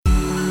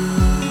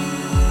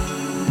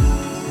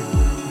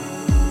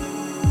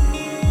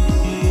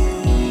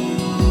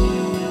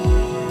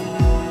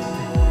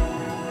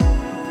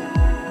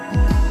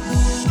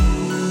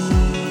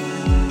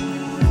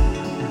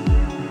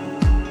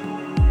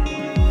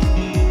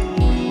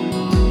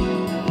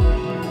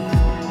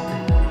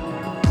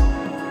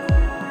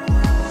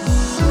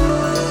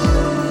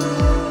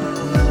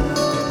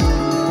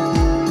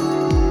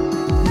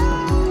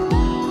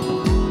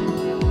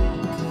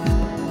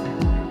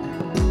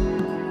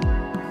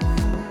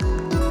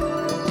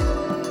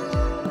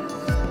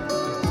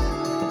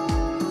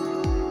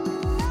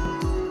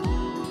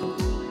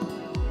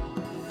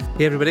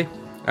Hey everybody,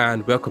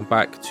 and welcome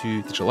back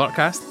to Digital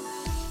Artcast.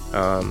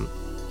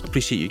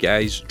 Appreciate you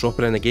guys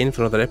dropping in again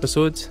for another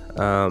episode.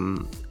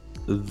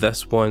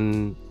 This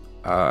one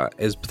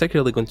is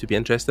particularly going to be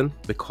interesting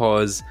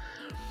because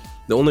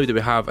not only do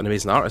we have an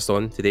amazing artist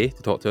on today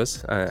to talk to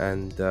us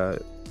and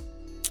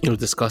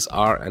discuss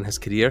art and his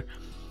career,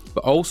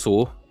 but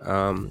also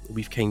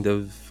we've kind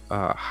of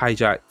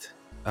hijacked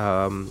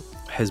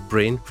his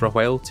brain for a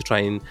while to try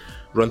and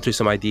run through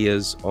some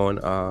ideas on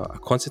a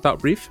concept art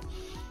brief.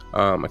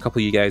 A couple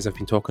of you guys have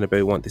been talking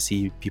about wanting to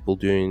see people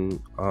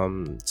doing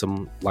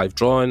some live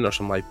drawing or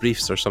some live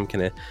briefs or some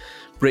kind of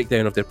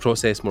breakdown of their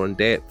process more in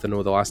depth. I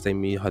know the last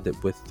time we had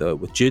it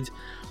with Jude,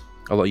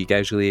 a lot of you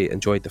guys really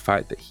enjoyed the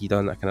fact that he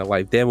done a kind of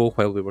live demo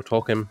while we were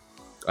talking.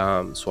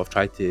 So I've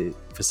tried to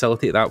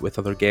facilitate that with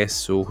other guests.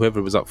 So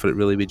whoever was up for it,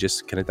 really, we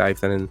just kind of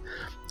dived in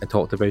and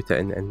talked about it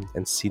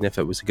and seen if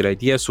it was a good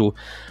idea. So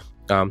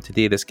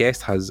today this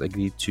guest has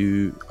agreed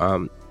to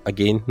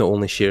again not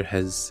only share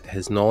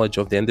his knowledge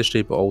of the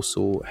industry but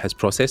also his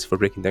process for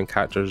breaking down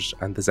characters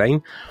and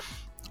design.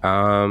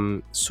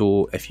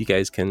 So if you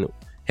guys can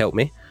help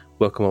me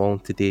welcome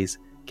along today's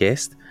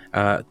guest,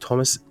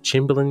 Thomas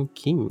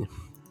Chamberlain-Keane.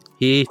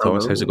 Hey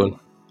Thomas, how's it going?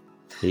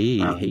 Hey.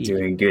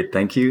 Doing good,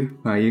 thank you.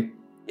 How are you?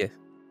 Yeah,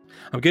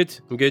 I'm good.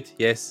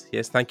 Yes,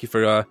 thank you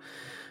for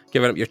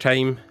giving up your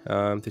time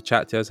to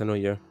chat to us. I know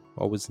you're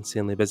always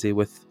insanely busy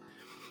with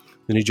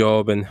the new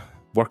job and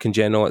work in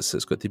general. It's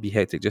got to be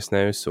hectic just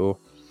now. So,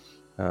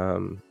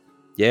 welcome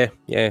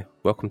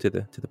to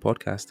the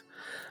podcast.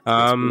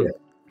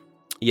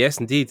 Yes,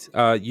 indeed.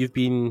 You've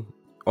been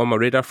on my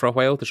radar for a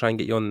while to try and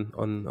get you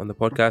on the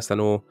podcast. I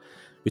know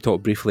we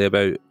talked briefly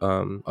about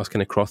us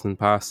kind of crossing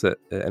paths at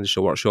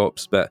initial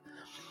workshops, but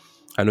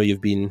I know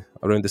you've been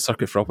around the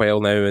circuit for a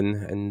while now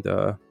and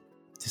to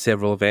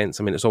several events.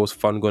 I mean, it's always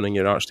fun going on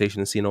your ArtStation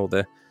and seeing all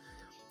the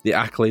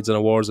accolades and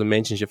awards and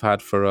mentions you've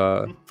had for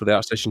the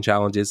ArtStation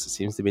challenges. It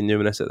seems to be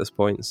numerous at this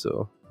point.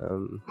 So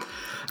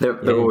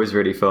they're always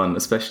really fun,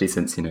 especially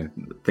since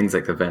things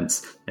like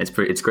events. It's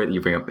great that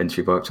you bring up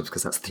industry workshops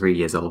because that's 3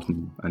 years old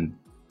and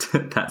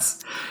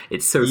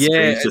it's so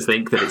strange to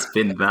think that it's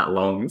been that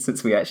long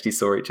since we actually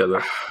saw each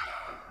other.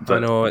 But I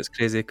know it's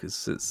crazy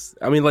because it's.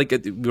 I mean, like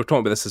we were talking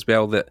about this as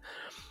well that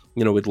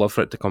we'd love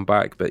for it to come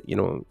back, but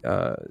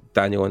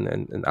Daniel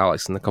and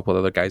Alex and a couple of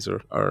other guys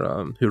are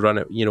who run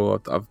it.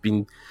 I've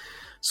been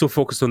so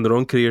focused on their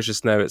own careers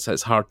just now.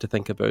 It's hard to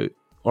think about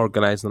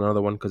organising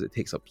another one because it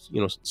takes up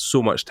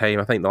so much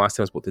time. I think the last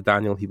time I spoke to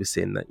Daniel, he was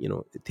saying that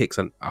it takes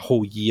a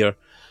whole year.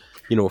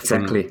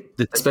 Exactly.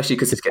 Especially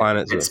because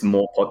it's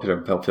more popular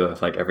and popular.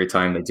 Like every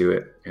time they do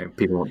it,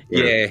 people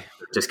it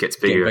just gets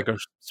bigger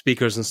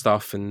speakers and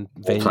stuff and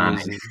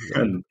venues.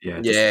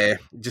 It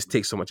just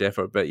takes so much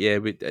effort. But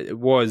it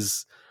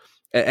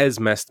is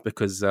missed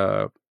because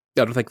I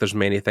don't think there's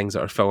many things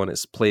that are filling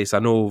its place. I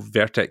know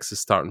Vertex is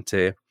starting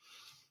to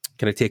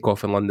kind of take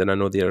off in London. I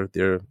know they're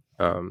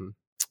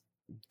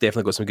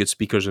definitely got some good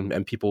speakers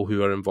and people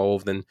who are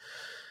involved and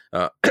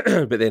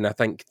but then I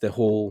think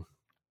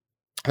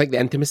the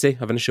intimacy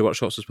of initial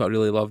workshops was what I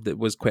really loved. It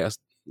was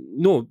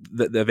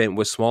the event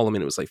was small. I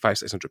mean, it was like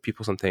 500-600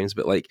 people sometimes,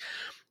 but it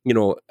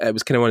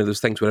was kind of one of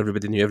those things where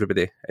everybody knew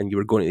everybody, and you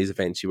were going to these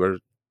events. You were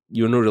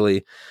not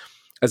really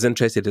as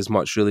interested as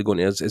much really going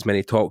to as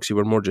many talks. You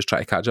were more just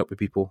trying to catch up with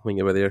people when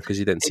you were there because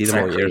you didn't see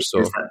them all year.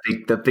 So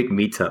the big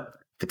meetup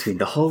between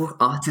the whole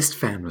artist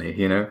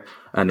family,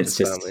 and it's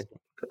just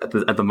at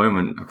the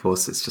moment, of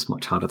course, it's just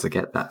much harder to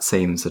get that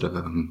same sort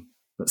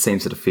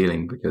of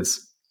feeling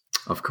because.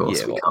 Of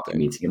course, we can't be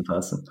meeting in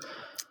person.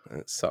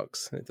 It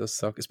sucks. It does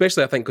suck.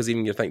 Especially, I think, because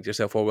even you think to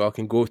yourself, oh, well, I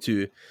can go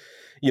to,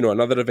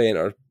 another event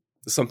or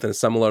something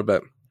similar,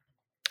 but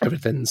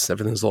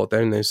everything's locked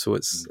down now. So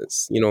it's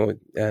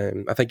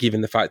I think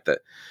even the fact that,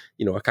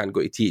 I can't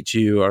go to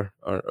THU or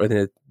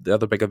the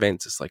other big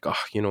events, it's like,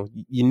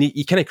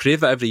 you kind of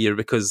crave that every year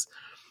because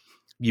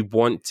you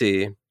want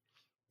to,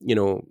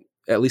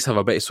 at least have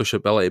a bit of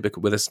sociability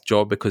with this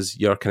job because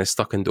you're kind of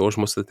stuck indoors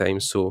most of the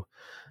time. So,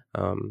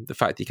 the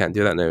fact that you can't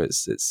do that now,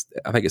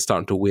 I think it's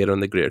starting to wear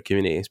on the greater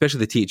community,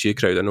 especially the THU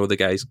crowd. I know the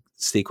guys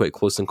stay quite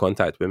close in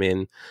contact with me,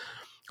 and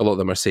a lot of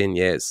them are saying,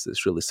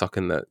 it's really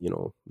sucking that we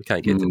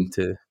can't get them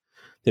to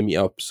meet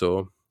up.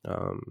 So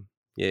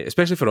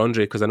especially for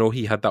Andre, because I know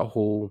he had that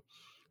whole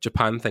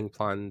Japan thing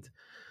planned,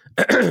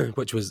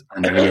 which was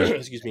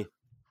excuse me,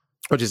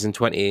 which is in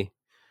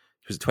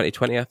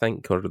 2020, I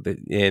think,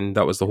 and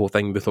that was the whole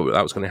thing. We thought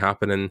that was going to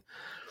happen, and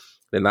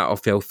then that all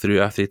fell through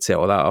after they'd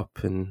settled that up,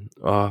 and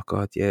oh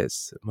god, it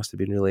must have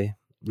been really,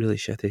 really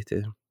shitty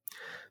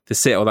to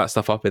settle that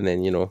stuff up, and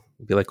then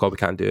be like, oh, we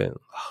can't do it.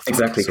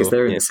 Exactly, because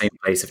they're in the same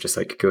place of just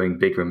like going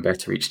bigger and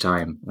better each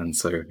time, and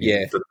so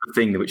the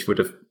thing which would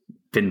have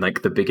been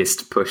like the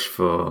biggest push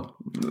for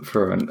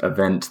an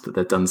event that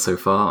they've done so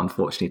far,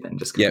 unfortunately, then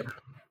just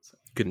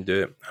couldn't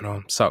do it. I know,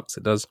 it sucks.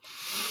 It does.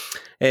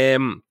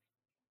 So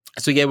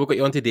we've got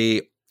you on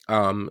today.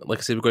 Like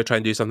I said, we're going to try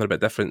and do something a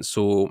bit different.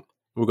 So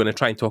we're going to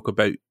try and talk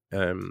about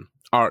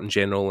art in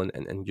general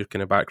and your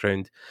kind of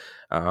background.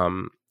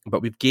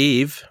 But we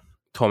gave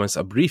Thomas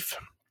a brief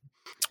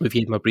We've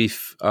gave them a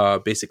brief.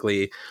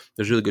 Basically,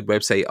 there's a really good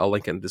website, I'll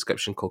link it in the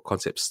description, called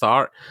Concept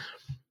Start.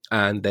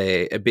 And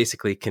it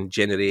basically can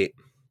generate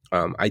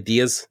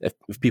ideas.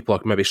 If people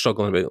are maybe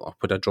struggling about what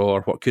would I draw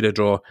or what could I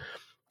draw,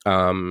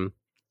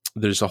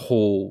 there's a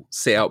whole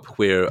setup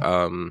where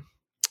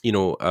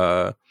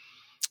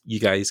you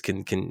guys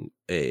can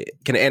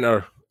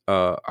enter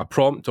a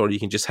prompt, or you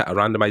can just hit a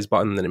randomize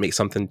button and it makes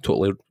something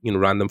totally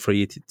random for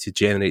you to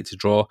generate, to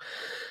draw.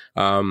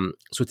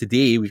 So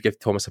today we've given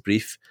Thomas a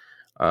brief.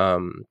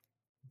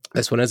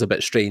 This one is a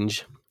bit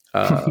strange.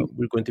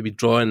 We're going to be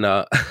drawing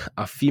a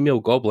female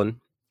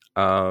goblin,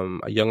 a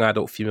young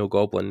adult female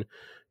goblin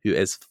who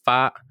is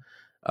fat,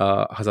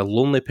 has a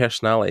lonely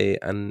personality,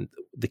 and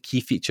the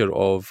key feature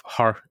of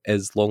her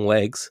is long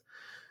legs,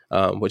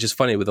 which is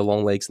funny with the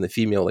long legs and the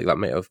female, like that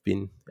might have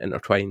been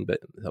intertwined, but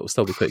that would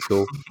still be quite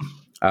cool.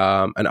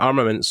 And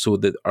armament, so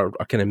that our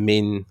kind of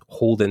main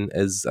holding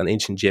is an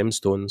ancient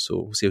gemstone,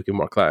 so we'll see if we can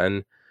work that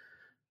in.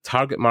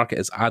 Target market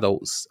is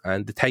adults,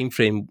 and the time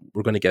frame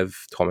we're going to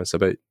give Thomas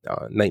about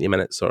 90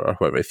 minutes or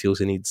whatever it feels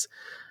he needs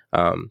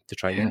to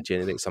try and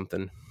generate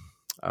something.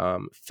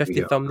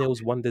 50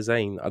 thumbnails, one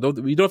design.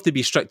 We don't have to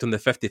be strict on the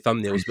 50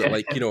 thumbnails, but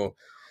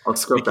I'll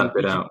scrub that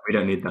bit out. We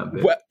don't need that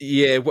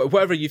bit.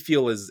 Whatever you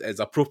feel is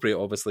appropriate.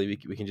 Obviously,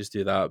 we can just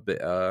do that.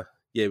 But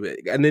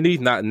and then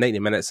even that in 90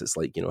 minutes, it's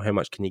like, how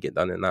much can you get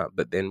done in that?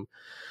 But then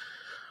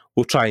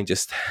we'll try and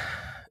just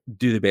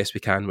do the best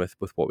we can with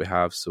what we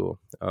have. So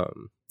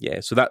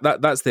so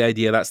that's the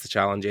idea. That's the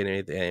challenge.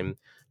 Anyway,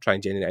 try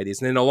and generate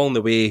ideas, and then along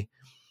the way,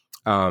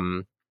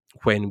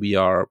 when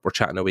we're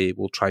chatting away,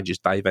 we'll try and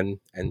just dive in,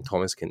 and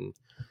Thomas can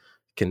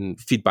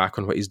feedback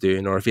on what he's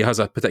doing, or if he has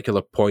a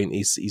particular point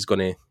he's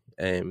going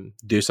to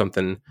do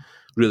something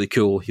really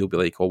cool, he'll be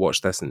like, "I'll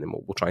watch this," and then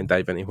we'll try and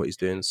dive into what he's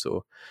doing.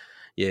 So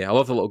yeah, I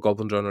love the little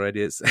goblin drawing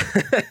already. It's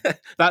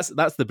that's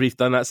the brief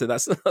done. That's it.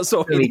 That's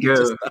all. There we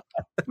go.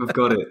 We've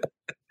got it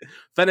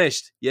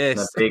finished. Yes,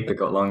 that big. They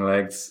got long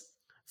legs.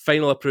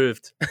 Final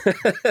approved.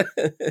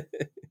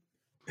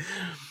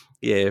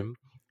 Yeah,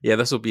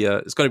 this will be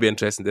it's going to be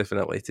interesting,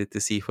 definitely,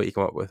 to see what you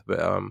come up with. But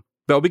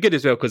it'll be good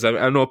as well, because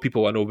I know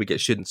we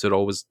get students who are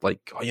always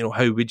like,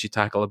 how would you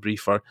tackle a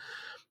brief, or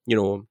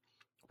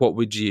what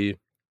would you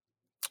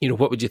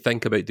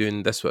think about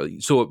doing this?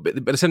 So, but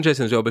it's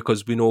interesting as well,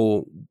 because we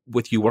know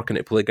with you working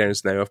at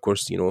Playgrounds now, of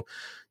course, you're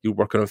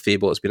working on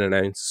Fable. It's been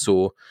announced,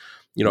 so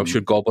I'm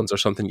sure goblins are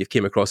something you've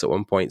came across at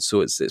one point.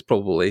 So it's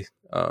probably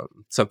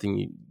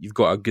something you've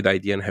got a good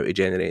idea on how to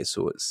generate.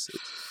 So it's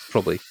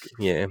probably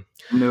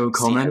No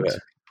comment.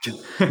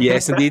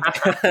 Yes, indeed.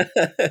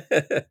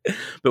 But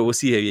we'll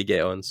see how you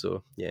get on.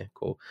 So yeah,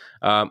 cool.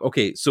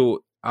 Okay,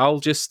 so I'll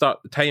just start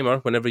the timer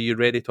whenever you're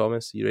ready,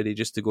 Thomas. You ready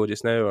just to go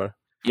just now, or?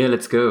 Yeah,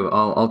 let's go.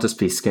 I'll just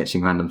be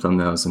sketching random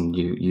thumbnails, and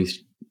you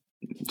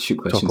shoot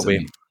questions. Talk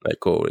away. Right,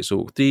 cool. Right,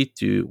 so 3,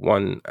 2,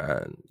 1,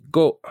 and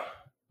go.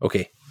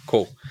 Okay,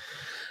 cool.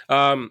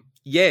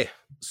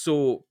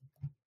 So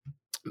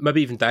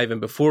maybe even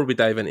before we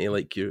dive into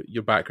like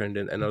your background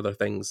and other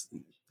things,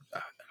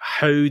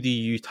 how do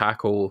you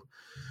tackle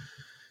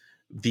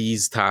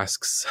these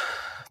tasks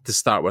to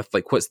start with?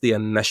 Like, what's the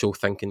initial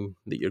thinking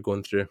that you're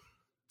going through?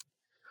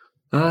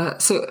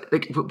 So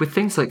like with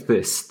things like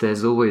this,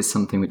 there's always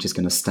something which is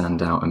going to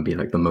stand out and be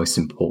like the most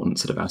important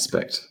sort of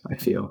aspect, I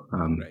feel.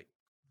 Right.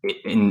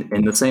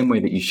 In the same way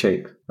that you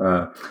shape,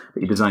 that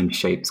you design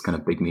shapes, kind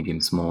of big,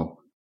 medium, small.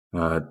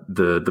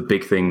 The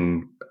big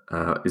thing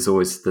is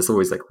there's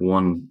always like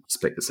one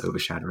aspect that's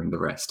overshadowing the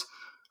rest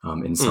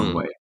in some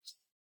way.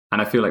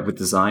 And I feel like with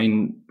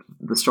design,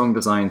 the strong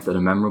designs that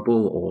are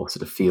memorable or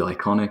sort of feel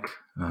iconic,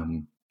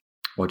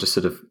 or just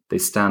sort of they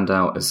stand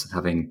out as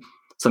having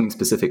something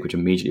specific which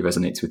immediately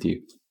resonates with you,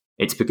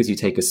 it's because you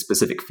take a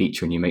specific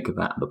feature and you make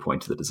that the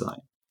point of the design.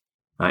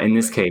 In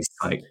this case,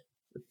 like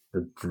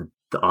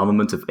the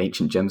armament of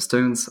ancient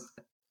gemstones,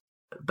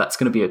 that's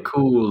going to be a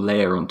cool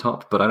layer on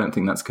top, but I don't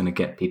think that's going to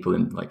get people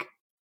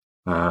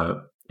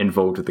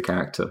involved with the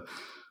character.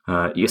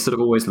 You're sort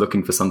of always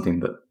looking for something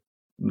that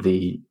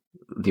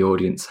the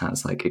audience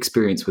has like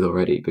experience with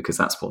already, because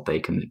that's what they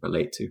can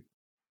relate to.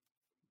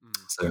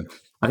 So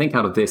I think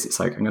out of this, it's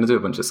like I'm going to do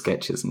a bunch of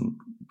sketches and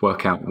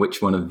work out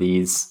which one of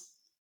these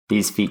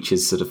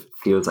features sort of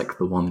feels like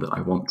the one that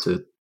I want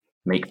to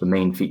make the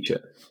main feature.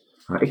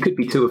 It could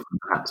be two of them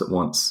perhaps at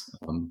once.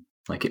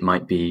 Like it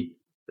might be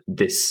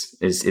this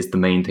is the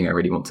main thing I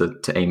really want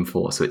to aim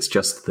for. So it's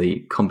just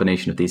the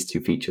combination of these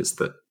two features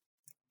that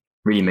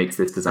really makes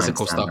this design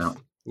stand out.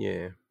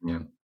 Yeah.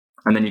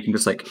 And then you can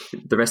just like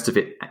the rest of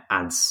it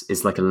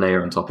is like a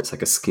layer on top. It's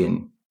like a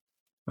skin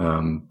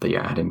that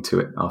you're adding to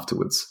it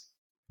afterwards.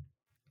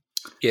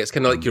 Yeah, it's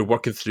kind of like you're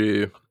working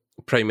through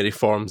primary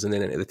forms and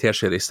then into the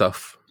tertiary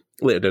stuff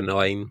later down the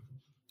line.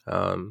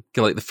 Kind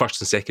of like the first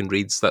and second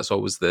reads. That's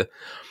always the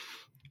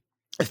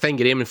thing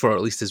you're aiming for,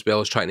 at least, as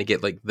well as trying to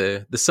get like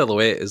the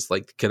silhouette is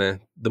like kind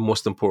of the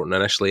most important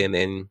initially, and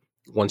then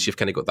once you've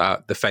kind of got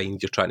that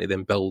defined, you're trying to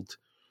then build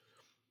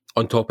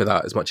on top of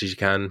that as much as you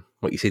can.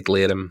 Like you said,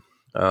 layer them,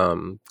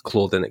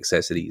 clothing,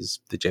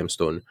 accessories, the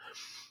gemstone.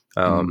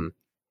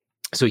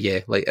 So yeah,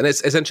 like, and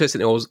it's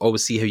interesting to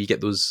always see how you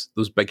get those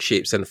big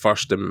shapes in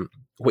first and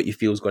what you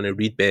feel is going to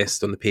read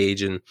best on the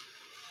page. And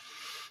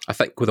I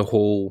think with a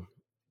whole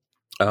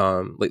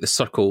like the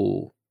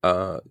circle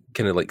kind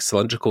of like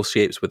cylindrical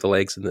shapes with the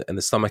legs and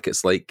the stomach,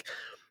 it's like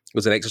it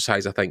was an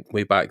exercise I think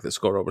way back that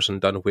Scott Robertson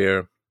done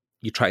where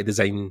you try to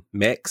design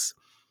mechs,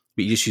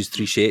 but you just use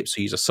 3 shapes. So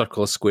you use a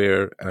circle, a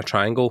square, and a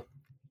triangle,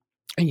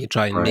 and you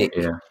try and make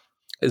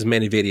as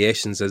many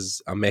variations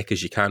as a mech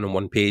as you can on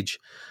one page.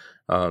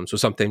 So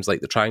sometimes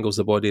like the triangle's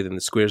the body, then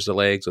the square's the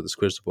legs, or the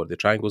square's the body, the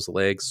triangle's the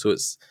legs. So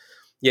it's,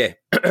 yeah,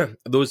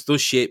 those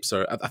shapes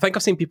are, I think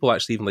I've seen people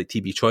actually even like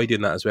TB Choi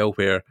doing that as well,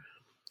 where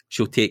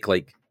she'll take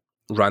like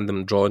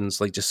random drawings,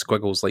 like just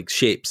squiggles, like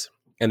shapes,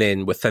 and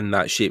then within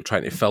that shape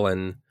trying to fill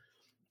in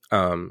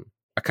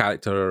a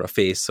character or a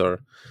face or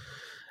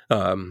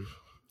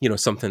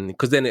something,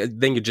 because then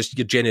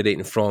you're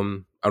generating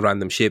from a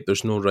random shape.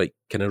 There's no right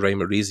kind of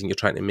rhyme or reason. You're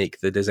trying to make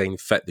the design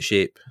fit the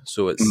shape.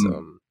 So it's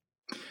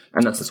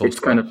and it's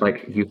kind of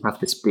like you have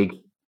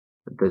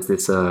there's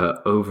this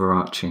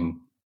overarching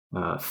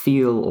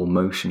feel or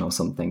motion or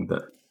something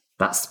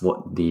that's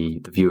what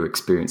the viewer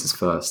experiences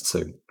first.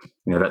 So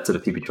that sort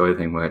of TB Choi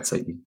thing where it's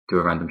like you do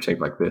a random shape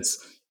like this.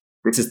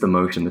 This is the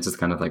motion. This is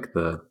kind of like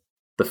the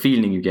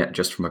feeling you get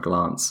just from a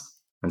glance.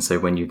 And so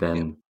when you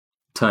then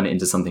turn it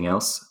into something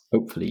else,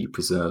 hopefully you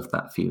preserve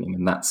that feeling.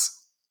 And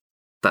that's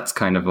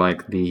kind of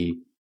like the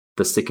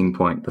sticking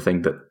point, the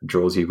thing that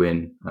draws you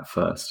in at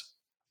first.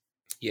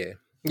 Yeah.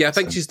 Yeah, I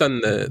think she's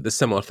done the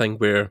similar thing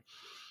where,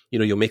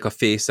 you'll make a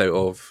face out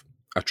of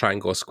a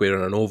triangle, a square,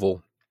 and an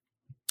oval.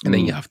 And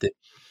then you have to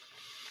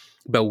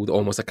build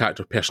almost a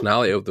character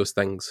personality of those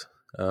things.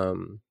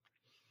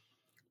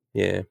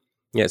 Yeah,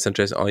 it's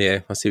interesting. Oh yeah,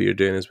 I see what you're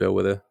doing as well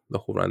with the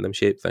whole random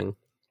shape thing.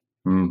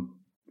 It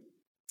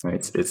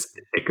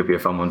could be a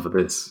fun one for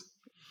this.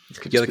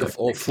 Yeah, like a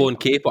flowing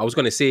cape. I was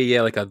going to say,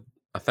 yeah, like a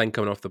thing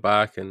coming off the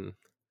back, and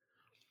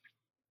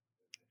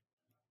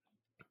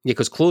yeah,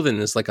 because clothing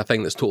is like a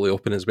thing that's totally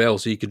open as well.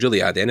 So you could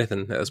really add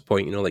anything at this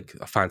point. Like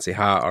a fancy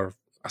hat or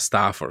a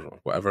staff or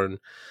whatever. And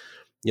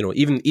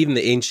even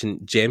the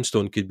ancient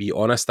gemstone could be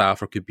on a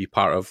staff or could be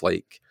part of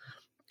like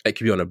it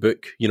could be on a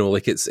book.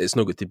 Like it's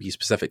not good to be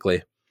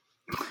specifically.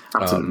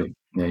 Absolutely.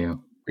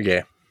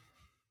 Yeah.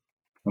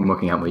 I'm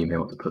working out where you may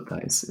want to put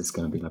that. It's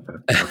going to be like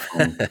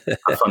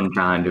a fun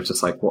challenge of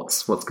just like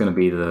what's going to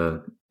be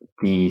the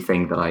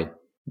thing that I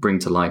bring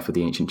to life with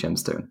the ancient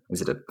gemstone.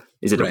 Is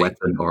it a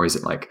weapon or is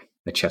it like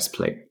a chest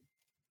plate?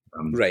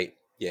 Right.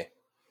 Yeah.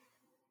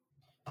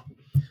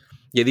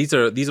 Yeah. These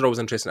are always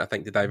interesting, I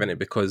think, to dive into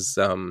because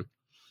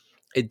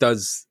it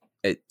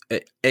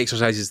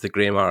exercises the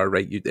grey matter,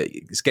 right?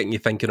 It's getting you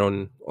thinking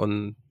on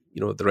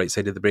the right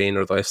side of the brain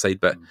or the left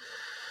side, but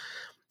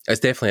it's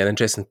definitely an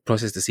interesting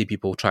process to see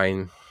people try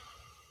and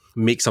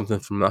make something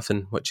from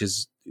nothing, which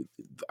is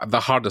the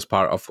hardest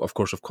part of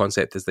course of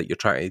concept, is that you're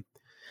trying to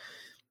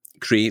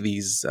create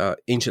these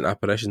ancient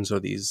apparitions or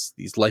these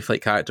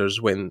lifelike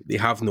characters when they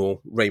have no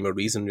rhyme or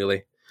reason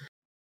really.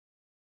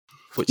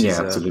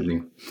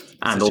 Absolutely.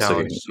 And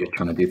also you're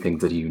trying to do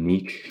things that are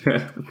unique,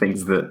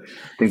 things that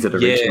are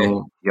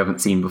original, you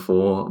haven't seen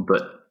before,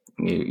 but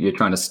you're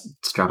trying to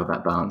straddle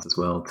that balance as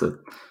well to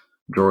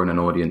draw in an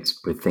audience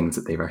with things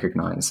that they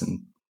recognize and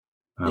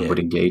would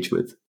engage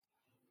with.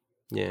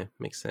 Yeah,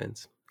 makes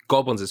sense.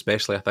 Goblins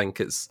especially, I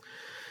think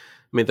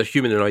they're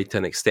humanoid to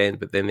an extent,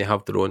 but then they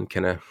have their own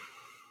kind of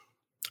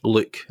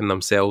look in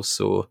themselves.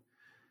 So,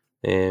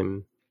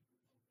 it's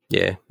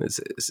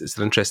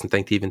an interesting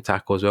thing to even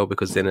tackle as well,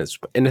 because then it's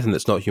anything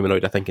that's not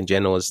humanoid, I think in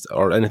general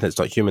or anything that's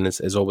not human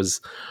is always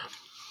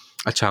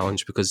a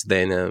challenge, because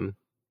then,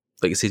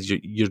 like I said,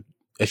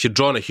 if you're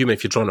drawing a human,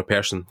 if you're drawing a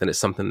person, then it's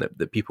something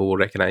that people will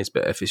recognize.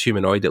 But if it's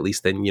humanoid, at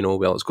least then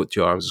it's got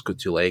 2 arms, it's got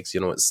 2 legs.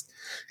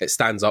 It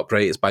stands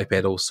upright, it's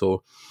bipedal.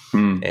 So,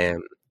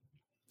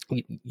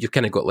 you've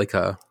kind of got like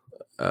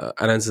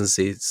an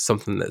instance,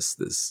 something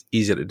that's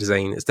easier to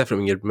design. It's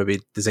different when you're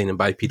maybe designing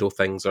bipedal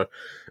things or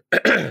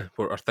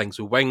or things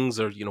with wings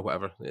or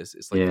whatever.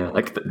 It's like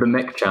like the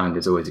mech challenge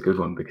is always a good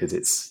one, because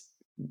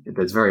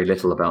there's very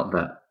little about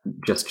that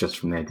just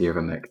from the idea of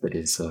a mech that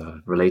is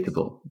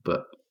relatable,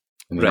 but.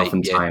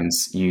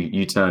 Oftentimes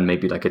you turn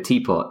maybe like a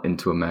teapot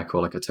into a mech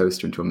or like a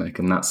toaster into a mech,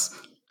 and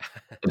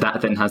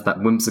that then has that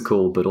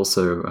whimsical but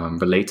also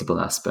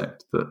relatable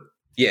aspect that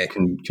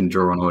can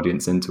draw an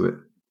audience into it.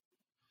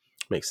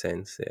 Makes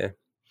sense, yeah.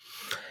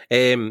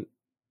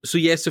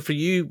 So for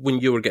you, when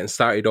you were getting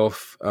started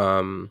off,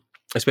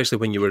 especially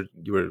when you were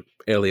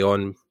early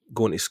on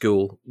going to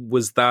school,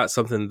 was that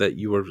something that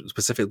you were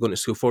specifically going to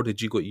school for?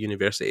 Did you go to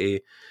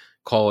university,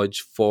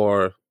 college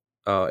for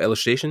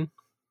illustration?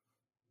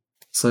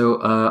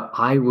 So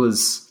I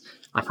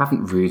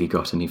haven't really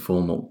got any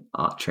formal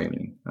art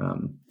training.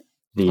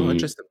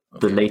 The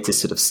latest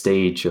sort of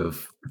stage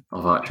of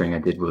art training I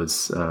did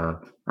was I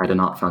had an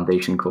art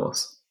foundation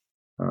course.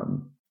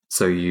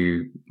 So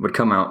you would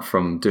come out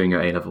from doing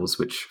your A-levels,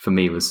 which for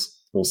me was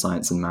all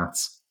science and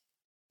maths.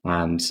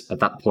 And at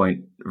that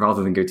point,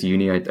 rather than go to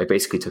uni, I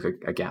basically took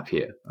a gap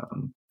year.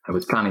 I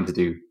was planning to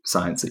do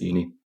science at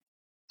uni,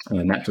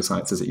 natural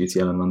sciences at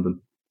UCL in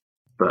London.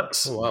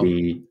 But oh, wow.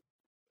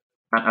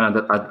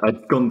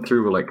 I'd gone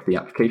through like the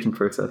application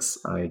process.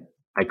 I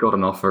got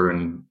an offer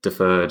and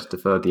deferred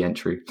the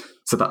entry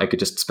so that I could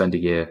just spend a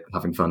year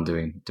having fun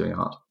doing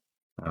art.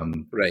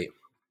 Right.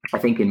 I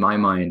think in my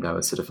mind, I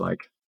was sort of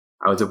like,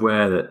 I was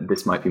aware that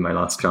this might be my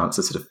last chance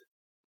to sort of,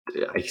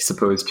 I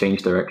suppose,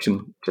 change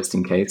direction just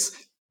in case.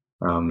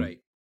 Right.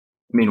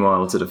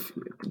 Meanwhile, sort of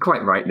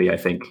quite rightly, I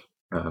think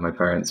my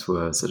parents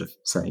were sort of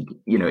saying,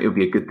 you know, it would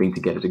be a good thing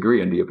to get a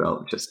degree under your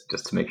belt just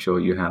to make sure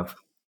you have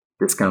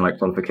this kind of like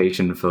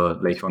qualification for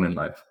later on in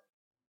life.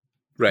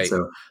 Right.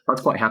 So I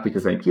was quite happy to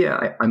think,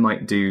 yeah, I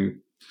might do,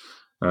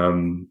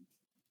 you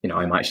know,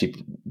 I might actually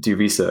do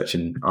research,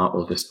 and art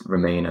will just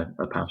remain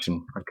a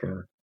passion, like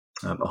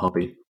a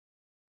hobby.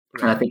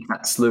 Right. And I think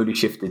that slowly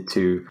shifted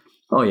to,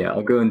 oh yeah,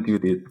 I'll go and do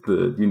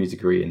the uni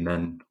degree, and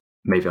then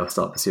maybe I'll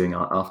start pursuing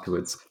art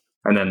afterwards.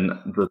 And then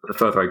the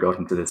further I got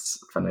into this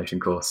foundation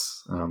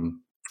course,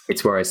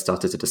 it's where I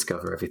started to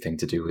discover everything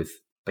to do with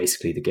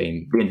basically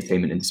the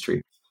entertainment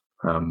industry.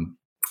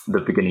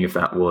 The beginning of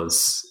that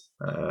was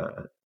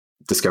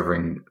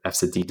discovering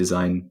FZD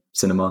design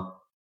cinema.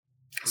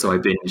 So I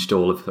binged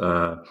all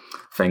of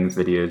Feng's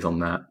videos on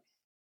that.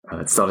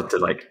 Started to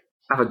like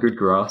have a good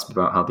grasp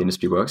about how the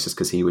industry works, just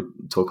because he would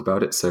talk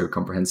about it so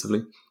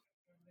comprehensively.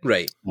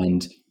 Right.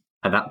 And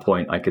at that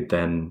point, I could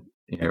then,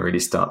 you know, really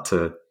start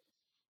to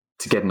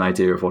get an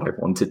idea of what I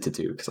wanted to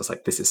do, because I was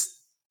like, this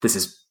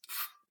is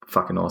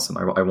fucking awesome.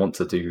 I want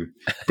to do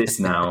this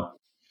now.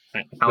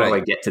 How do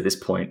I get to this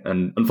point?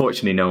 And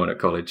unfortunately, no one at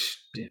college,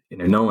 you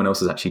know, no one else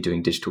was actually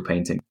doing digital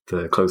painting.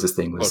 The closest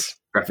thing was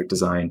graphic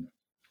design.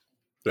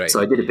 Right.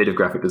 So I did a bit of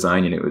graphic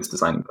design, and it was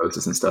designing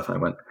posters and stuff. And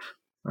I went,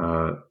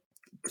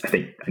 I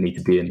think I need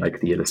to be in like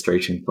the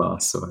illustration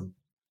class. So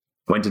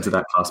I went into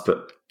that class,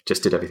 but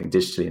just did everything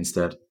digitally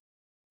instead.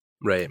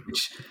 Right.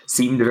 Which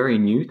seemed very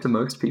new to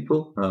most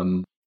people.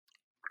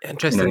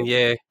 Interesting,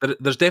 you know, yeah.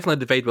 There's definitely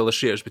a divide with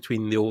illustrators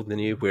between the old and the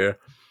new, where,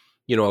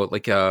 you know,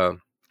 like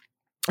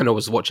I know I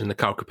was watching the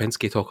Karl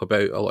Krupinski talk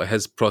about a lot of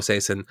his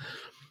process, and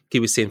he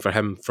was saying for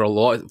him for a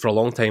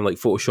long time, like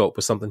Photoshop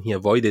was something he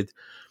avoided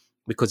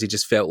because he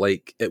just felt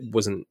like it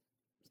wasn't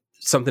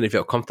something he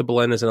felt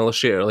comfortable in as an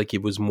illustrator. Like he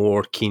was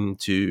more keen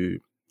to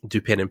do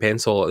pen and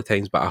pencil at the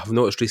times. But I've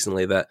noticed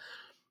recently that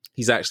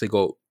he's actually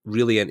got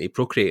really into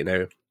Procreate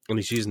now, and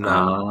he's using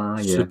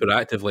that super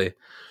actively.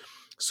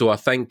 So I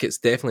think it's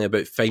definitely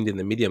about finding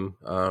the medium.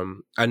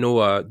 I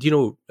know, do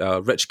you know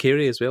Rich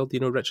Carey as well? Do you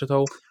know Rich at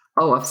all?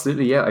 Oh,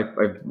 absolutely, yeah. I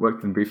worked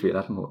with him briefly at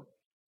Attenborough.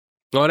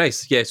 Oh,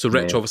 nice. Yeah, so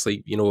Rich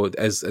obviously, you know,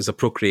 is a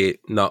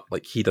Procreate nut.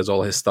 Like he does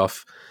all his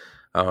stuff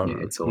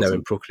it's awesome. now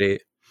in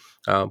Procreate.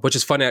 Which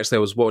is funny, actually. I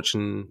was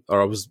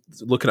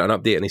looking at an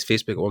update on his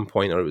Facebook at one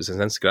point, or it was his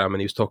Instagram, and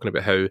he was talking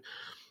about how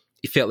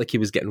he felt like he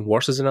was getting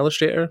worse as an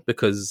illustrator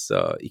because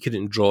he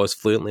couldn't draw as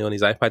fluently on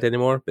his iPad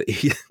anymore. But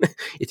he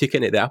took it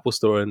into the Apple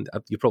Store, and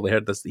you probably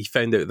heard this. He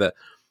found out that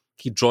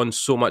he'd drawn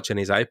so much on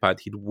his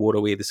iPad, he'd wore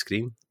away the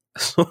screen.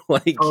 So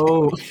like,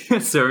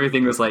 so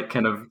everything was like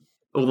kind of,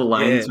 all the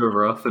lines were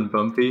rough and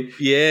bumpy.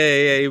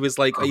 Yeah. He was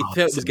like, he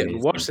felt it was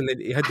getting worse, and then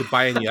he had to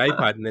buy a new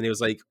iPad, and then he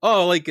was like,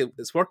 "Oh, like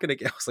it's working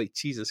again." I was like,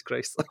 "Jesus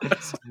Christ!"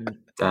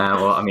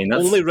 Damn. Well, I mean,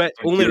 that's only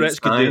Rich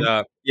could do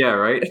that. Yeah,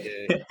 right.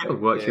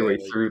 Work your way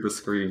through the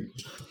screen.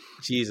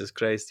 Jesus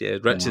Christ! Yeah,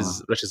 Rich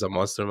is a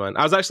monster, man.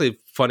 I was actually,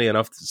 funny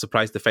enough,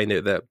 surprised to find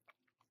out that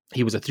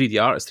he was a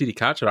 3D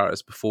character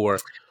artist before.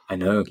 I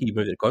know he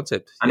moved the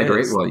concept, and a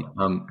great one.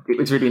 Like, it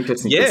was really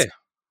interesting. Yeah,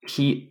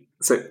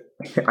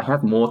 I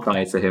have more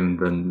ties to him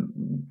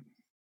than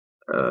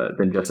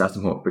just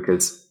Atomhawk,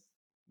 because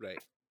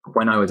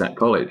when I was at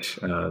college,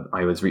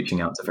 I was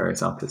reaching out to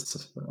various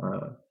artists.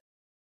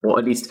 Or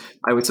at least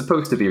I was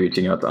supposed to be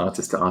reaching out to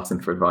artists to ask them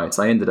for advice.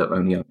 I ended up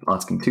only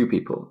asking two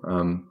people.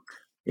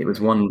 It was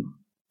one,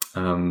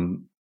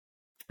 and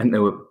they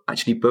were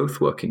actually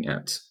both working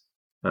at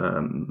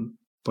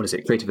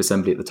Creative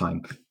Assembly at the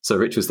time. So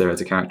Rich was there as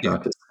a character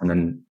artist, and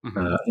then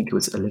I think it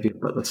was Olivia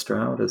Butler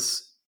Stroud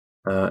as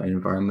an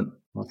environment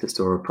artist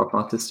or a prop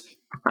artist,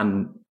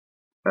 and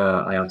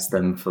I asked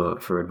them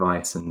for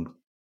advice. And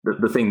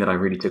the thing that I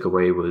really took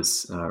away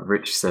was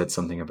Rich said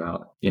something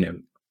about, you know,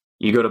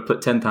 you got to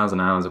put 10,000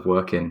 hours of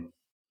work in,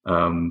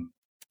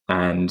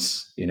 and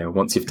you know,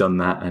 once you've done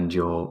that and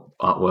your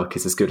artwork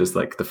is as good as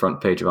like the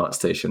front page of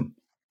ArtStation,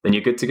 then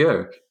you're good to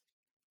go.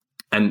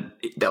 And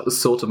that was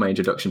sort of my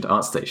introduction to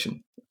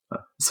ArtStation.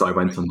 So I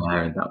went on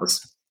there, and that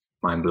was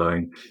mind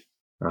blowing.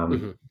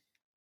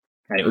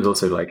 And it was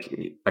also like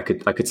I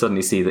could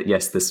suddenly see that,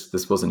 yes, this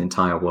was an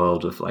entire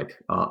world of like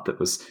art that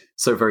was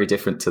so very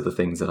different to the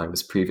things that I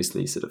was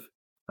previously sort of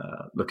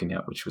looking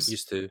at, which was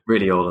used to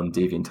really all on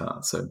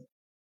DeviantArt. So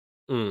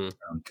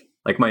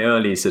like my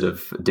early sort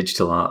of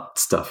digital art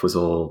stuff was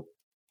all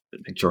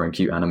drawing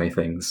cute anime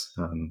things,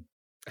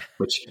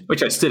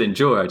 which I still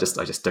enjoy. I just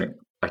don't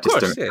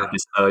have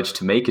this urge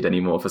to make it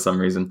anymore for some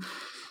reason.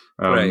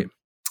 And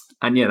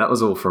that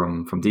was all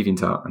from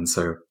DeviantArt. And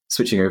so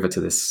switching over to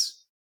this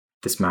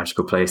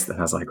magical place that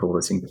has like all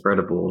this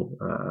incredible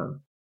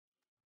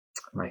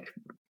like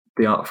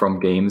the art from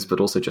games, but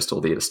also just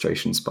all the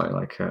illustrations by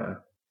like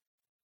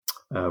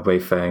Wei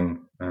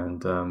Feng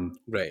and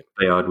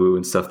Bayard Wu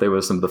and stuff. They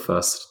were some of the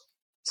first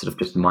sort of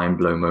just mind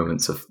blow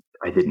moments of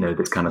I didn't know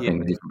this kind of thing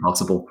was even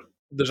possible.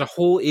 There's a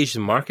whole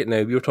Asian market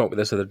now. We were talking about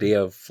this the other day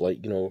of like,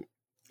 you know,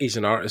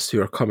 Asian artists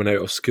who are coming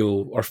out of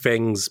school or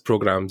Feng's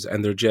programs,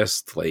 and they're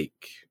just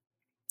like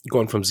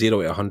going from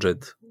 0 to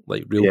 100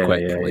 like real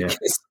quick.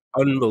 It's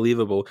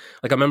unbelievable.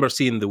 Like I remember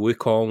seeing the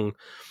Wukong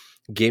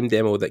game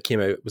demo that came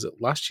out. Was it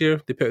last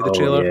year? They put out the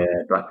trailer. Yeah,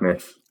 Black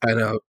Myth.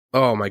 And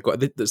oh my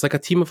god, it's like a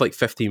team of like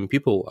 15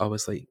 people. I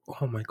was like,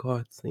 oh my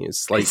god,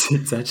 it's like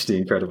it's actually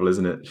incredible,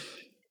 isn't it?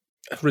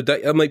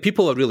 I'm like,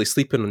 people are really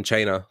sleeping on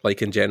China,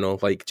 like in general,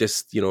 like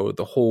just, you know,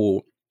 the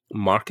whole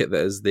market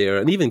that is there,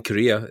 and even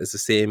Korea is the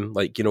same.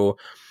 Like, you know,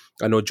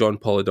 I know John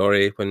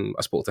Polidori, when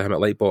I spoke to him at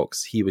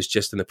Lightbox, he was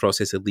just in the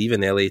process of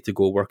leaving LA to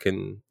go work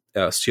in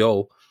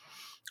Seoul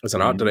as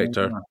an art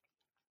director.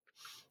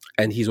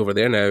 And he's over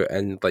there now,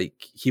 and like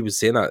he was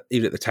saying that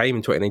even at the time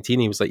in 2019,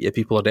 he was like, "Yeah,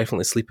 people are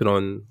definitely sleeping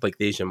on like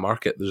the Asian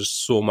market. There's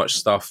so much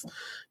stuff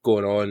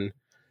going on,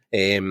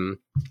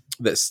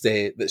 that's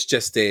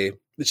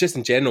just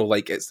in general.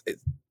 Like it's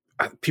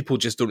people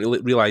just don't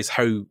really realize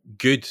how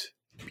good,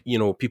 you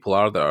know, people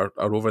are that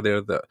are over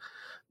there. That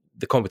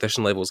the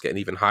competition level is getting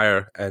even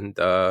higher, and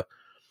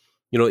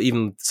you know,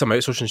 even some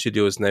outsourcing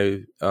studios now.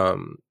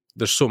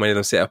 There's so many of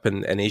them set up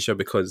in Asia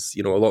because,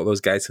 you know, a lot of those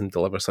guys can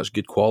deliver such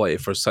good quality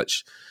for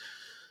such,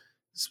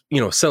 you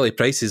know, silly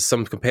prices,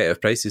 some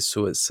competitive prices.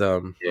 So it's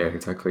yeah,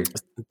 exactly.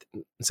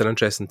 It's an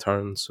interesting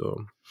turn.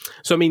 So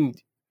I mean,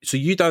 so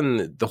you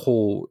done the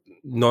whole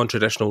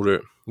non-traditional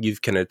route.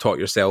 You've kind of taught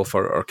yourself,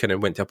 or kind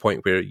of went to a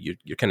point where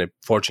you're kind of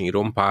forging your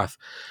own path.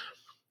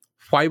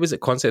 Why was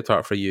it concept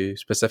art for you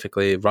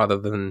specifically, rather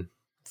than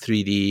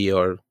 3D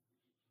or?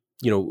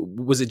 You know,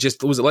 was it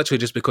literally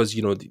just because,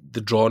 you know, the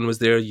drawing was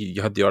there,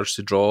 you had the urge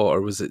to draw, or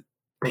was it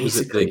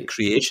the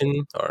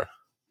creation? Or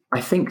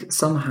I think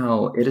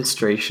somehow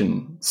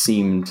illustration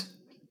seemed,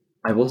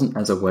 I wasn't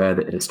as aware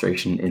that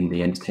illustration in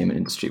the entertainment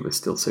industry was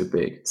still so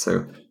big.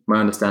 So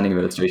my understanding of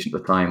illustration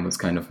at the time was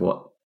kind of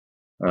what,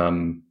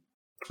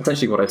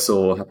 essentially what I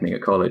saw happening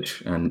at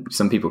college. And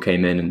some people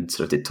came in and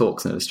sort of did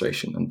talks in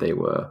illustration, and they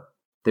were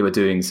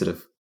doing sort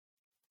of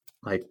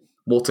like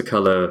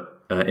watercolor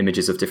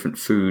images of different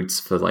foods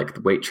for like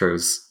the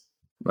Waitrose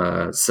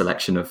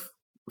selection of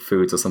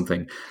foods or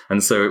something.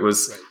 And so it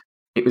was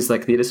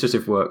like the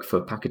illustrative work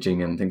for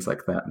packaging and things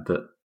like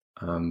that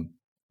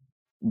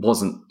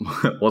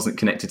wasn't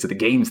connected to the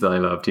games that I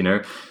loved, you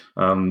know.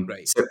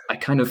 So I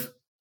kind of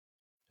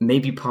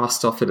maybe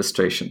passed off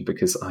illustration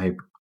because I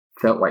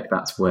felt like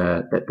that's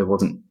where there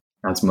wasn't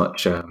as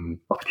much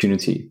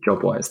opportunity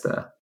job-wise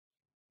there.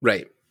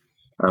 Right.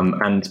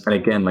 And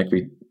again, like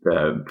we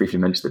briefly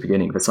mentioned at the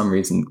beginning, for some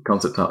reason,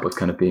 concept art was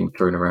kind of being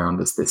thrown around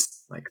as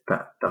this, like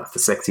that's the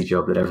sexy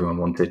job that everyone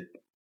wanted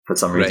for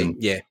some reason. Right,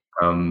 yeah.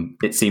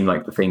 It seemed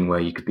like the thing where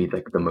you could be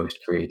like the most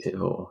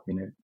creative, or, you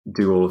know,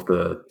 do all of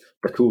the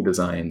cool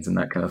designs and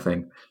that kind of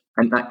thing.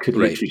 And that could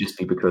literally just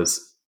be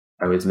because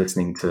I was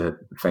listening to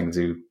Feng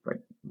Zhu like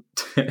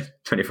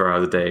 24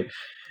 hours a day.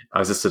 I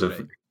was just sort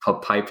of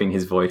piping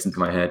his voice into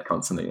my head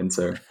constantly. And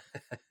so,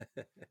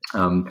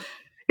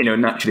 you know,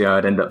 naturally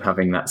I'd end up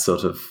having that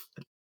sort of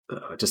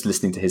just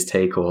listening to his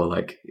take, or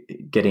like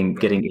getting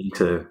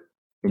into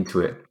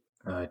it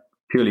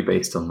purely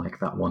based on like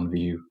that one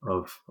view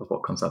of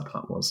what concept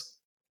art was.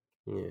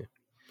 Yeah,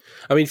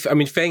 I mean,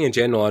 Feng in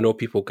general, I know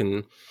people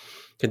can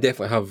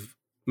definitely have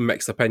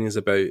mixed opinions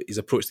about his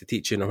approach to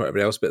teaching or whatever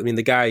else, but I mean,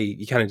 the guy,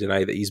 you can't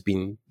deny that he's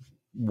been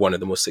one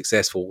of the most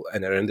successful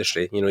in our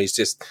industry. You know, he's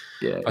just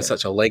has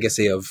such a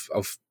legacy of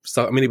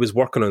stuff. I mean, he was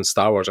working on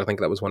Star Wars. I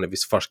think that was one of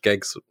his first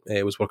gigs.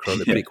 He was working on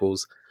the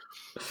prequels.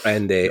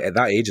 And at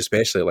that age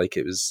especially, like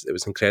it was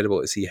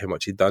incredible to see how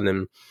much he'd done.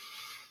 And,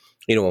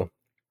 you know,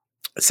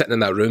 sitting in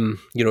that room,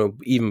 you know,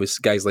 even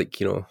with guys like,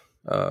 you know,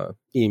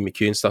 Ian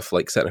McHugh and stuff,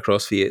 like sitting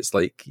across from you, it's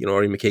like, you know,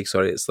 or Ian McCaig,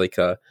 sorry, it's like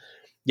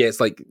it's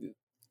like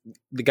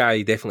the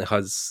guy definitely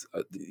has,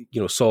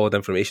 you know, solid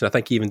information. I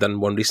think he even done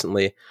one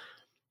recently,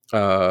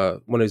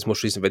 one of his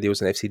most recent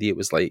videos in FCD, it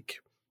was like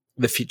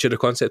the future of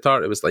concept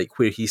art. It was like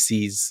where he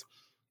sees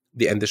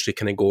the industry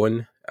kind of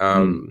going.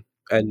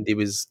 And he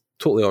was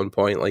totally on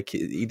point. Like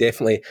he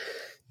definitely,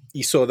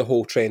 you saw the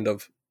whole trend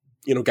of,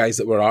 you know, guys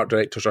that were art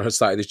directors or had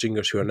started as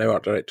juniors who are now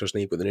art directors,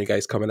 and you've got the new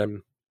guys coming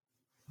in.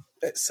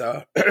 It's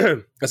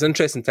it's an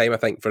interesting time, I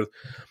think, for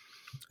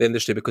the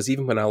industry, because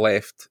even when I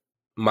left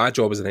my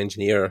job as an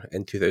engineer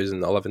in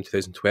 2011,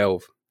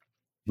 2012,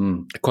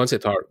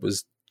 concept art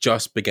was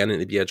just beginning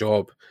to be a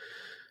job.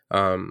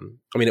 I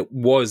mean, it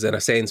was in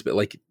a sense, but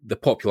like the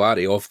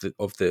popularity of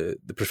the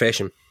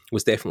profession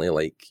was definitely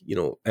like, you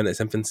know, in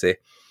its infancy.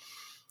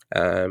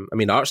 I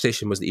mean,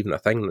 ArtStation wasn't even a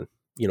thing,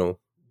 you know,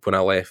 when I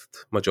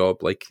left my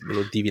job. Like, you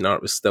know,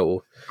 DeviantArt was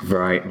still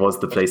was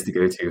the place to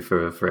go to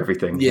for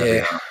everything.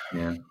 Yeah.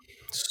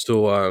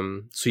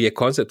 So yeah,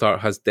 concept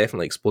art has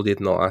definitely exploded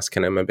in the last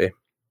kind of maybe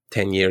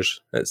 10 years.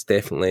 It's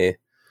definitely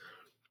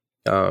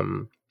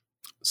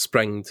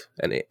springed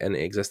in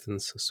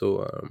existence.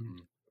 So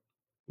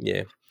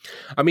Yeah.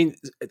 I mean,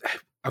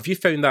 have you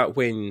found that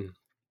when,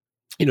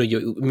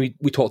 we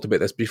talked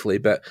about this briefly,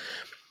 but,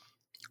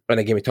 and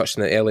again, we touched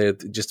on it earlier,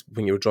 just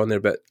when you were drawn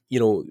there, but,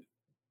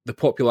 the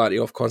popularity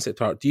of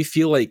concept art, do you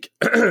feel like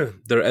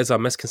there is a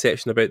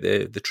misconception about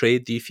the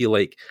trade? Do you feel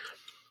like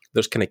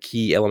there's kind of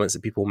key elements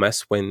that people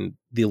miss when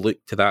they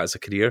look to that as a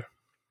career?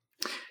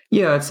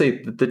 Yeah, I'd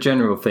say the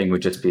general thing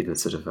would just be the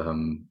sort of,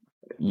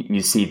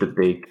 you see the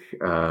big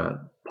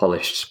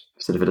polished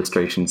sort of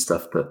illustration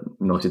stuff that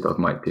Naughty Dog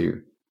might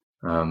do.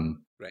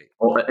 Right.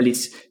 Or at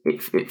least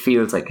it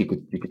feels like you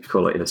could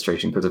call it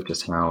illustration because of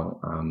just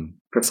how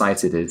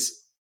precise it is.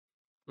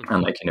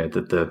 And like,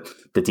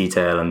 the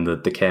detail and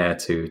the care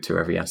to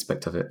every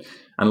aspect of it.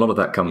 And a lot of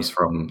that comes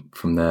from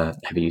their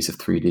heavy use of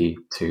 3D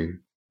to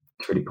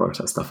really polish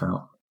that stuff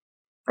out.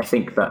 I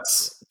think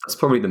that's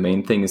probably the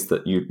main thing, is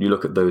that you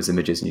look at those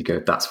images and you go,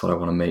 that's what I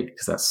want to make,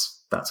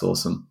 because that's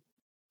awesome.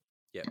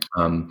 Yeah.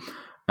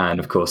 And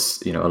of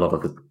course, a lot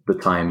of the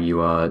time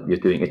you're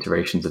doing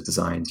iterations of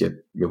designs.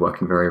 You're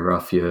working very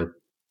rough. You're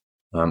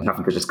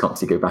having to just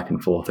constantly go back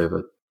and forth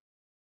over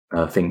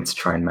things to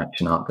try and match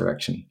an art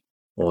direction,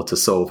 or to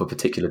solve a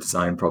particular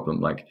design problem.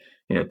 Like,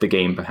 the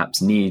game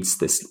perhaps needs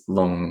this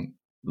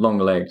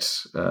long-legged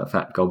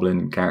fat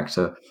goblin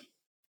character,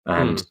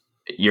 and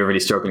you're really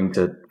struggling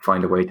to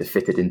find a way to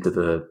fit it into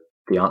the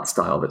art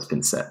style that's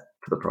been set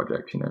for the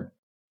project.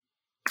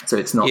 So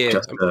it's not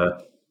just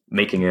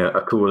making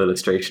a cool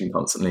illustration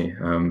constantly,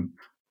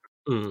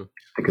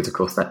 because of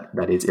course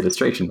that is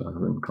illustration rather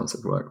than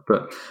concept work.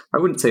 But I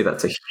wouldn't say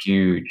that's a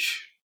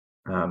huge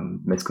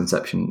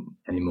misconception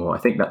anymore. I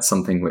think that's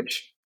something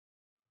which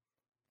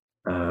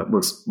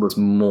was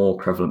more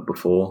prevalent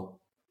before,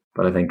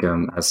 but I think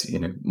as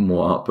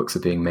more art books are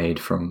being made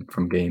from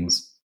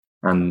games,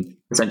 and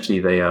essentially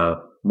they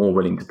are more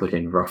willing to put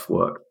in rough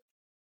work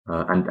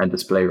and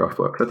display rough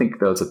work. I think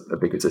there was a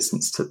big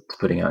resistance to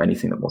putting out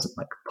anything that wasn't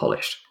like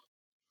polished,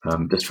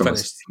 just from a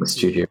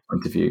studio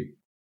point of view.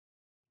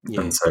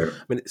 Yeah, and so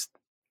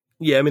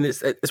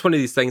it's one of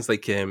these things,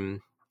 like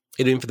even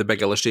for the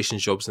big illustration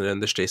jobs in the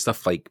industry,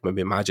 stuff like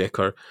maybe Magic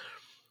or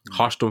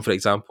Hearthstone, for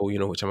example,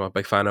 which I'm a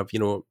big fan of.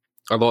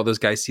 A lot of those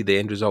guys see the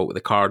end result with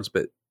the cards,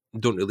 but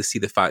don't really see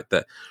the fact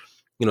that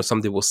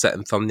somebody will sit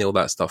and thumbnail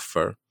that stuff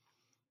for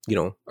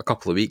a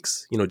couple of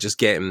weeks, just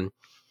getting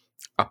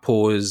a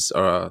pose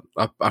or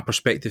a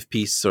perspective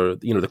piece, or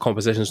the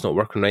composition's not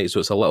working right, so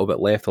it's a little bit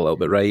left, a little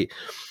bit right,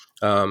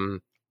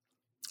 and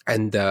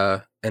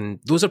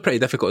those are pretty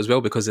difficult as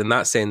well, because in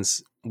that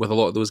sense, with a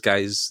lot of those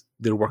guys,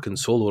 they're working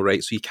solo,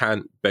 right? So you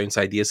can't bounce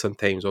ideas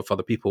sometimes off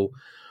other people.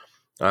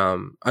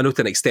 I know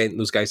to an extent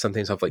those guys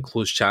sometimes have like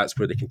closed chats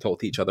where they can talk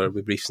to each other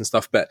with briefs and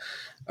stuff, but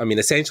I mean,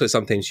 essentially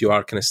sometimes you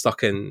are kind of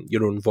stuck in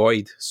your own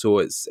void, so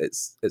it's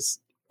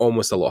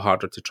almost a lot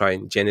harder to try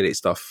and generate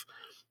stuff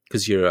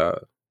because you're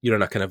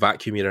in a kind of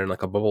vacuum, you're in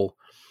like a bubble.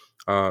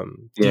 Do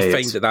you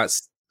find that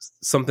that's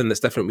something that's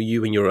different with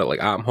you when you were at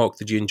like Atom Hawk?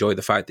 Did you enjoy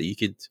the fact that you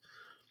could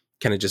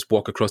kind of just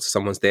walk across to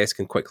someone's desk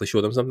and quickly show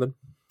them something?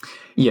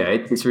 Yeah,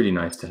 it's really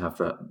nice to have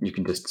that. You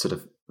can just sort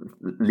of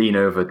lean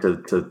over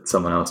to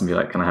someone else and be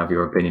like, "Can I have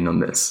your opinion on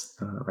this?"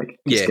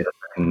 Get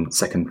a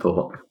second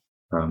thought.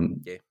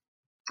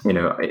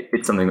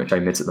 It's something which I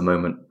miss at the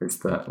moment. Is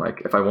that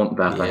like, if I want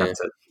that, I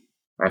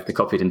have to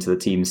copy it into the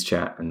Teams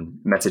chat and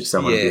message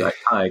someone and be like,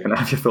 "Hi, can I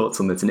have your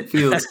thoughts on this?" And it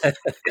feels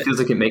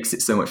like it makes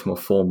it so much more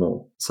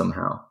formal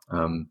somehow.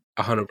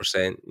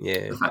 100%,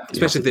 yeah.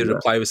 Especially if they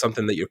reply with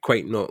something that you're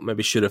quite not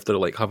maybe sure if they're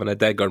like having a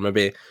dig, or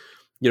maybe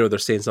they're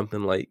saying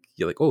something like,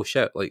 you're like, oh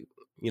shit, like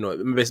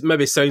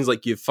maybe sounds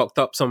like you've fucked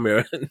up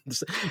somewhere.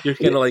 You're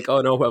kind of like,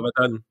 oh no, what have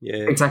I done?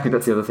 Yeah, exactly.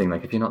 That's the other thing.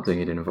 Like, if you're not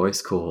doing it in a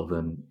voice call,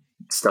 then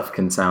stuff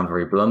can sound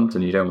very blunt,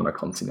 and you don't want to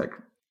constantly like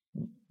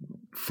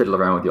fiddle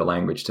around with your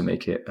language to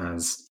make it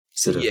as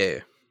sort of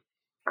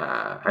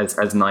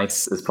as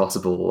nice as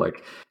possible.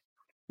 Like,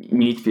 you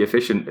need to be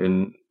efficient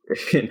in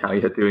how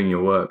you're doing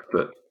your work,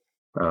 but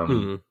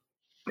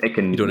it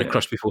can, you don't want to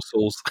crush people's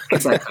souls.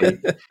 Exactly.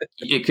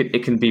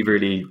 It can be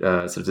really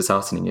sort of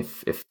disheartening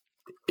if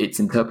it's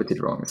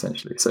interpreted wrong,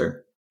 essentially. So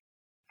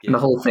and the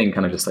whole thing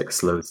kind of just like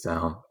slows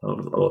down a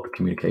lot of the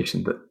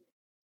communication that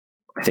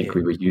I think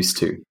we were used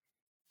to.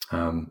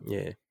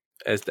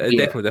 It's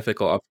definitely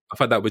difficult. I've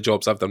had that with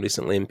jobs I've done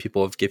recently, and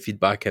people have give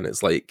feedback, and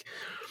it's like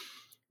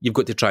you've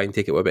got to try and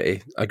take it with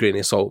a grain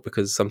of salt,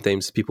 because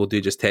sometimes people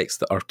do just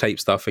text or type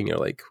stuff, and you're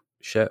like,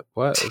 shit,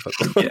 what?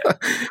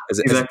 Is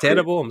it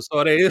terrible? I'm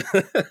sorry.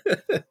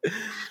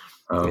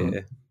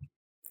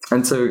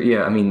 And so,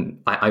 I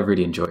mean, I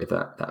really enjoy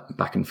that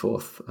back and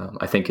forth.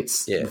 I think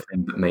it's the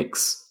thing that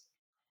makes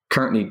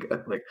currently,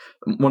 like,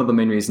 one of the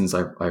main reasons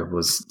I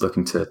was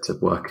looking to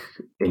work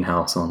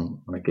in-house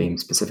on a game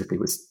specifically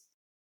was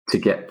to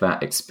get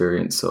that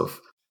experience of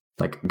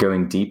like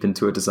going deep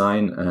into a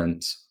design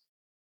and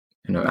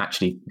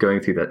actually going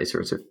through that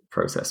iterative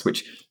process,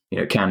 which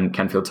can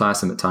feel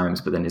tiresome at times,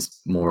 but then is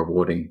more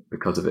rewarding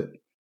because of it.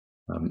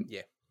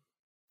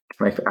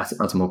 Like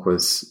Atom Hawk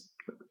was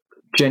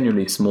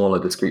genuinely smaller,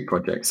 discrete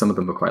projects. Some of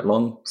them were quite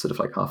long, sort of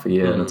like half a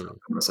year, and some of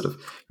them were sort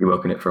of you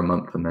work on it for a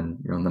month and then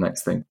you're on the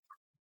next thing.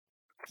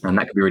 And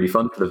that can be really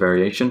fun for the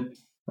variation,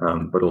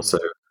 but also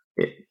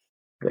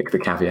the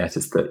caveat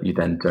is that you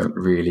then don't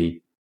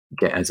really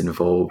get as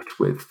involved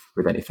with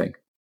anything,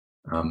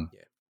 and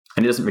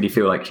it doesn't really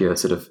feel like you're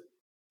sort of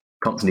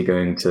constantly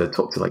going to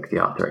talk to like the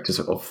art directors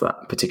of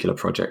that particular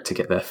project to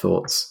get their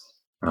thoughts.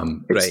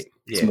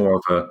 It's more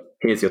of a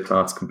here's your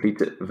task,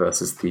 complete it,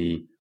 versus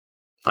the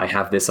I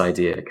have this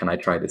idea, can I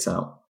try this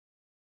out?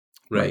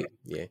 Right.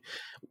 Yeah.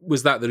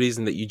 Was that the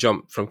reason that you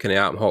jumped from kind of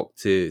Atom Hawk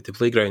to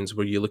Playgrounds?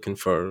 Were you looking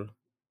for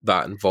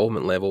that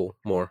involvement level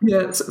more?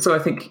 Yeah. So I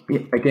think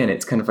again,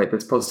 it's kind of like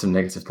there's positive and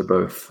negative to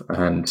both,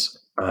 and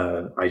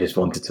I just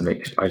wanted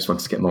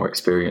to get more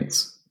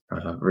experience,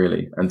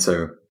 really, and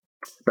so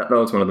that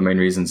was one of the main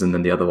reasons. And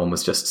then the other one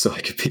was just so I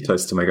could be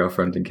close to my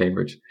girlfriend in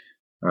Cambridge.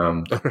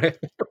 Right.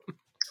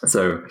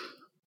 So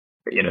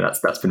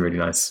that's been really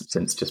nice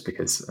since, just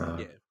because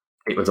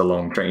it was a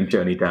long train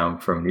journey down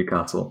from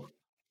Newcastle.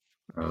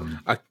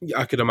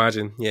 I could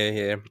imagine.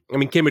 Yeah. I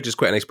mean, Cambridge is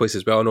quite a nice place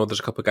as well. I know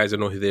there's a couple of guys I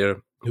know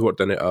who worked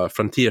down at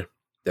Frontier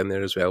down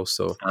there as well.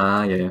 So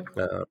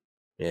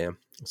yeah.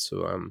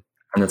 So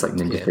and there's like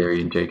Ninja Theory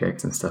and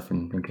JGEX and stuff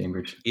in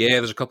Cambridge. Yeah,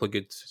 there's a couple of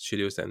good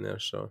studios down there.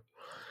 So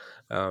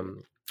I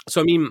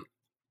mean,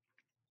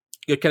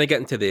 you're kind of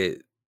getting to the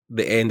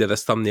end of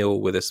this thumbnail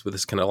with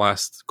this kind of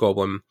last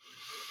goblin.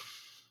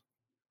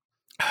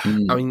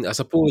 I mean, I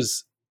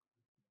suppose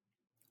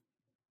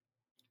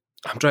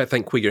I'm trying to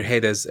think where your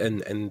head is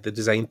in the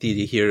design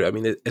theory here. I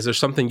mean, is there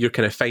something you're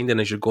kind of finding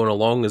as you're going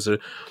along? Is there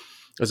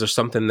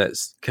something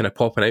that's kind of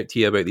popping out to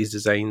you about these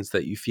designs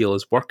that you feel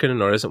is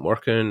working or isn't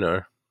working?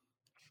 Or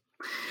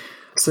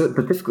so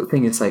the difficult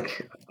thing is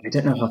like I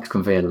don't know how to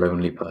convey a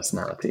lonely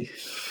personality.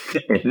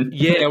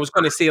 Yeah, I was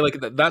going to say like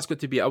that's got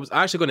to be. I was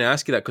actually going to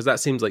ask you that because that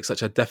seems like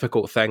such a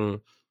difficult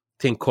thing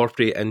to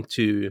incorporate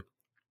into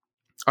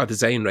a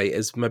design. Right?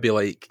 Is maybe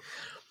like,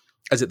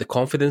 is it the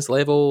confidence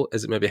level?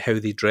 Is it maybe how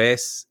they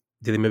dress?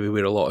 Do they maybe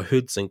wear a lot of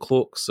hoods and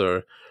cloaks,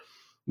 or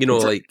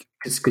like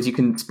because you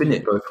can spin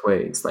it both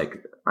ways.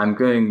 Like I'm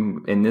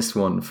going in this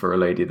one for a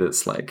lady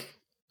that's like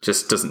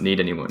just doesn't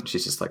need anyone.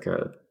 She's just like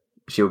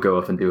she'll go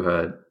off and do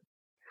her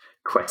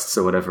quests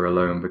or whatever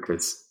alone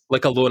because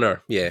like a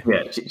loner. Yeah.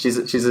 She's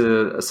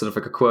a sort of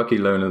like a quirky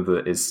loner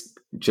that is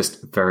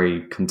just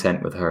very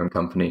content with her own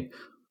company,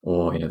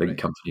 or the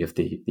company of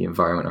the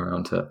environment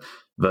around her,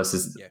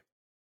 versus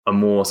a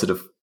more sort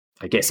of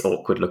I guess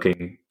awkward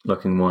looking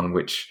one,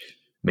 which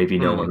maybe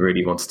no one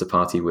really wants to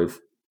party with,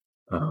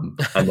 and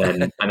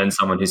then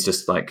someone who's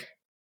just like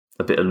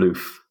a bit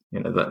aloof,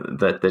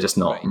 that they're just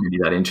not really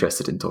that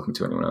interested in talking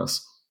to anyone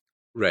else.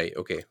 Right.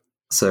 Okay.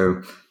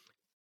 So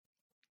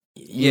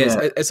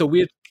it's a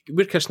weird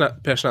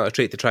personality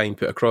trait to try and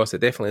put across.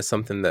 It definitely is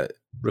something that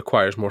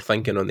requires more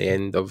thinking on the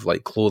end of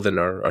like clothing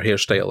or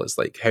hairstyle. It's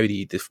like how do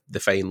you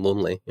define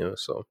lonely?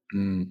 So.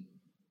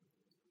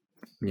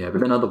 Yeah, but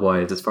then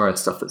otherwise, as far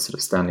as stuff that's sort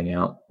of standing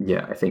out,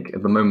 I think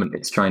at the moment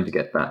it's trying to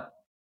get that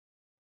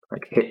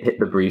like hit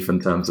the brief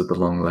in terms of the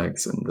long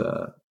legs and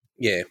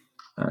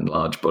and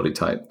large body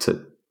type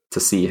to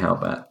see how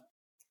that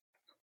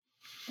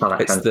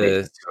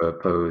translates to a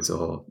pose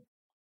or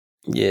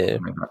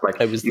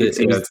like I was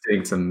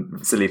doing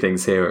some silly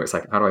things here where it's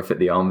like how do I fit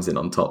the arms in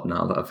on top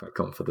now that I've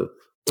gone for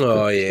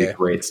the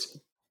waist.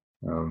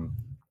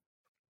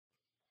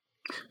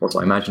 Also,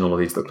 I imagine all of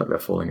these look like they're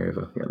falling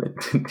over. Yeah,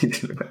 they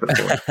do look like they're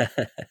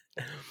falling.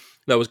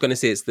 No, I was going to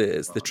say it's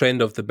the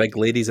trend of the big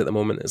ladies at the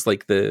moment. It's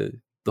like the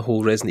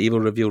whole Resident Evil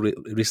reveal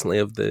recently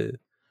of the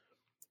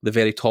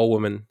very tall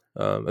woman.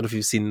 I don't know if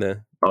you've seen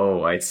the.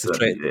 Oh, I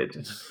certainly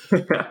did.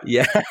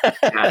 Yeah.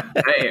 God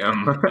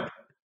damn.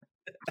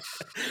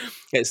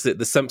 It's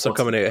the simps are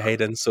coming out of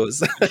Hayden, so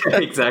it's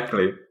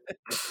exactly.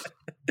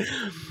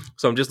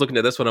 So I'm just looking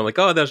at this one. I'm like,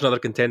 oh, there's another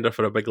contender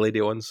for a big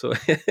lady one. So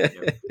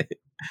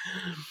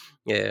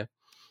yeah.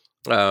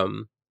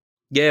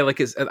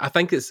 Like I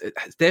think it's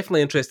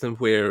definitely interesting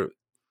where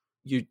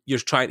you're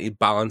trying to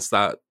balance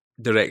that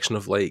direction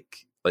of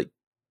like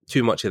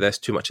too much of this,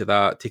 too much of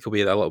that, take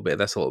away a little bit of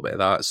this, a little bit of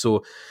that.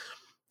 So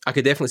I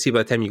could definitely see by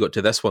the time you got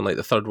to this one, like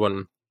the third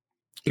one,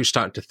 you're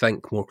starting to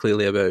think more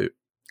clearly about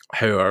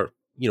how our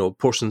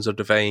portions are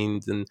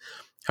defined and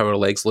how our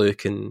legs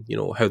look and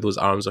how those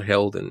arms are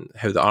held and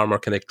how the armor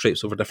kind of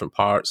drapes over different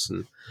parts.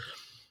 And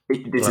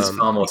this is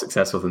far more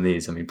successful than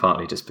these. I mean,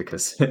 partly just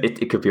because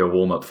it could be a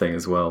warm-up thing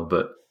as well,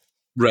 but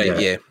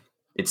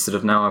it's sort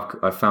of now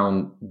I've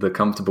found the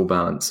comfortable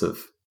balance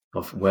of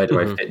where do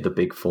I fit the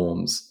big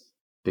forms,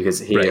 because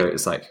here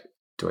it's like,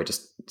 do I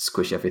just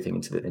squish everything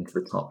into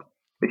the top,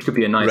 which could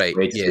be a nice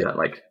way to do that,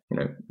 like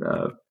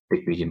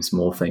big, medium,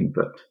 small thing,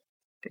 but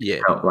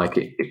it felt like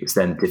it was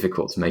then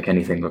difficult to make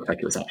anything look like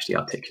it was actually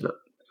articulate.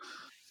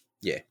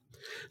 Yeah.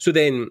 So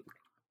then,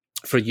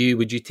 for you,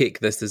 would you take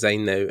this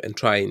design now and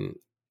try and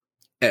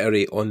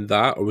iterate on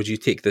that, or would you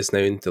take this now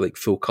into like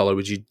full color?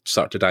 Would you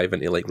start to dive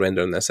into like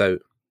rendering this out?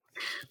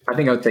 I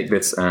think I would take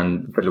this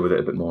and fiddle with it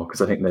a bit more,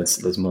 because I think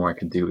there's more I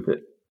can do with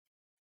it.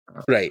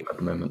 Right at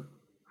the moment.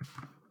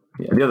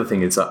 Yeah. The other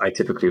thing is I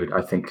typically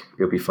I think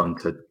it would be fun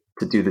to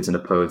do this in a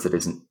pose that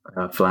isn't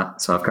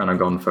flat. So I've kind of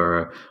gone for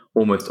a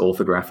almost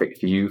orthographic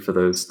view for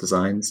those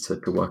designs to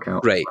work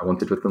out what I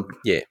wanted with them.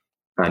 Yeah.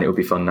 And it would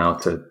be fun now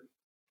to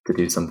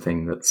do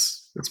something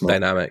that's more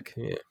dynamic.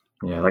 Yeah.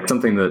 Yeah, like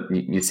something that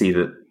you see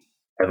that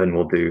Evan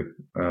will do,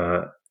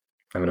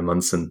 Evan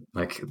Amundsen,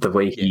 like the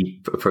way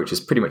he approaches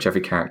pretty much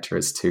every character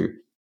is to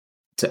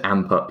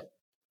amp up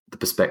the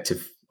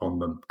perspective on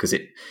them, because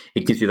it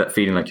gives you that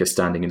feeling like you're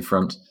standing in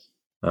front.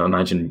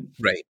 Imagine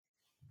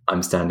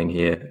I'm standing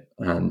here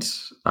and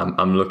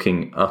I'm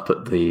looking up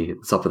at the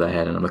top of their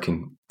head and I'm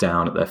looking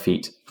down at their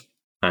feet.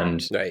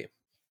 And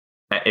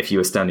if you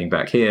were standing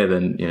back here,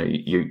 then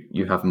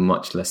you have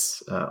much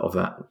less of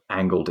that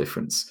angle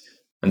difference.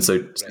 And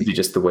so simply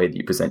just the way that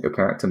you present your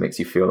character makes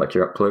you feel like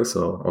you're up close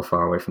or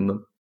far away from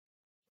them.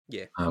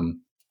 Yeah.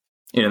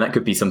 That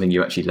could be something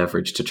you actually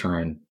leverage to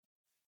try and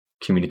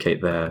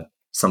communicate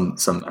some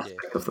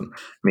aspect of them.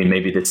 I mean,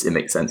 maybe it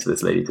makes sense for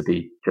this lady to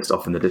be just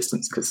off in the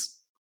distance because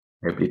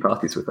nobody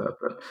parties with her.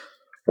 But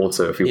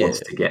also, if he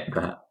wants to get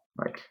that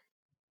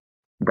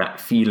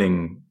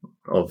feeling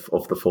of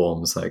the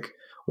forms, like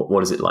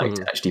what is it like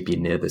to actually be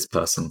near this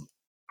person,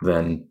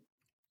 then.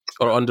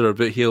 Or under a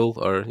boot heel,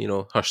 or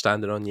her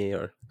standing on you,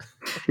 or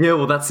yeah,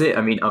 well, that's it.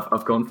 I mean,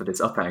 I've gone for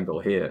this up angle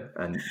here,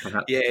 and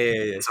perhaps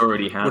it's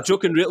already has.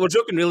 We're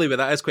joking really, but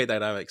that is quite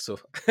dynamic. So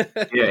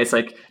yeah, it's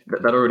like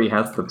that already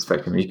has the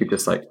perspective. You could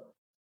just I'll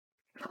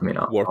make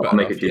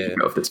a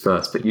duplicate of this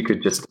first, but you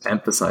could just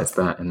emphasize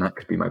that, and that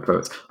could be my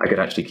pose. I could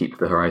actually keep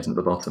the horizon at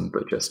the bottom,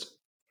 but just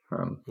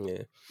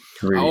really...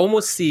 I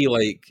almost see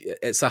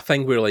it's a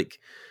thing where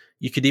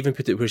you could even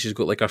put it where she's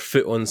got her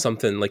foot on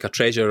something like a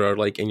treasure, or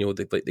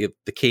the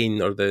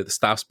cane or the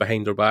staff's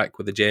behind her back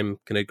with the gem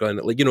kind of going,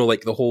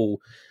 the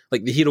whole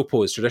the hero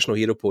pose, traditional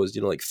hero pose,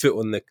 foot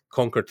on the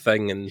conquered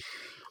thing, and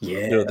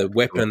the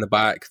weapon in the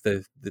back.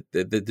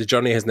 The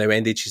journey has now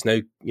ended. She's now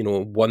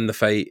won the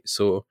fight.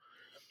 So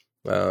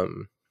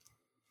there's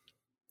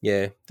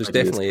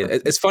definitely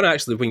it's fun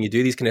actually when you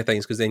do these kind of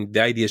things, because then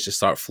the ideas just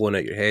start flowing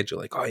out your head. You're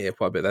like, oh yeah,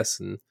 what about this?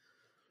 And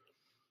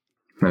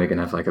then we can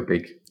have a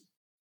big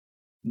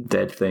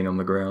dead thing on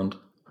the ground.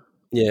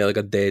 Yeah, like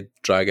a dead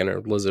dragon or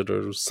lizard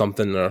or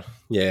something, or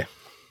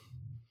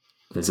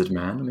lizard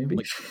man maybe.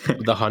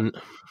 The Hunt.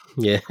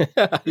 Yeah.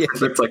 This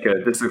looks like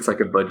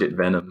a budget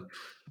Venom.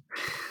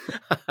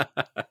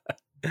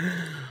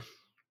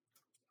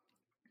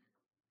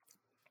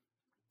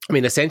 I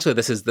mean, essentially,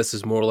 this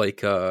is more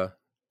like I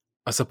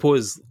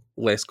suppose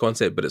less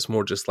concept, but it's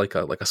more just like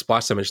a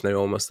splash image now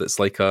almost. It's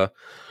like a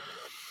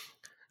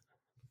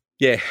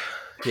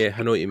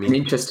I know what you mean. An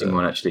interesting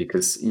one actually,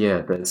 because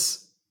I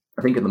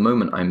think at the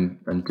moment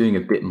I'm doing a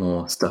bit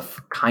more stuff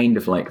kind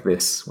of like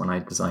this when I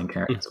design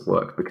characters at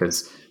work,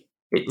 because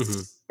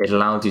it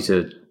allows you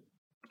to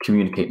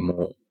communicate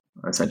more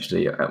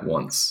essentially at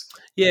once.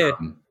 Yeah,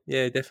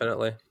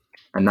 definitely.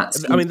 And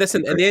that's, I mean, this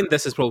in the end,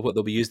 this is probably what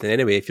they'll be using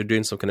anyway. If you're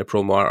doing some kind of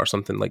promo art or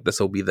something, like this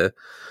will be the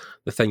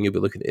thing you'll be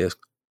looking to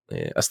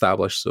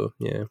establish. So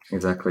yeah,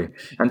 exactly.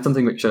 And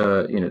something which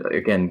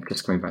again,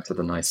 just coming back to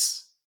the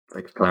nice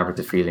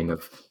collaborative feeling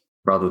of,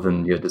 rather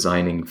than you're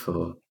designing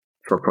for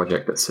a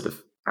project that's sort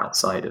of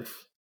outside of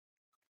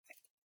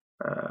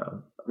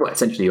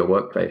essentially your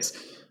workplace,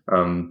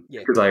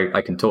 because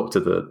I can talk to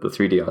the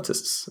 3D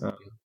artists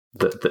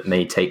that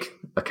may take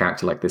a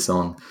character like this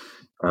on.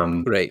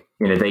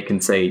 They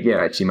can say,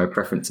 actually my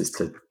preference is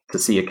to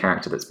see a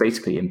character that's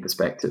basically in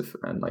perspective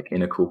and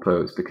in a cool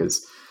pose,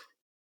 because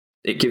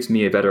it gives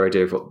me a better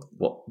idea of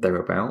what they're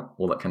about,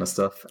 all that kind of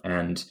stuff.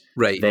 And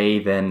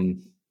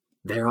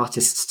they're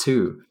artists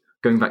too.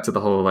 Going back to the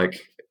whole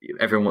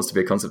everyone wants to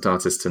be a concept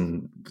artist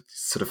and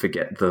sort of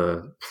forget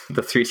the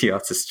 3D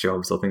artist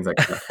jobs or things like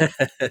that.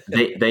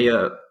 they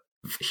are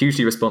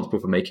hugely responsible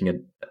for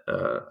making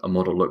a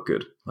model look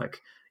good.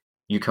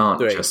 You can't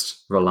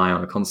just rely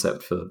on a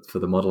concept for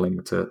the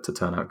modeling to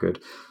turn out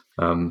good.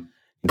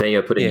 They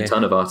are putting a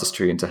ton of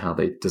artistry into how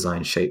they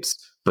design shapes,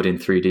 but in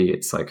 3D,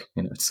 it's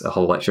it's a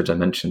whole extra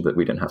dimension that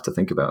we don't have to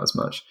think about as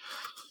much.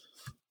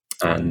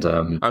 And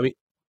I mean,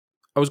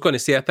 I was going to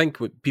say, I think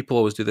people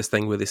always do this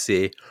thing where they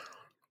say,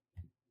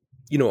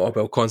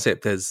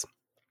 concept is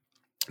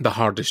the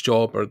hardest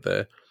job or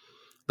the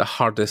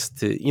hardest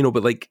to,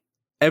 but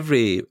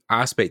every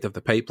aspect of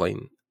the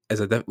pipeline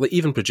is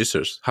even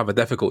producers have a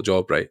difficult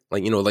job, right?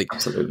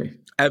 Absolutely.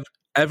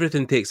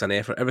 Everything takes an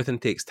effort, everything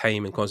takes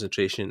time and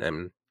concentration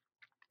and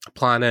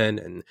planning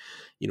and,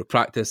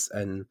 practice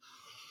and,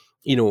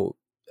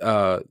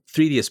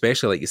 3D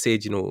especially, like you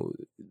said, the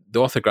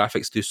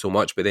orthographics do so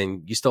much, but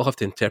then you still have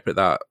to interpret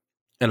that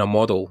in a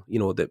model,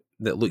 that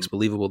looks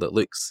believable, that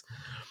looks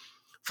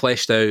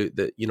fleshed out,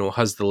 that,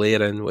 has the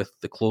layering with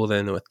the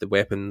clothing, with the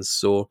weapons.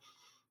 So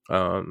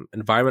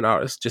environment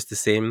artists, just the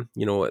same.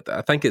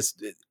 I think it's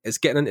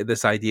getting into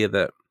this idea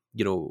that,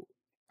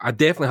 I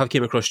definitely have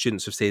came across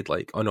students who've said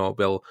oh no,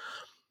 well,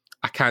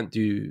 I can't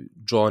do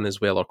drawing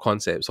as well or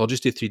concepts. I'll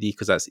just do 3D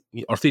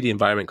or 3D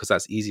environment because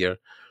that's easier.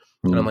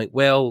 And I'm like,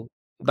 well,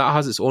 that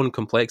has its own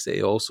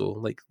complexity also.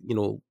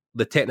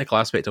 the technical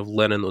aspect of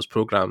learning those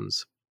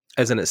programs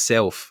is in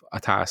itself a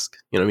task.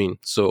 You know what I mean?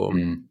 So,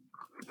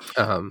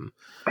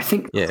 I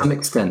think to some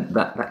extent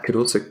that could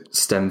also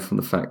stem from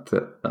the fact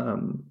that,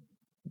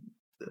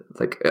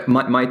 like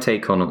my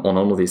take on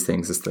all of these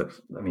things is that,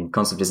 I mean,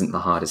 concept isn't the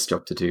hardest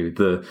job to do.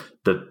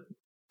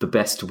 The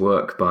best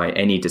work by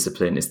any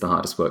discipline is the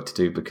hardest work to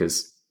do,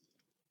 because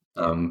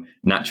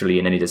naturally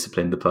in any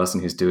discipline, the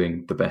person who's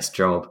doing the best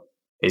job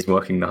is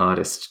working the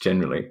hardest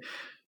generally.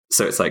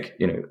 So it's like,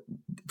 you know,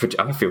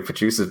 I feel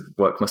producer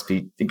work must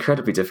be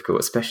incredibly difficult,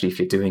 especially if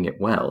you're doing it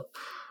well.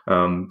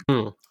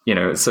 You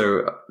know,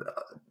 so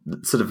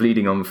sort of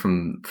leading on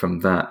from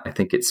that, I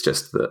think it's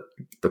just that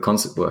the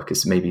concept work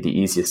is maybe the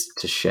easiest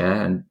to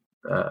share and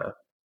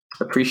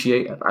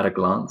appreciate at a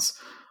glance.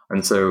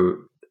 And so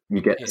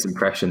you get this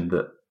impression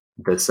that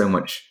there's so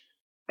much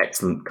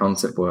excellent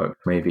concept work,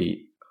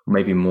 maybe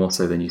more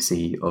so than you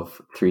see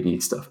of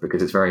 3D stuff,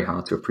 because it's very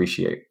hard to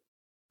appreciate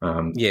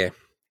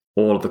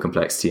all of the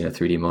complexity in a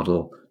 3D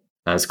model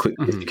as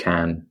quickly as you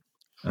can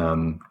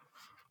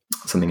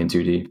something in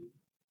 2D.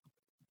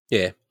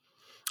 Yeah.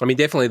 I mean,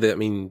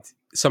 definitely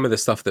some of the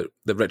stuff that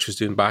Rich was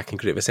doing back in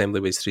Creative Assembly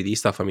was 3D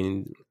stuff. I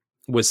mean,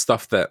 was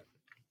stuff that,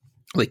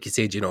 like you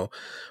said, you know,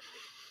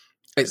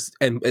 it's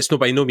no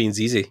by no means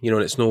easy, you know,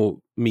 and it's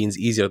no means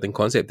easier than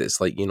concept.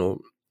 It's like, you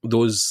know,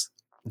 those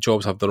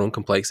jobs have their own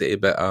complexity,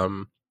 but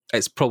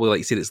it's probably, like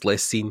you said, it's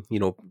less seen. You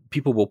know,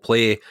 people will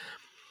play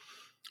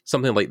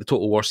something like the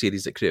Total War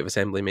series that Creative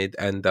Assembly made,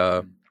 and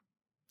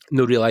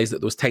no realise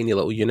that those tiny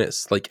little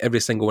units, like every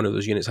single one of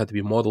those units had to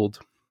be modelled,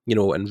 you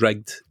know, and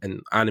rigged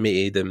and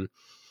animated and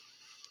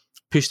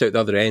pushed out the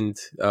other end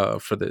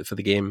for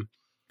the game.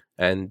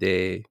 And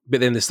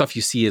but then the stuff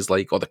you see is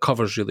like, oh, the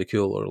cover's really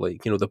cool, or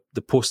like, you know,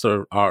 the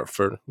poster art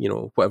for, you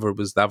know, whatever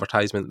was the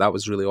advertisement, that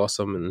was really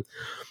awesome.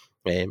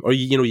 And or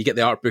you know, you get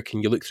the art book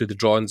and you look through the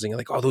drawings and you're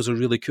like, oh, those are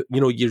really cool.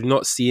 You know, you're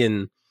not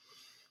seeing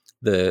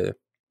the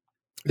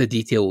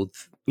detailed,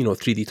 you know,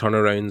 3D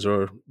turnarounds,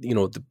 or, you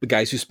know, the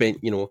guys who spent,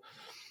 you know,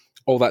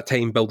 all that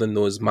time building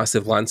those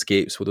massive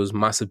landscapes with those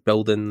massive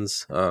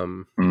buildings.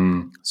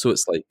 So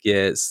it's like,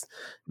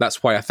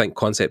 that's why I think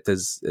concept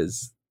is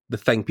the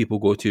thing people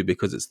go to,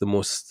 because it's the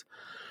most,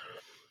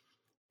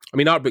 I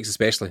mean, art books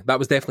especially, that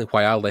was definitely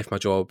why I left my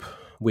job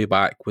way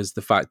back, was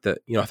the fact that,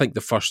 you know, I think the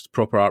first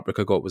proper art book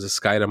I got was a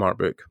Skyrim art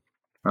book.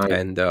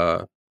 And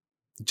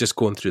just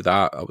going through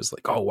that, I was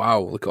like, oh wow,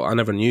 look, I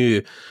never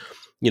knew,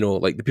 you know,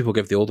 like the people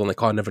give the old one,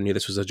 like, oh, I never knew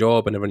this was a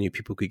job, I never knew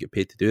people could get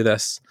paid to do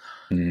this.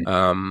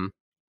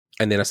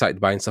 And then I started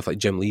buying stuff like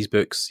Jim Lee's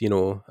books, you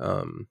know.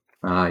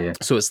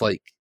 So it's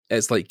like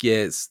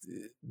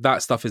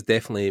that stuff is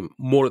definitely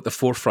more at the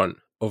forefront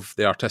of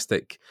the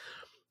artistic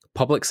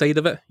public side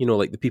of it. You know,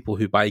 like the people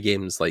who buy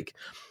games, like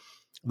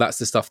that's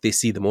the stuff they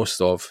see the most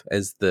of,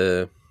 is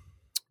the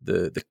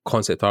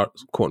concept art,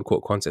 quote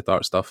unquote concept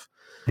art stuff,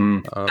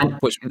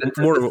 which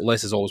more or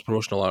less is always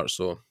promotional art.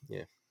 So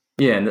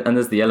yeah, and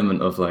there's the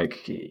element of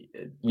like,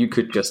 you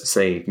could just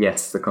say,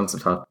 yes, the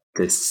concept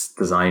artists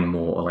design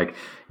more, or like,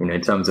 you know,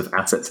 in terms of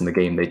assets in the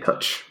game, they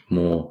touch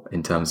more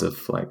in terms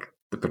of like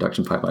the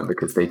production pipeline,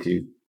 because they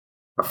do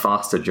a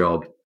faster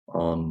job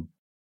on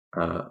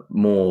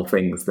more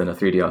things than a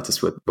 3D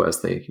artist would,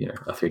 whereas a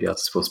 3D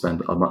artist will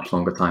spend a much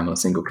longer time on a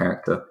single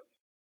character.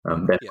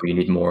 Therefore, you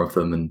need more of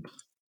them, and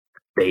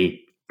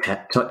they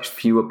touch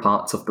fewer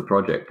parts of the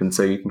project. And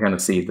so you can kind of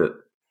see that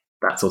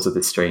that's also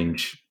this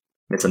strange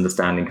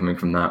misunderstanding coming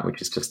from that,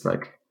 which is just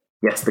like,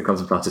 yes, the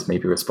concept artist may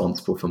be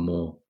responsible for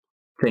more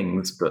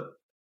things, but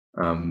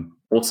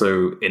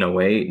also in a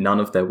way, none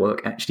of their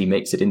work actually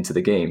makes it into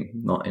the game,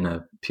 not in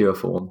a pure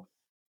form.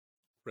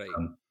 Right.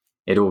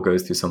 It all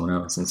goes through someone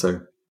else, and so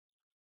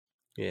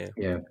yeah.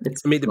 I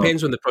mean, it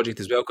depends on the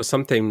project as well, because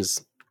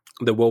sometimes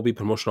there will be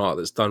promotional art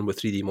that's done with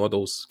 3D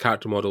models,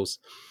 character models,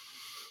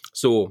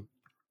 so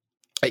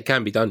it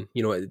can be done.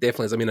 You know, it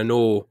definitely is. I mean, I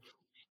know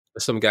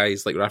some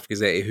guys like Raf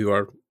Gazzetti who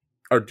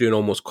are doing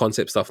almost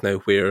concept stuff now,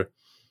 where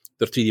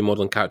they're 3D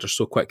modeling characters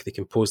so quick they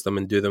can pose them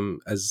and do them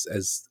as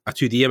a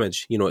 2D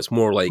image. You know, it's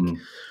more like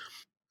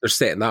they're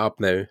setting that up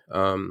now.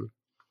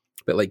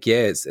 But like,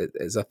 yeah, it's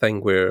a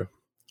thing where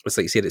it's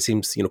like you said, it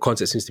seems, you know,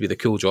 concept seems to be the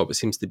cool job. It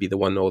seems to be the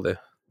one all the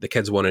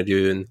kids want to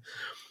do, and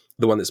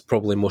the one that's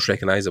probably most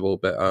recognizable.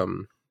 But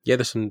yeah,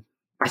 there's some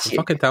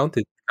fucking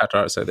talented character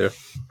artists out there.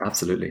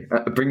 Absolutely.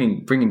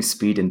 Bringing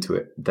speed into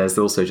it. There's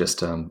also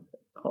just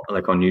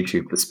like on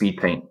YouTube, the speed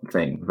paint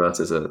thing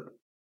versus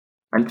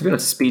and to be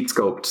honest, speed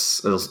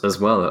sculpts as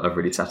well are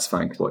really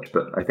satisfying to watch.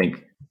 But I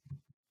think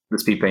the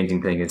speed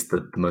painting thing is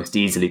the most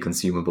easily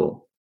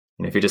consumable.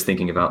 You know, if you're just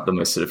thinking about the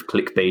most sort of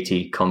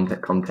clickbaity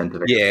content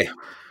of it. Yeah.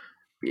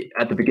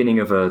 At the beginning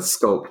of a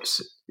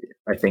sculpt,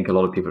 I think a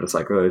lot of people are just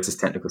like, oh, this is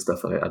technical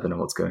stuff. I don't know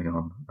what's going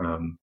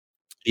on.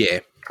 Yeah.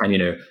 And, you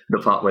know, the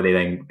part where they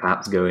then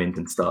perhaps go in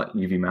and start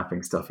UV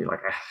mapping stuff, you're like,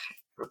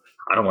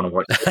 I don't want to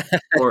watch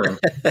it. Boring.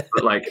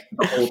 But like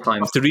the whole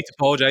time, to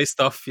re-topologize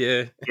stuff,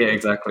 yeah,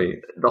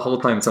 exactly. The whole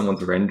time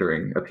someone's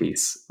rendering a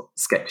piece,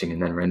 sketching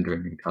and then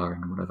rendering and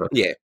coloring and whatever.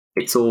 Yeah,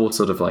 it's all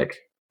sort of like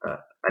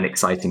an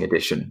exciting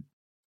addition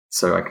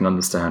So I can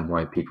understand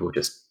why people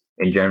just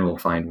in general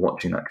find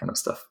watching that kind of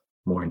stuff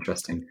more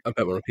interesting, a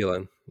bit more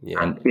appealing.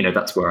 Yeah, and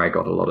that's where I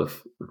got a lot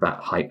of that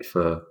hype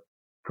for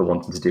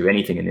wanting to do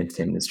anything in the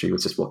entertainment industry,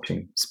 was just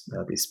watching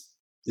these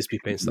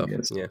speed paint stuff.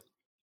 Yeah.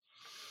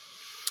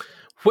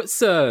 What's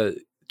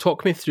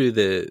talk me through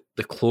the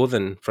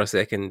clothing for a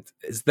second.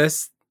 Is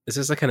this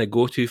a kind of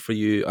go-to for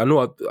you? I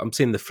know I'm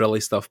saying the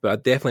frilly stuff, but I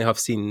definitely have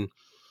seen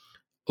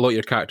a lot of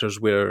your characters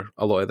wear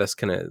a lot of this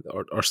kind of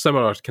or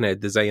similar kind of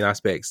design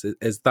aspects.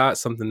 Is that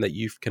something that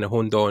you've kind of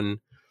honed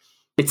on?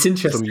 It's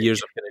interesting from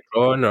years of kind of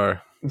drawing,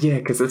 or yeah,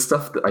 because there's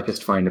stuff that I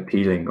just find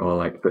appealing, or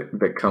like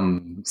that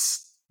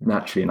comes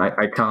naturally, and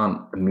I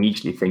can't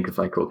immediately think of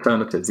like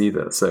alternatives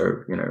either.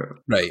 So right.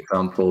 For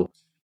example,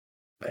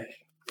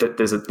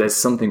 there's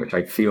something which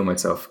I feel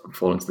myself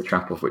fall into the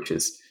trap of, which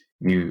is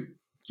you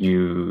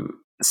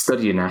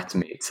study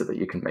anatomy so that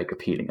you can make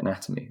appealing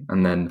anatomy,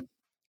 and then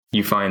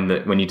you find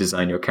that when you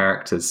design your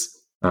characters,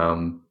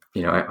 I'll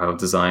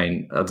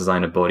design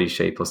a body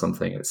shape or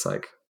something. It's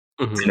like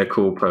it's in a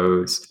cool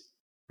pose,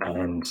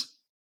 and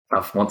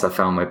once I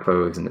found my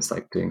pose and it's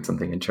like doing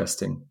something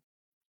interesting,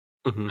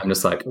 I'm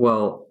just like,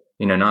 well,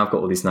 now I've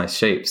got all these nice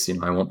shapes.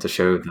 I want to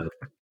show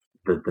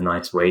the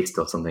nice waist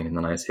or something and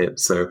the nice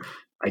hips. So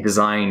I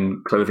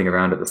design clothing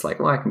around it that's like,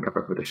 well, I can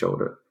cover up with the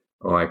shoulder,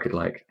 or I could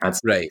like add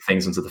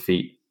things onto the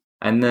feet.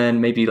 And then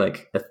maybe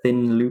like a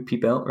thin loopy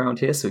belt around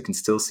here so we can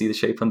still see the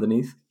shape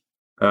underneath.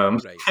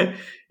 And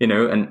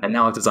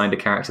now I've designed a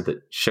character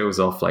that shows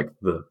off like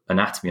the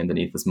anatomy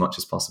underneath as much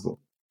as possible.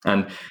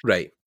 And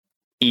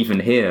even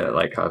here,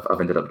 like I've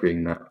ended up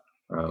doing that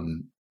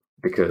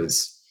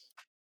because,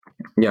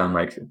 I'm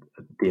like,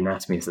 the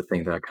anatomy is the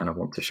thing that I kind of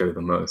want to show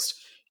the most.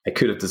 I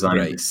could have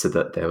designed this so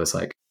that there was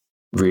like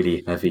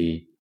really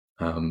heavy,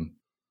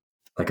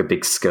 like a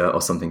big skirt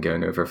or something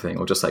going over everything,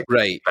 or just like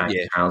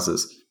baggy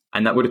trousers.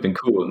 And that would have been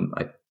cool, and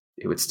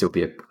it would still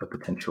be a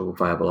potential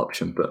viable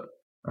option. But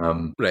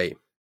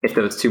if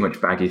there was too much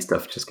baggy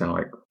stuff just kind of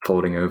like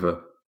folding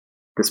over,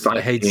 despite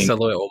it hides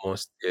silhouette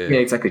almost. Yeah,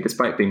 exactly.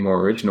 Despite being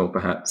more original,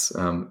 perhaps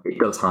it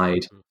does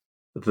hide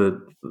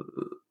the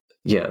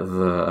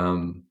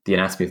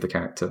anatomy of the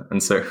character.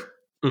 And so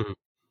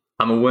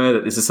I'm aware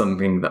that this is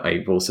something that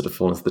I will sort of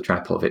fall into the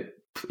trap of. It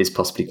is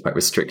possibly quite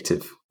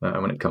restrictive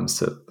when it comes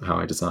to how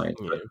I design.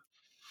 Yeah.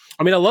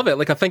 I mean, I love it.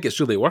 Like, I think it's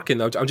really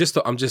working. I'm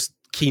just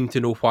keen to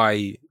know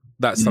why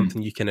that's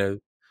something you kind of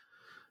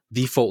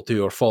default to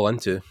or fall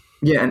into.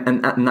 Yeah,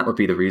 and that would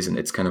be the reason.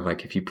 It's kind of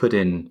like if you put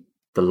in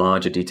the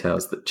larger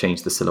details that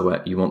change the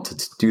silhouette, you want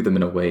to do them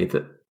in a way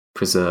that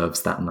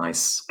preserves that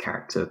nice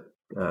character.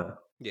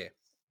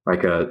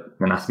 Like an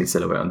anatomy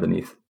silhouette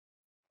underneath.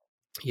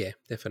 Yeah,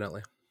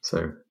 definitely.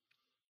 So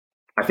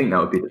I think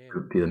that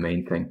would be the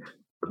main thing.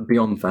 But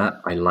beyond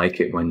that, I like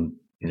it when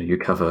you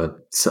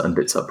cover certain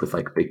bits up with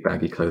like big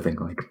baggy clothing,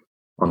 like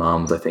on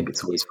arms. I think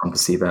it's always fun to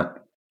see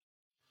that.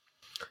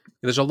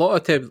 There's a lot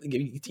of times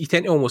you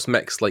tend to almost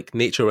mix like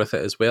nature with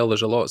it as well.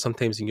 There's a lot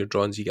sometimes in your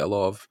drawings you get a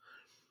lot of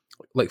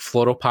like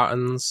floral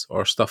patterns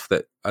or stuff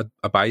that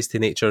abides to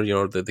nature.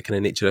 The kind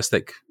of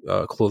naturistic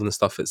clothing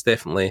stuff. It's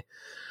definitely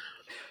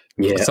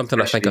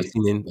something I think I've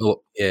seen in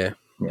Yeah,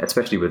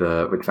 especially with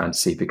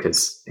fantasy,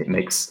 because it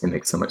makes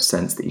so much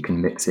sense that you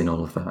can mix in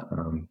all of that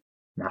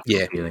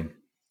natural feeling.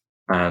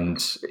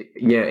 And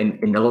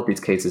in a lot of these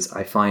cases,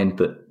 I find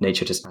that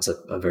nature just has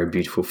a very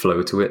beautiful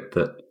flow to it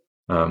that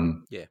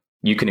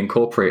you can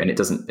incorporate, and it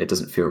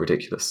doesn't feel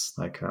ridiculous.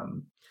 Like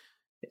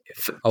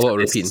a lot of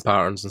repeating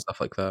patterns and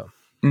stuff like that.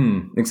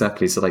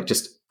 Exactly. So like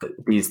just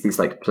these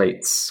like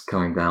plates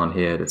coming down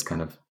here, that's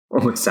kind of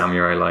almost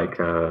samurai like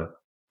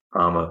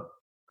armor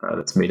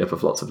that's made up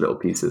of lots of little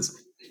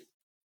pieces.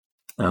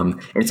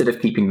 Instead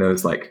of keeping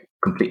those like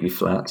completely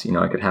flat,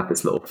 I could have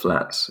this little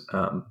flat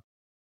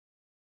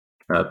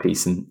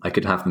piece, and I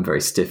could have them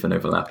very stiff and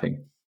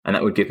overlapping, and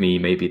that would give me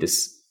maybe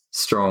this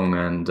strong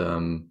and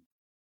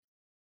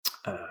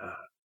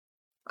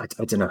I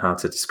don't know how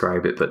to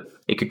describe it, but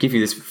it could give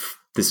you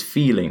this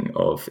feeling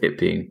of it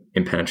being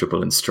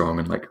impenetrable and strong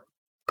and like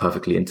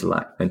perfectly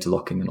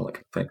interlocking and all that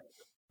kind of thing.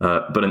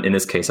 But in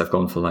this case, I've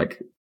gone for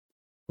like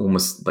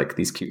almost like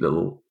these cute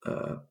little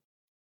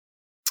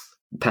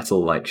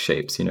petal-like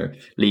shapes.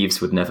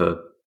 Leaves would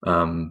never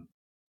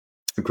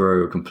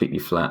grow completely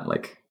flat.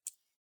 Like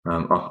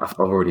I've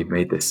already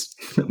made this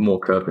more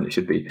curved than it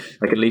should be.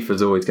 Like a leaf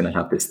is always going to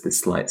have this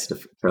slight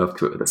sort of curve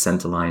to it with the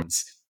center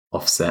lines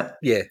offset.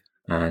 Yeah,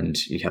 and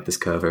you have this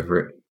curve over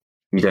it.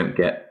 You don't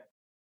get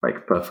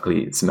like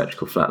perfectly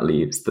symmetrical flat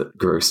leaves that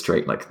grow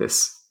straight like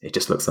this. It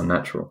just looks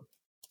unnatural.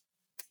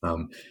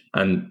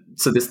 And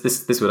so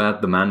this would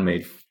add the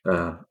man-made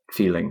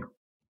feeling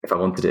if I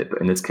wanted it,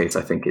 but in this case,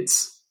 I think it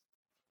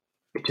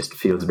just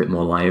feels a bit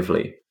more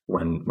lively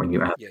when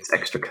you add this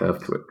extra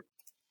curve to it.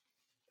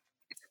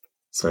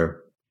 So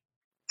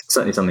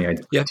certainly something I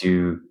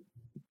do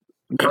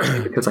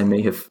because I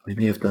may have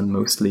done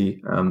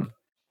mostly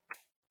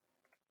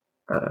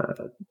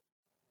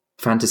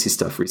fantasy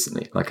stuff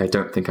recently. Like I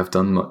don't think I've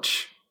done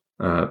much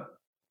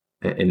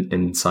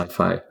in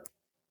sci-fi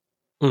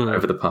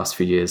over the past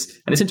few years,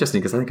 and it's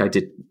interesting because I think I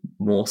did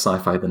more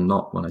sci-fi than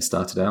not when I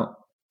started out.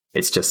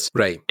 It's just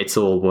it's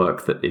all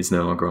work that is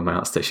no longer on my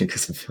outstation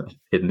because I've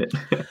hidden it.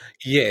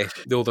 Yeah,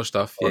 the older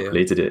stuff. I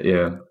deleted it.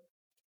 Yeah.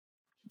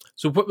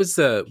 So what was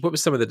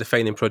some of the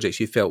defining projects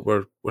you felt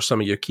were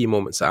some of your key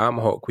moments at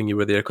AtMoHawk when you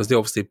were there? Because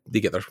they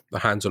get their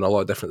hands on a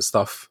lot of different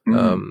stuff.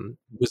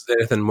 Was there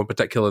anything more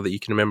particular that you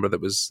can remember that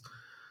was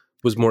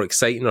more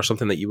exciting, or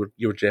something that you were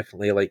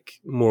definitely like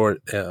more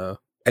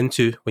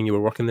into when you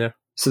were working there?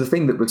 So the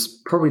thing that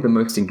was probably the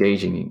most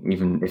engaging,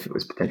 even if it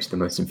was potentially the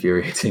most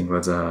infuriating,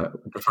 was the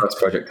first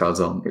project I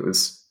was on. We were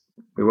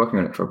working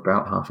on it for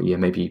about half a year,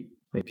 maybe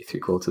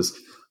 3/4,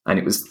 and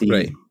it was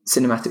the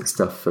cinematic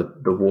stuff for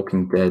the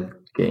Walking Dead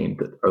game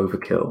that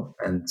Overkill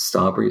and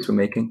Starbreeze were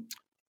making.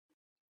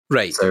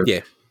 Right. So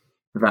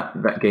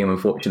that game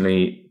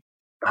unfortunately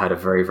had a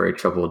very, very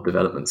troubled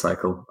development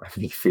cycle. I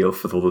really feel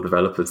for all the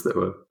developers that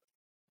were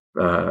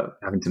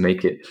having to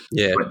make it.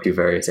 Went through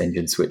various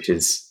engine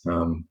switches.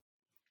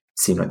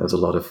 Seemed like there was a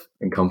lot of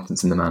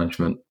incompetence in the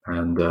management,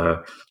 and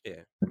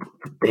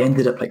they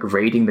ended up like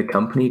raiding the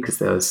company because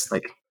there was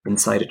like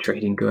insider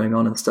trading going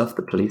on and stuff.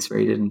 The police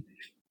raided, and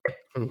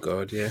oh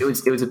god, yeah, it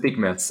was a big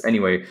mess.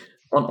 Anyway,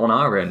 on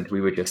our end,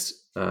 we were just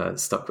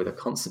stuck with a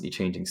constantly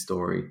changing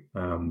story,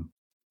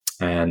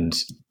 and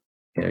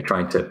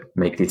trying to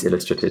make these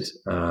illustrated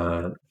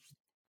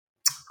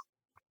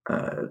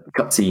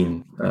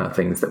cutscene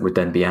things that would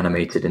then be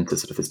animated into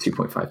sort of this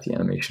 2.5D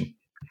animation.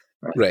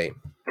 Right.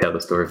 Tell the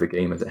story of the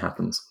game as it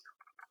happens.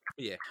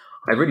 Yeah.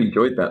 I really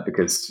enjoyed that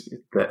because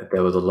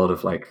there was a lot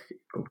of like,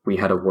 we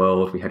had a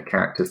world, we had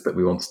characters that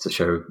we wanted to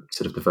show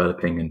sort of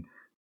developing and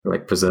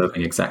like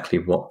preserving exactly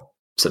what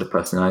sort of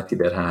personality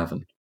they'd have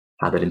and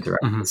how they'd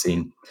interact with the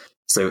scene.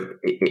 So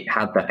it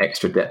had that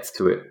extra depth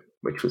to it,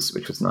 which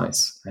was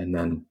nice. And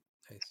then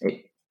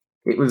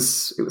it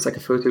was like a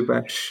photo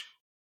bash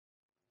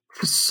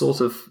sort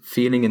of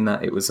feeling in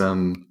that it was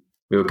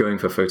we were going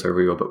for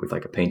photoreal but with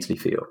like a painterly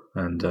feel,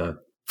 and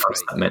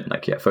first that meant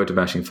like photo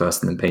bashing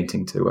first and then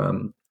painting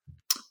to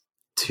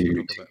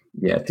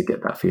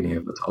get that feeling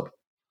over the top.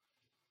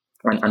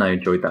 And I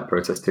enjoyed that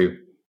process too.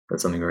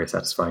 There's something very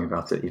satisfying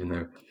about it, even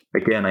though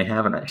again I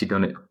haven't actually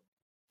done it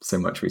so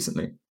much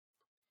recently.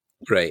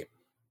 Right.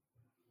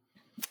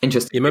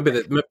 Interesting. Yeah,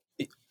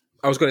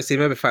 I was going to say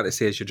maybe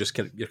fantasy is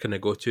you're kind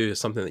of go to is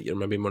something that you're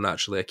maybe more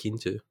naturally keen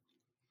to.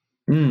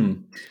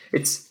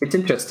 It's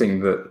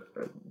interesting that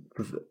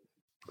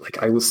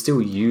like I will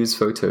still use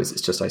photos.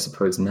 It's just I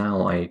suppose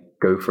now I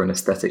go for an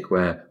aesthetic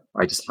where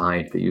I just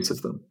hide the use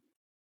of them.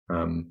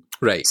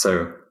 Right.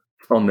 So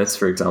on this,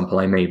 for example,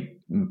 I may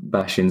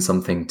bash in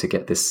something to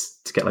get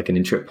like an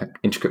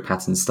intricate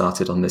pattern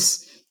started on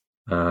this.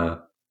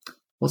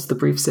 What's the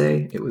brief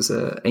say? It was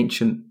a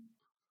ancient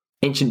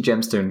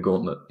gemstone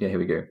gauntlet. Yeah, here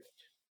we go.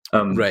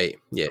 Right.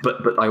 Yeah.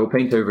 But I will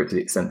paint over it to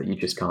the extent that you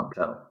just can't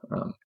tell.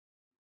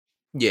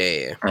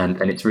 Yeah.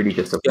 And it's really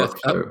just a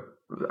workflow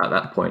at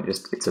that point.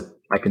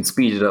 I can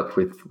speed it up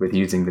with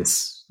using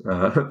this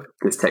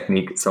this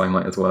technique, so I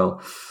might as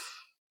well.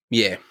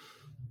 Yeah.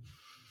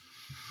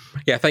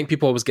 Yeah, I think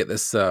people always get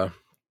this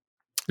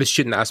the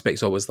student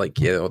aspect's always like,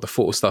 the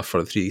photo stuff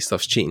or the 3D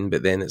stuff's cheating,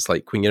 but then it's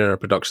like when you're in a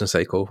production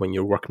cycle, when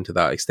you're working to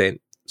that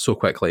extent so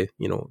quickly,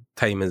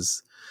 time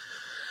is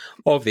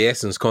of the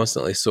essence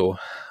constantly. So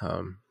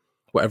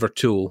whatever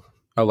tool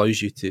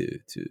allows you to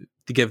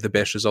give the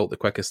best result the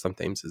quickest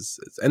sometimes is,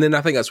 and then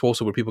I think that's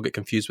also where people get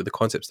confused with the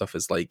concept stuff,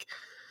 is like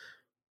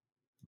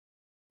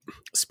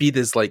speed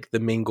is like the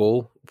main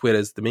goal,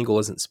 whereas the main goal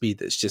isn't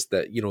speed. It's just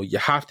that you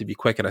have to be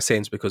quick in a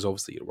sense because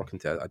obviously you're working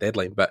to a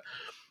deadline, but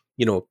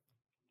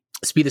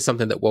speed is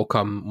something that will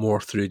come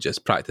more through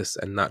just practice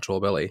and natural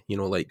ability.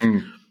 You'll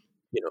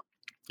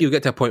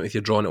get to a point with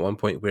your drawing at one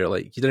point where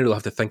like you don't really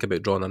have to think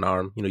about drawing an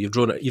arm. You've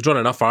drawn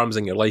enough arms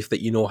in your life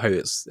that you know how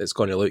it's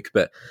going to look,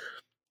 but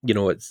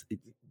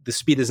the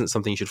speed isn't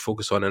something you should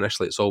focus on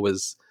initially. It's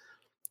always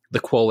the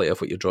quality of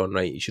what you're drawing,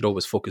 right? You should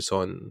always focus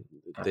on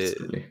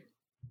the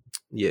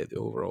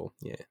overall.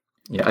 Yeah,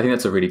 I think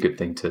that's a really good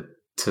thing to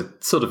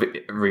sort of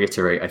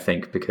reiterate, I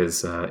think,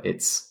 because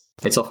it's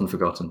often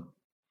forgotten.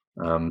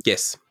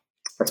 Yes.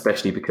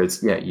 Especially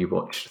because, you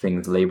watch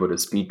things labeled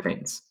as speed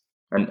paints.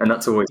 And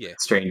that's always a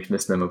strange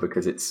misnomer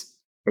because it's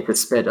a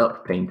sped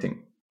up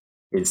painting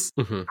is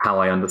how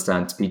I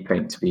understand speed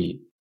paint to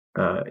be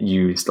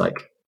used,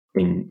 like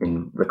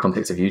in the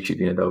context of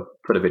YouTube. They'll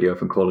put a video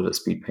up and call it a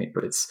speed paint,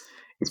 but it's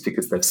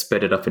because they've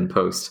sped it up in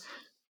post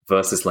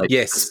versus like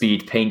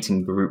speed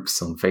painting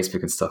groups on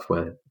Facebook and stuff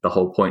where the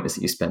whole point is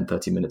that you spend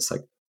 30 minutes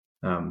like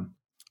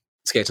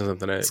sketching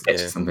something out.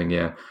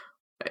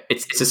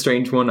 It's a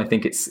strange one. I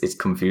think it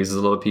confuses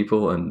a lot of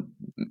people and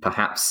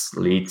perhaps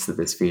leads to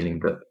this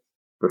feeling that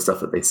the stuff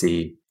that they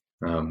see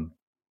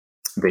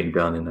being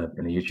done in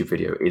a YouTube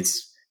video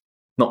is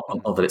not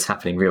that it's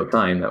happening real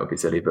time. That would be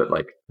silly, but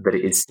like that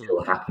it is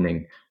still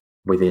happening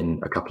within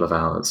a couple of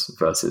hours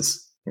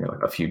versus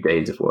a few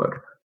days of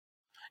work.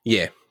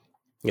 Yeah,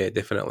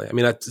 definitely. I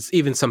mean,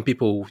 even some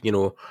people,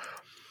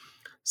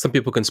 some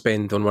people can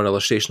spend on one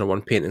illustration or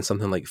one painting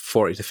something like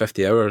 40 to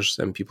 50 hours,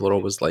 and people are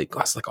always like, oh,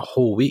 that's like a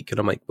whole week. And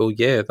I'm like, well,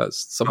 yeah,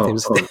 that's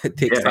sometimes it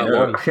takes that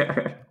long.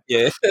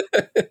 Yeah.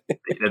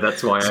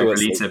 That's why I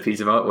release a piece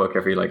of artwork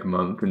every like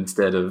month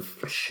instead of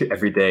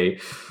every day.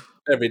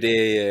 Every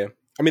day, yeah.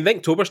 I mean, the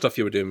Inktober stuff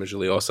you were doing was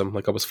really awesome.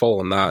 Like, I was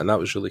following that, and that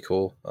was really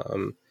cool.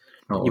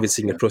 Even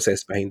seeing the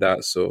process behind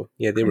that. So,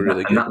 yeah, they were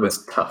really good. And that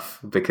was tough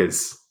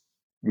because,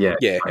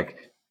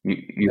 like,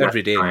 you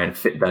every day try and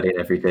fit that in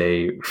every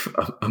day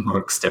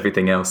amongst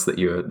everything else that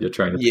you're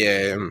trying to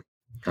do.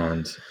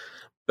 And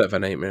bit of a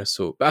nightmare.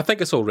 So, but I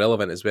think it's all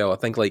relevant as well. I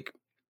think, like,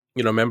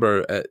 you know,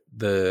 remember at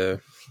the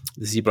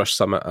ZBrush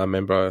Summit, I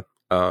remember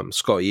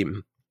Scott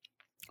Eaton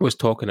was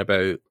talking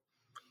about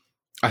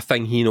a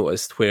thing he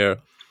noticed where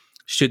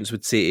students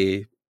would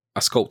say to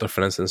a sculptor,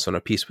 for instance, on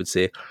a piece would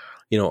say,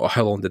 you know, oh,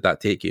 how long did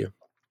that take you?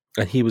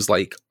 And he was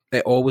like,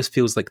 it always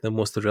feels like the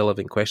most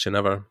irrelevant question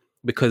ever,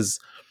 because,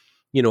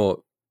 you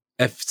know,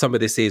 if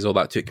somebody says, oh,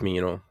 that took me,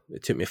 you know,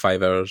 it took me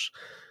 5 hours,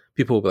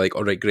 people will be like,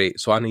 all right, great,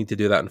 so I need to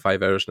do that in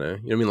 5 hours now. You know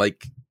what I mean?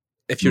 Like,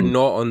 if you're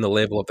not on the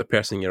level of the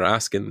person you're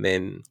asking,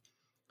 then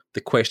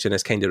the question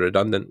is kind of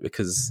redundant,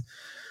 because,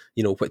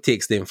 you know, what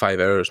takes them 5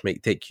 hours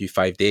might take you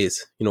 5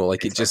 days. You know,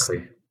 like, it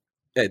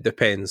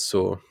depends.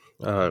 So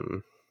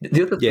the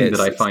other thing that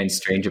I find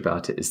strange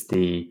about it is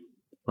there's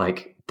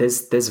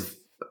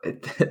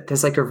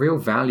like a real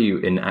value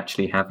in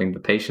actually having the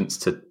patience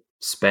to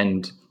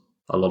spend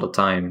a lot of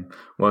time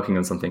working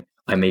on something.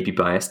 I may be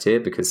biased here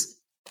because,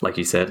 like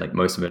you said, like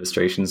most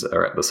administrations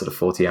are at the sort of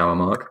 40-hour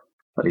mark.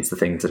 At least the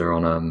things that are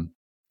on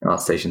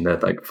ArtStation, they're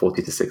like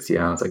 40 to 60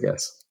 hours, I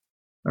guess.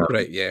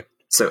 Right. Yeah.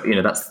 So, you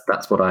know,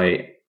 that's what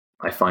I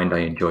find I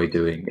enjoy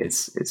doing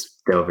is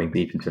delving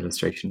deep into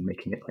illustration,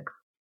 making it like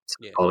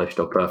polished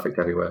or perfect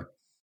everywhere.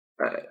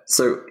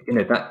 So, you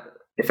know, that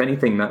if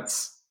anything,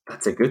 that's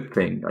a good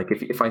thing. Like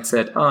if I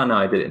said, oh no,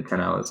 I did it in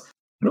 10 hours,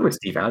 it almost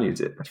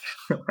devalues it.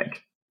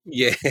 Like,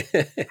 yeah,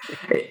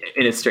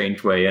 in a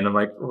strange way. And I'm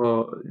like,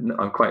 well,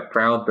 I'm quite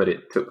proud that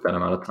it took that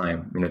amount of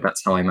time. You know,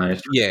 that's how I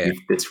managed to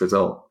achieve this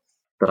result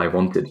that I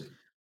wanted.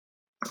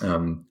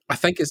 I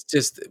think it's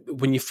just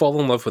when you fall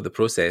in love with the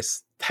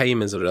process,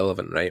 time is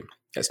irrelevant, right?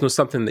 It's not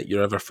something that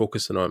you're ever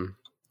focusing on.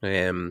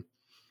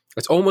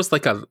 It's almost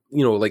like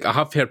like I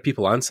have heard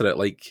people answer it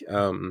like,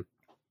 I'm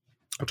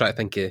trying to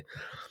think of,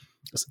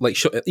 like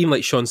even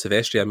like Sean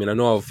Silvestri. I mean, I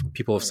know of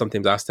people have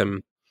sometimes asked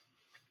him,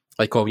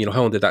 like, oh, you know,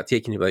 how long did that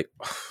take? And he'd be like,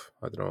 oh,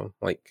 I don't know,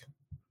 like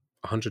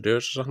 100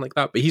 hours or something like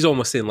that. But he's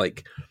almost saying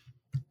like,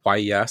 why are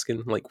you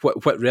asking? Like,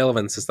 what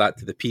relevance is that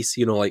to the piece?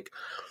 You know, like,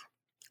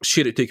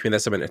 sure, it took me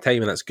this amount of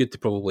time, and that's good to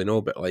probably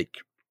know, but like,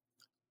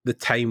 the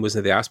time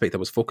wasn't the aspect I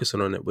was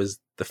focusing on. It was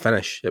the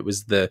finish. It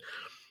was the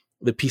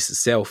piece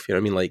itself. You know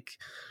what I mean? Like,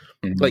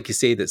 like you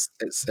said, it's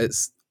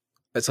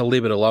a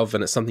labor of love,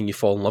 and it's something you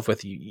fall in love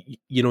with. You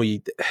know,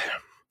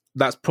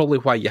 that's probably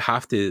why you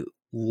have to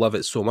love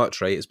it so much,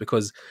 right? It's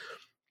because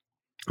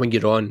when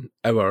you're on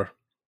hour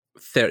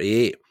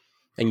 38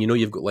 and you know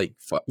you've got like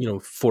 4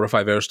 or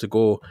 5 hours to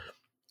go,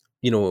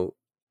 you know,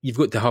 you've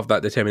got to have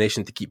that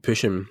determination to keep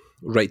pushing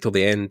right till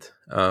the end,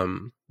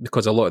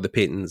 because a lot of the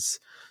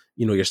paintings,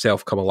 you know,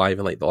 yourself come alive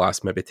in like the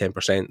last maybe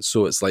 10%.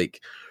 So it's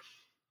like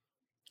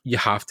you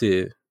have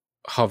to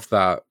have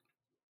that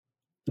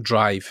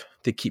drive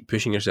to keep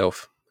pushing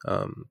yourself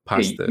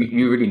past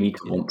you really need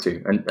to want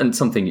to. And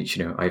something that,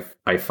 you know,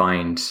 I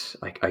find,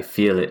 like, I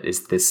feel it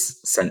is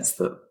this sense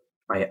that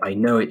I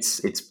know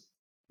it's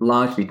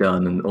largely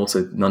done, and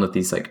also none of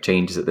these like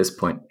changes at this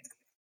point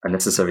are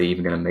necessarily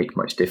even going to make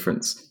much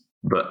difference.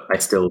 But I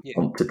still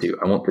want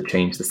to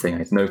change this thing.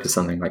 I notice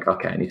something like,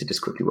 okay, I need to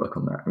just quickly work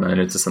on that. And I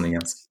notice something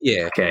else.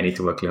 Yeah. Okay, I need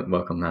to work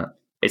on that.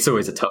 It's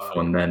always a tough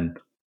one then.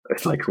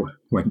 It's like,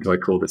 when do I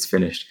call this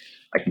finished?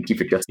 I can keep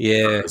adjusting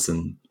this,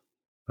 and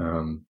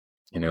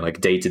you know,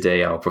 like day to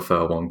day, I'll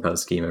prefer one color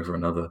scheme over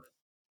another.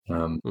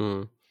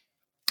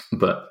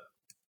 But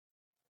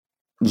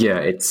yeah,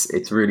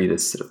 it's really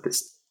this sort of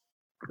this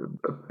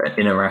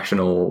an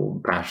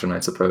irrational passion, I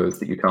suppose,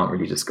 that you can't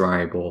really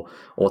describe or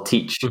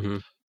teach.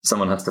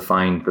 Someone has to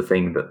find the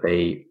thing that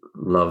they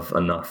love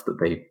enough that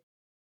they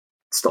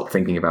stop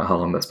thinking about how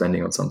long they're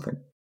spending on something.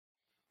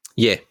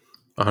 Yeah,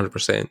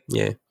 100%.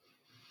 Yeah.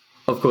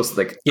 Of course,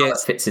 like how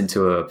that fits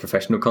into a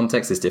professional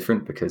context is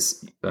different,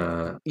 because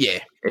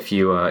if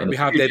you are we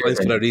have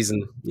deadlines for a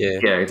reason.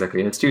 Yeah,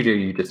 exactly. In a studio,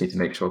 you just need to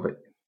make sure that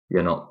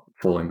you're not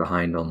falling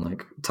behind on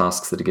like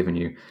tasks that are given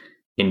you.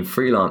 In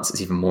freelance,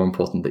 it's even more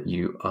important that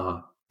you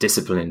are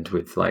disciplined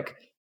with, like,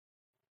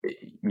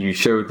 you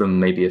show them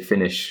maybe a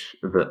finish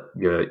that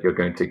you're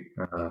going to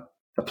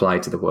apply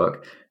to the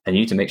work, and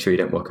you need to make sure you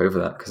don't work over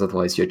that, because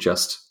otherwise you're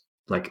just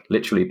like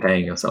literally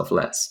paying yourself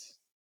less.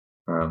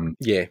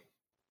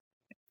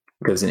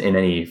 Because in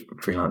any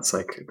freelance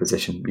like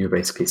position, you're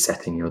basically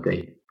setting your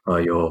day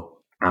or your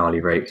hourly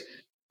rate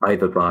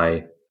either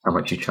by how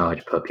much you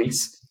charge per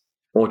piece,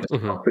 or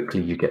just how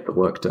quickly you get the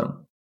work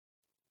done.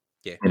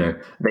 You know,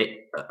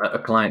 a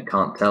client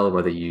can't tell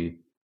whether you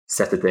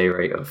set a day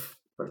rate of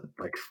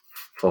like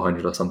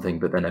 400 or something,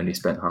 but then only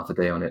spent half a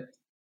day on it,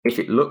 if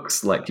it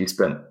looks like you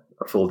spent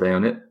a full day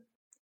on it,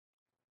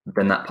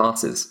 then that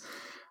passes.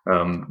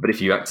 But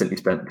if you accidentally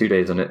spent 2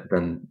 days on it,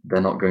 then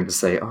they're not going to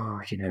say, "Oh,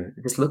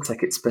 this looks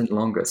like it spent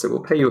longer, so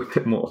we'll pay you a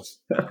bit more."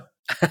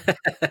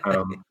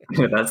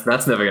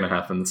 That's never going to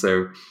happen.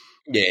 So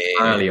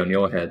entirely on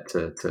your head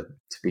to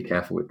be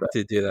careful with that.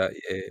 To do that,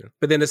 yeah.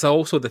 But then it's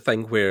also the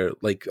thing where,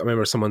 like, I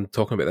remember someone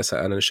talking about this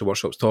at an initial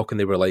workshops talk, and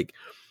they were like,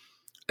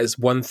 it's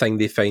one thing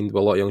they find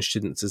with a lot of young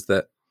students is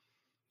that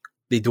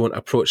they don't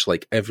approach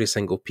like every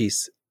single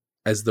piece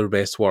as their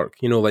best work.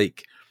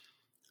 Like,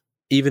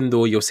 even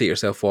though you'll say to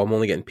yourself, "Oh, I'm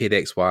only getting paid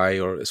X, Y,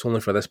 or it's only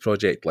for this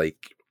project,"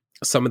 like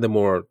some of the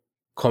more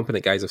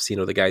competent guys I've seen,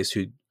 or the guys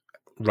who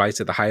rise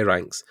to the high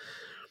ranks,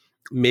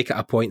 make it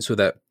a point so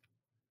that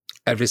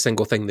every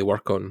single thing they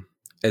work on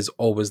is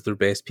always their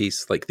best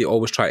piece. Like, they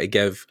always try to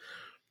give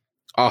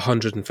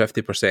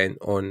 150%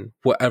 on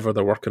whatever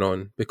they're working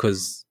on,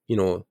 because,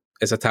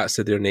 it's attached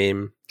to their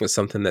name. It's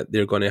something that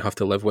they're going to have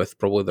to live with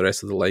probably the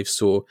rest of their life.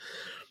 So,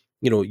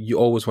 you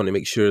always want to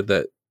make sure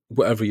that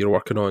whatever you're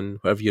working on,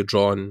 whatever you're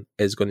drawing,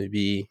 is going to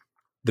be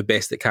the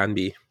best it can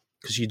be,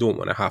 because you don't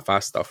want to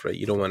half-ass stuff, right?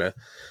 You don't want to,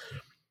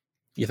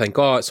 you think,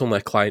 "Oh, it's only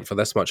a client for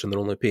this much and they're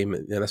only paying me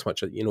this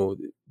much."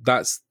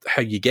 That's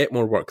how you get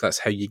more work. That's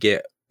how you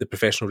get the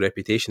professional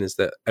reputation, is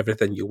that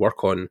everything you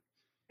work on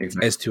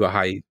is to a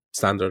high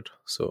standard.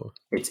 So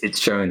it's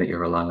showing that you're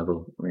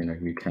reliable.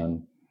 You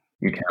can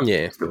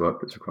do the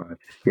work that's required.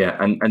 Yeah,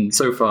 and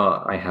so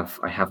far I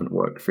haven't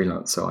worked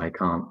freelance, so I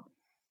can't.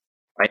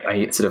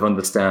 I sort of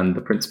understand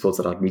the principles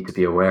that I'd need to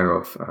be aware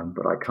of,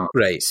 but I can't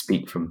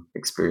speak from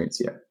experience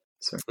yet.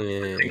 So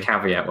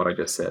caveat what I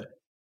just said.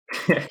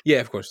 Yeah,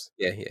 of course.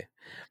 Yeah.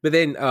 But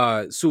then,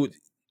 so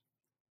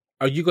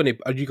are you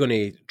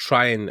gonna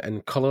try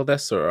and color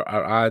this or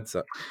ads?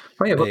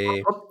 Where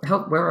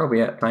are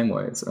we at time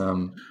wise?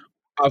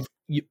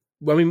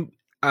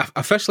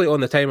 Officially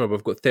on the timer,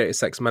 we've got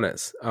 36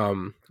 minutes.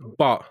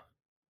 But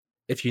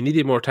if you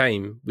needed more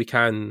time, we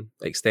can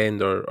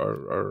extend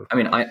or. I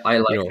mean, I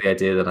like the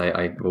idea that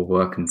I will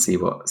work and see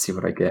what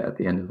I get at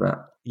the end of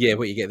that. Yeah,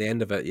 what you get at the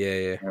end of it.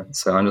 Yeah.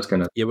 So I'm just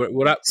gonna. Yeah,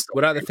 we're at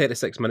the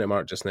 36 minute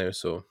mark just now.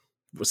 So,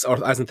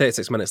 or as in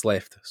 36 minutes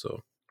left.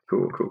 So.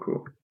 Cool.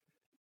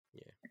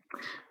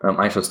 Yeah.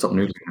 I shall stop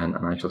noodling then,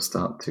 and I shall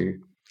start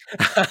to.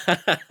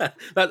 I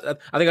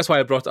think that's why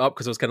I brought it up,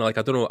 because I was kind of like,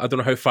 I don't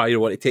know how far you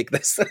want to take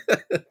this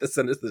this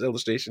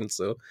illustration.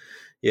 So,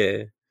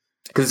 yeah.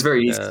 Because it's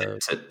very easy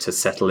to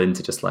settle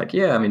into just like,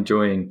 I'm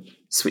enjoying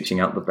switching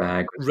out the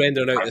bag,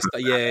 rendering out this.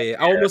 Yeah.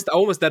 I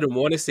almost didn't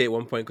want to say at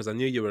one point, because I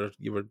knew you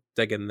were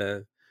digging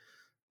the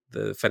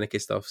finicky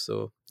stuff.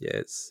 So yeah,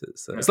 it's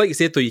like you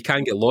said though, you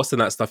can get lost in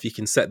that stuff. You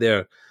can sit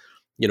there,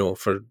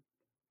 for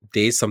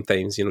days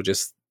sometimes,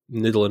 just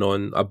noodling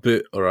on a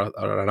boot or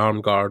an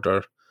arm guard,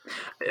 or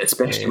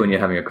especially when you're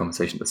having a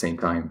conversation at the same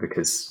time,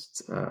 because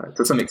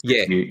to some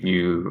extent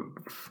you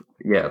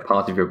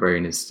part of your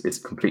brain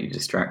is completely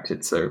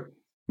distracted. So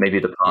maybe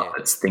the part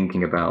that's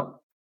thinking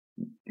about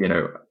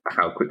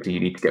how quickly you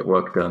need to get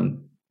work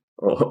done,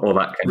 or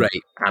that kind of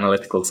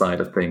analytical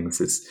side of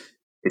things, it's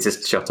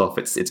just shut off.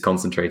 It's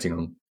concentrating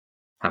on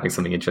having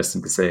something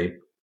interesting to say.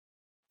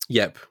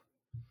 Yep.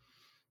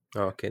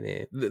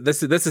 Okay.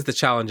 This is the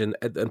challenge,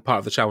 and part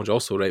of the challenge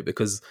also, right?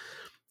 Because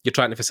you're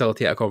trying to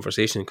facilitate a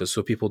conversation,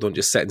 so people don't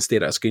just sit and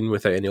stare at a screen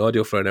without any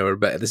audio for an hour.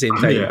 But at the same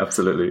time,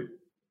 absolutely.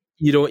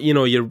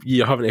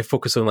 You're having to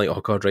focus on like,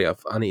 oh god, right,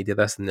 I need to do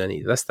this and I need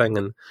to do this thing,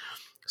 and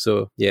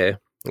so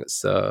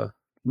it's.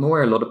 I'm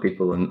aware a lot of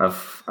people, and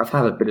I've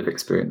had a bit of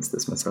experience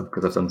this myself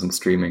because I've done some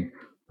streaming.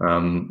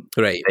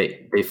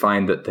 They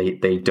find that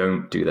they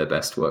don't do their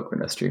best work when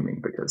they're streaming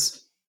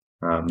because,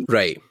 at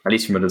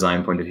least from a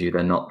design point of view,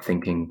 they're not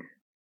thinking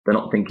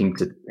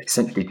to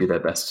essentially do their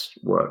best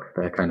work.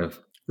 They're kind of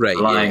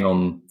relying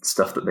on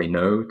stuff that they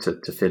know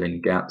to fill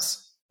in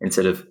gaps,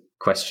 instead of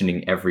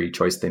questioning every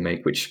choice they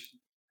make, which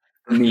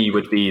for me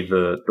would be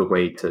the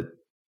way to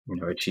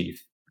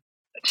achieve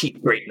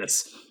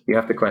greatness. You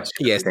have to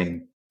question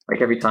everything.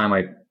 Like every time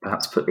I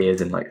perhaps put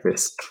ears in like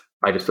this,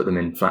 I just put them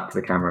in flat to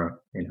the camera,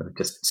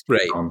 just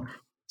on.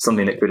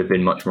 Something that could have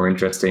been much more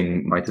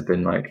interesting might have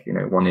been like,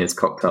 one ear's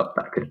cocked up.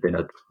 That could have been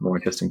a more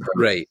interesting pose.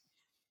 Right.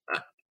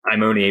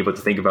 I'm only able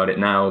to think about it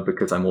now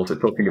because I'm also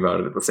talking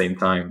about it at the same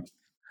time.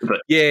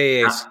 But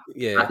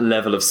that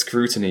level of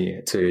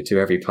scrutiny to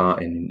every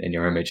part in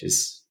your image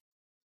is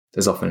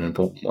often an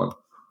important one,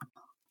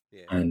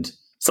 and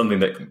something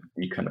that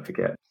you kind of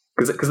forget.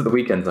 Because at the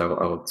weekends I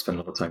will spend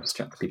a lot of time just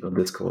chatting to people on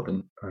Discord,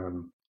 and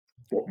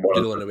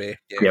one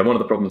of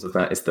the problems with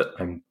that is that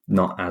I'm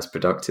not as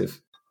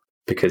productive,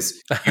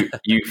 because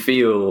you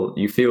feel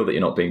that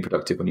you're not being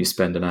productive when you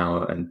spend an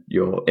hour and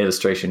your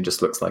illustration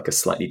just looks like a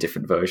slightly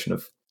different version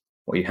of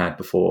what you had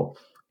before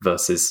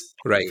versus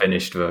the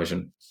finished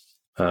version.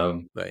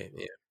 The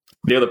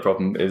other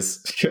problem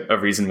is a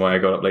reason why I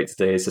got up late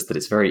today is just that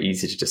it's very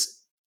easy to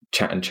just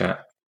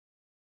chat,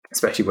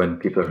 especially when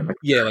people are like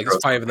it's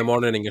 5 a.m.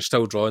 and you're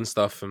still drawing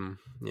stuff, and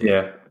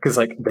because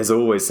like there's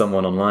always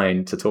someone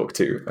online to talk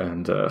to,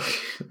 and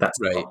that's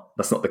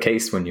not the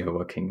case when you're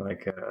working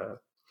like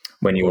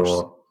when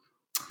you're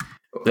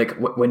like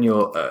when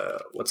your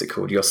what's it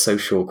called? Your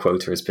social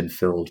quota has been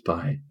filled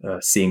by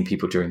seeing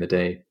people during the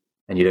day,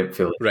 and you don't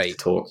feel like to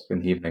talk in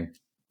the evening.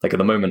 Like at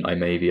the moment, I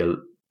may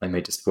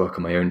just work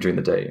on my own during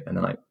the day, and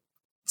then I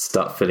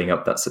start filling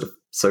up that sort of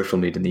social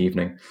need in the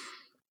evening,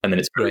 and then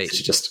it's great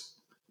to just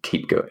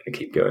keep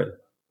going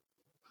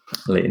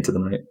late into the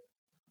night.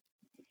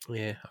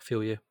 Yeah, I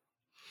feel you.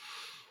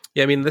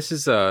 Yeah, I mean, this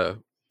is I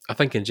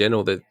think in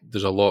general that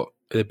there's a lot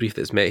in the brief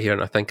that's met here,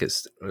 and I think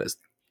there's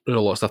a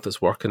lot of stuff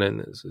that's working,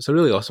 and it's a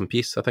really awesome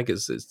piece. I think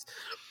it's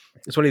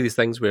one of these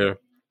things where,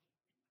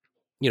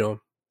 you know,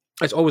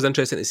 it's always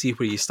interesting to see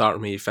where you start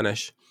and where you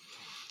finish.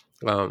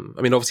 I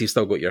mean, obviously you've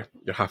still got your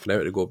half an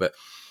hour to go, but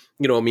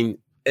you know, I mean,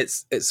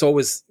 it's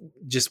always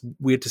just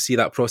weird to see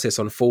that process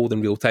unfold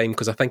in real time,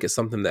 because I think it's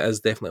something that is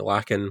definitely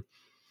lacking,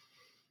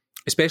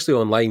 especially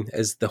online,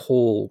 is the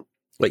whole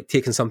like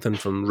taking something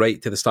from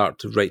right to the start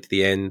to right to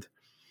the end,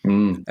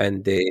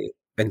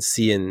 and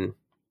seeing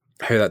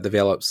how that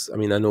develops. I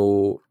mean, I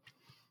know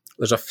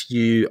there's a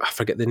few, I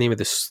forget the name of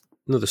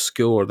the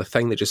school or the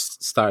thing that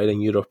just started in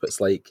Europe. It's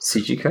like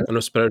CGCast? I know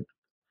Spirit.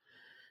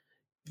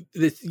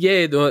 It's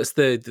the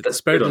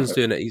Spiridon's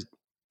doing it.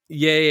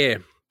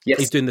 Yes.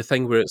 He's doing the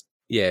thing where it's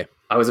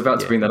I was about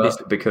to bring that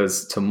up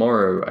because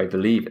tomorrow, I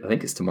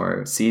think it's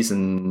tomorrow,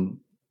 season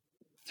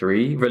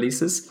 3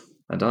 releases,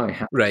 and I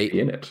have to be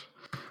in it.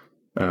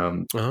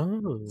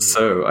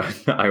 So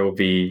I'll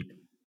be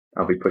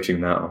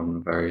pushing that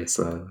on various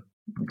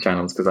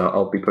channels, because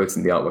I'll be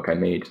posting the artwork I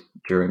made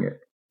during it.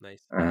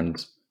 Nice.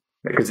 And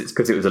because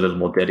it was a little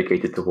more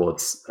dedicated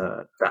towards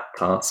that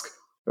task.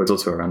 It was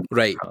also a random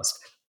task.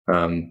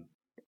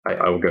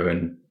 I will go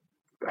in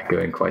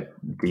quite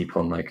deep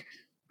on like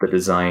the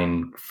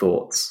design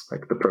thoughts,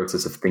 like the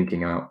process of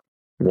thinking out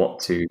what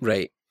to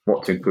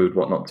include,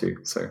 what not to.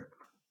 So,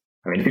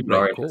 I mean, if people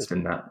are interested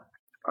in that,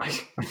 I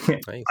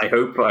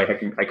hope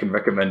I can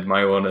recommend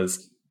my one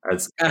as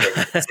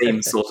the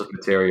same sort of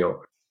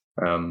material.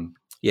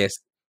 Yes.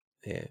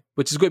 Yeah,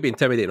 which is going to be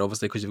intimidating,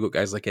 obviously, because you've got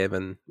guys like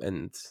Evan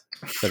and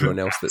everyone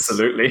else. That's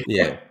absolutely.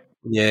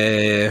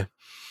 Yeah.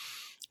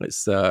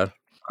 It's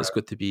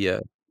good to be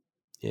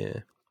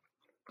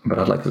But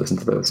I'd like to listen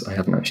to those. I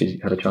haven't actually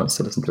had a chance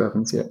to listen to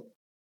Evan's yet.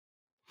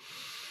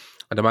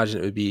 I'd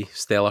imagine it would be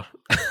stellar.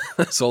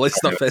 That's all his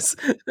stuff is.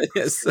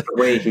 Yes. The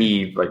way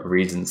he like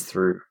reasons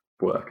through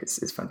work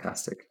is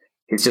fantastic.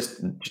 He's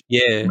just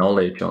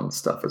knowledge on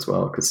stuff as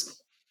well,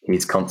 because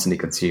he's constantly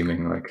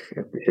consuming like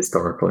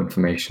historical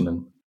information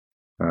and.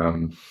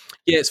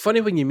 It's funny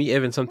when you meet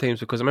Evan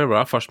sometimes, because I remember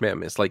when I first met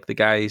him, it's like the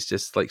guy's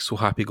just like so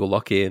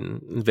happy-go-lucky and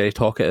very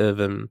talkative,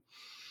 and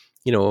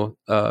you know,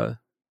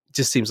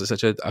 just seems like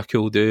such a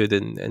cool dude,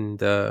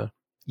 and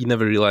you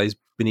never realise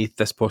beneath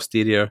this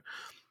posterior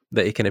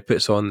that he kind of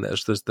puts on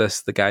there's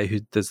the guy who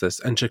does this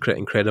intricate,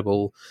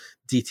 incredible,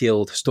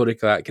 detailed,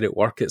 historically accurate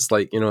work. It's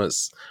like, you know,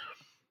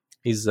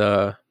 he's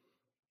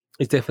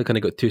definitely kind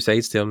of got two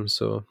sides to him.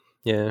 So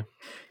yeah,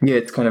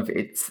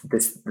 it's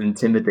this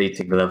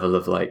intimidating level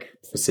of like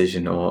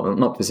precision, or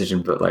not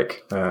precision, but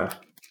like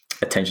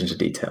attention to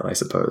detail, I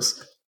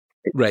suppose.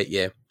 Right.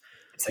 Yeah.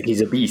 It's like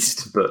he's a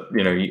beast, but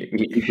you know,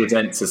 he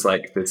presents as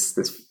like this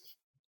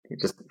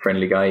just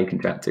friendly guy you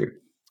can chat to.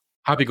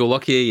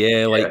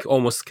 Happy-go-lucky, like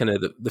almost kind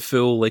of the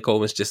fool, like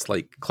almost just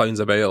like clowns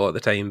about a lot of the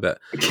time. But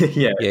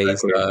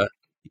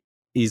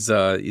he's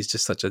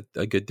just such a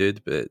good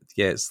dude. But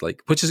yeah, it's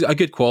like, which is a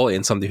good quality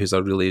in somebody who's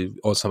a really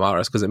awesome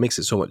artist, because it makes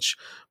it so much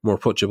more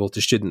approachable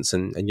to students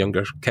and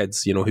younger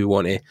kids, you know, who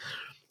want to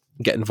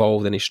get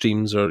involved in his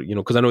streams, or you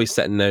know, because I know he's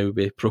sitting now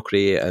with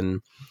Procreate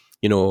and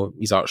you know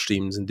his art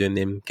streams and doing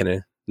them kind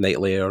of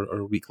nightly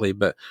or weekly,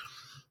 but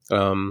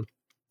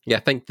I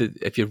think that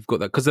if you've got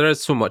that, because there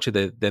is so much of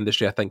the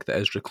industry, I think, that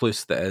is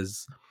recluse, that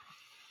is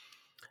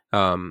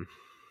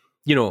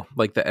you know,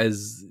 like that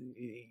is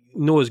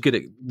as good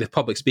at the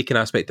public speaking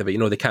aspect of it. You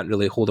know, they can't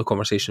really hold a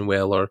conversation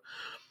well, or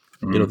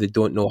you know, they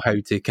don't know how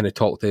to kind of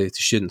talk to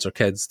students or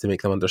kids to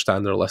make them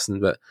understand or listen.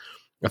 But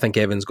I think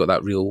Evan's got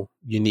that real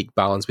unique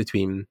balance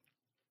between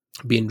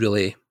being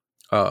really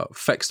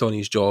fixed on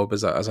his job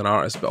as an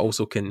artist, but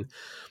also can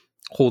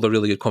hold a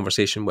really good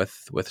conversation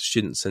with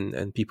students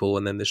and people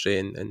in the industry,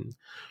 and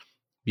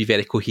be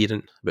very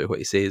coherent about what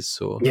he says.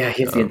 So he has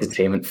the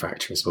entertainment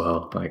factor as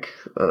well. Like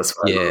that's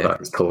what I love about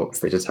his talks.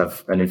 They just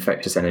have an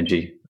infectious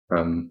energy.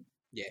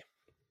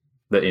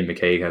 That Ian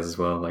McCaig has as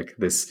well. Like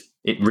this,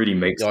 it really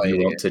makes you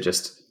want to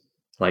just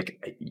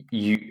like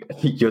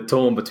you're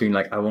torn between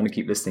like I want to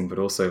keep listening, but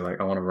also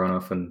like I want to run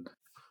off and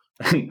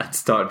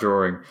start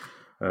drawing.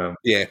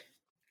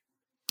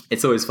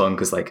 It's always fun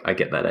because like I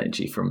get that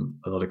energy from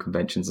a lot of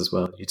conventions as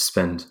well. You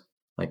spend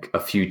like a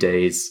few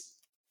days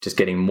just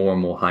getting more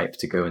and more hype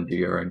to go and do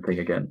your own thing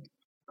again.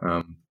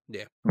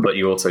 But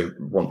you also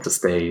want to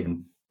stay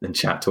and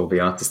chat to all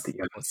the artists that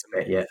you haven't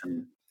met yet.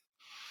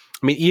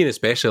 I mean, Ian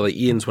especially, like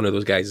Ian's one of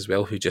those guys as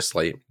well who just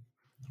like,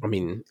 I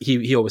mean,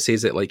 he always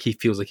says it like he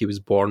feels like he was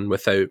born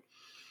without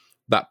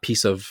that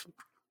piece of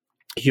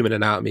human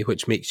anatomy,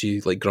 which makes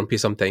you like grumpy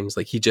sometimes.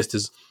 Like he just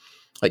is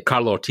like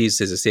Carlo Ortiz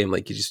says the same.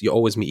 Like you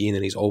always meet Ian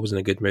and he's always in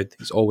a good mood.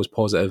 He's always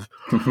positive.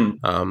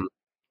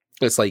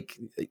 It's like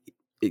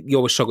you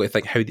always struggle to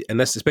think how, and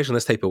this, especially in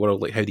this type of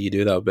world, like how do you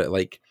do that? But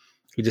like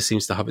he just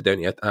seems to have it down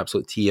to an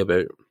absolute T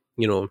about,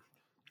 you know,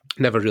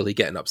 never really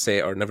getting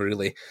upset or never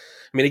really. I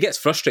mean, he gets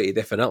frustrated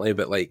definitely,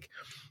 but like,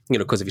 you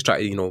know, because if he's trying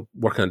to, you know,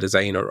 work on a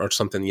design or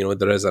something, you know,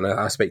 there is an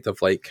aspect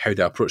of like how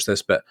to approach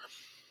this, but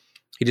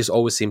he just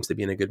always seems to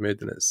be in a good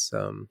mood, and it's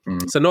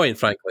annoying,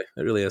 frankly.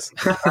 It really is.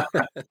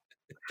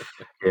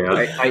 Yeah,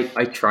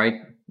 I tried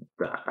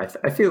that.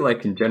 I feel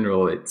like in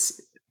general,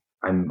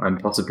 I'm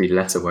possibly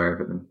less aware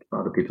of it than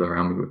other people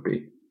around me would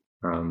be.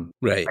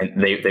 Right.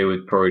 They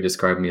would probably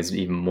describe me as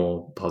even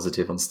more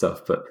positive on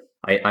stuff, but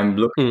I'm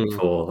looking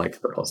for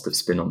like the positive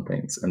spin on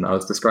things. And I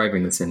was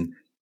describing this in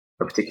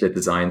a particular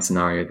design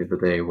scenario the other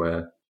day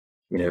where,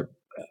 you know,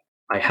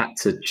 I had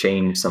to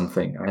change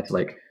something. I had to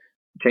like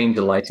change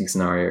a lighting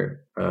scenario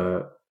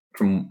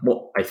from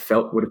what I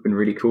felt would have been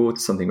really cool to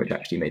something which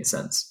actually made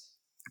sense.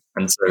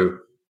 And so,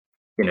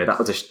 you know, that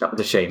was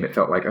a shame. It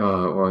felt like,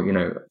 oh, well, you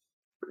know,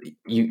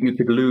 you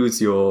could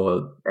lose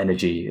your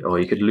energy, or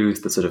you could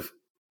lose the sort of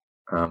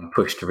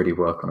push to really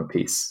work on a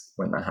piece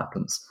when that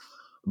happens.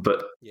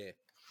 But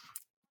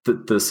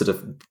the sort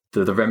of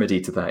the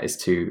remedy to that is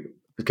to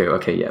go,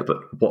 okay, yeah, but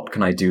what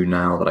can I do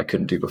now that I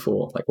couldn't do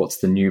before? Like, what's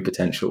the new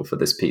potential for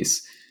this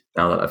piece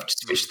now that I've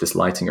switched this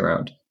lighting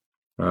around?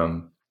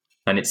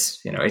 And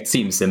it's, you know, it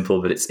seems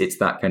simple, but it's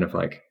that kind of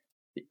like,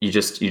 you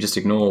just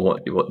ignore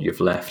what you've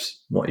left,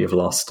 what you've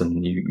lost,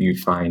 and you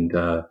find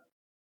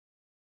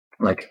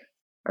like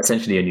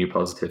essentially a new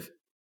positive,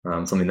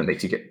 something that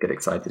makes you get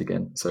excited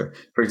again. So,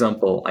 for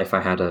example, if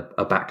I had a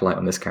backlight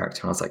on this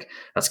character, I was like,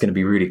 that's going to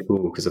be really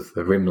cool because of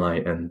the rim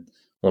light and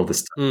all this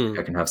stuff.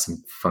 I can have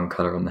some fun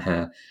color on the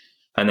hair,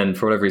 and then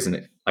for whatever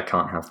reason, I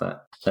can't have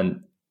that.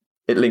 And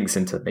it links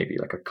into maybe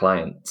like a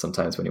client.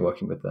 Sometimes when you're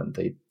working with them,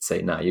 they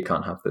say, "No, you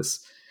can't have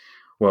this."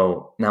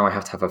 Well, now I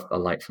have to have a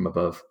light from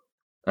above.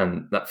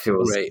 And that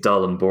feels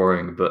dull and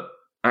boring, but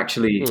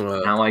actually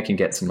now I can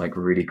get some like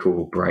really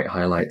cool bright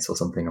highlights or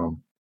something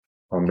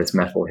on this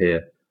metal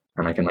here,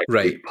 and I can like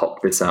really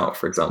pop this out,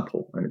 for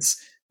example. And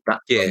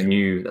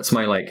that's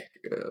my like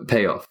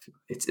payoff.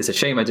 It's a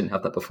shame I didn't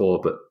have that before,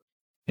 but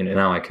you know,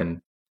 now I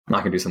can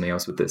do something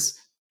else with this.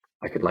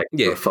 I could like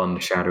do a fun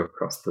shadow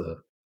across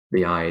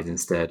the eyes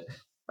instead,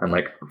 and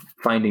like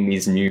finding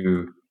these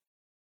new,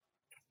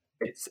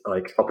 it's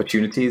like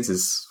opportunities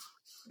is.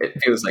 It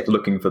feels like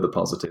looking for the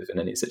positive in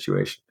any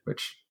situation,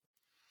 which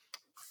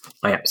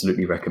I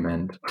absolutely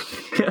recommend.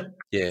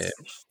 Yeah,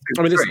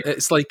 I mean,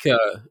 it's like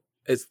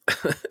it's.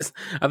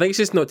 I think it's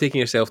just not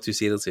taking yourself too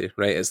seriously,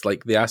 right? It's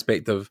like the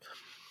aspect of,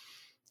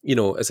 you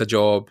know, it's a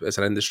job, it's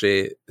an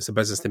industry, it's a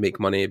business to make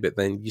money, but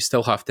then you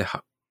still have to,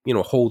 you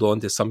know, hold on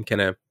to some kind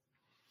of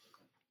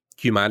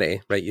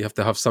humanity, right? You have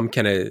to have some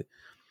kind of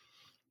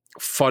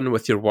fun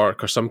with your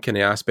work or some kind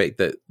of aspect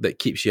that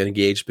keeps you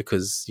engaged,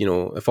 because, you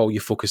know, if all you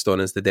focused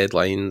on is the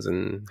deadlines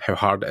and how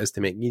hard it is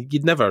to make,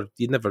 you'd never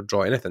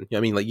draw anything. You know what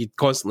I mean? Like, you'd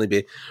constantly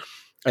be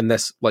in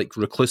this like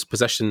recluse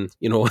position,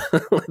 you know,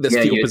 this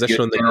fetal position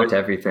on the ground.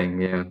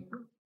 Everything,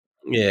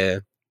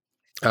 yeah.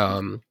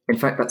 In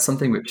fact, that's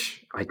something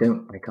which I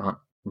can't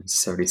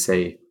necessarily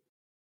say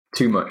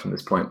too much on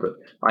this point, but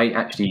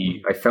I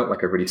felt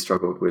like I really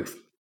struggled with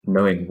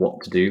knowing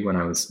what to do when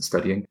I was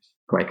studying.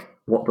 Like,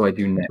 what do I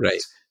do next?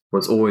 Right.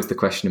 Was always the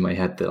question in my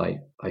head that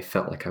I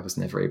felt like I was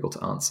never able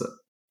to answer.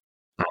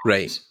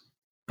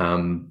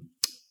 And,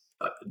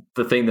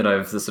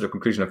 the sort of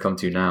conclusion I've come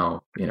to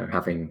now, you know,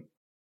 having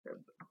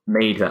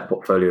made that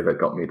portfolio that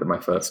got me my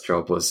first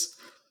job, was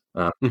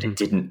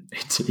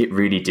it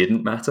really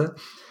didn't matter.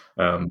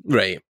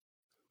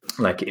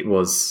 Like, it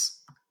was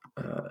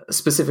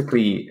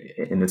specifically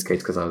in this case,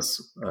 because I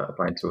was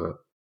applying to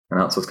an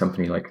outsourced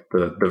company, like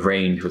the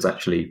range was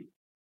actually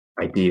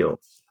ideal.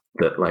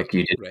 That like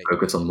you didn't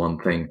focus on one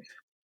thing,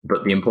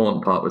 but the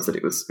important part was that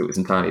it was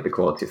entirely the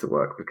quality of the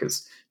work,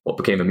 because what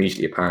became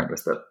immediately apparent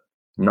was that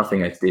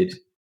nothing I did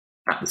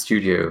at the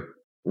studio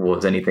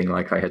was anything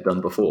like I had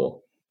done before.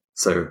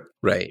 So,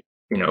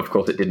 you know, of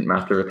course, it didn't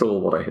matter at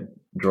all what I had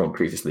drawn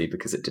previously,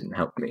 because it didn't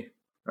help me.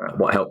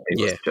 What helped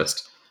me was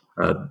just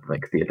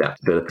like the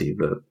adaptability,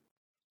 the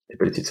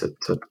ability to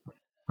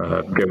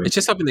go. It's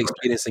just having the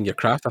experience in your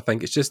craft. I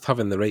think it's just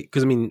having the right.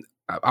 Because I mean,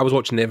 I was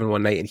watching Evan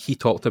one night, and he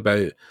talked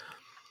about.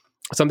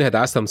 Somebody had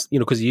asked him, you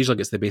know, because he usually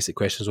gets the basic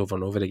questions over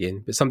and over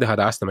again, but somebody had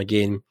asked him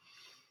again,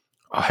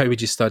 how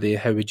would you study?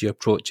 How would you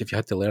approach if you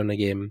had to learn a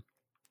game?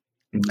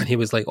 And he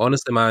was like,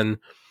 honestly, man,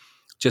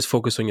 just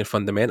focus on your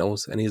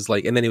fundamentals. And he's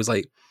like, and then he was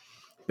like,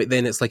 but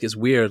then it's like, it's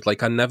weird.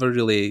 Like, I never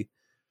really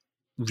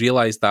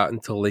realized that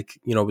until, like,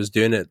 you know, I was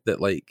doing it, that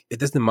like, it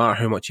doesn't matter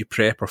how much you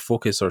prep or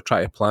focus or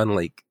try to plan,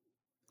 like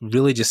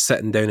really just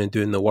sitting down and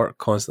doing the work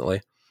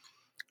constantly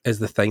is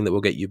the thing that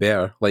will get you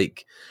better.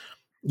 Like,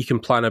 you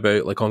can plan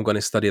about like, oh, I'm going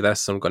to study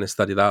this, I'm going to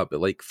study that, but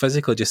like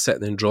physically just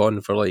sitting and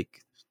drawing for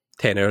like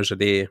 10 hours a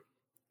day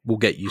will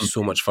get you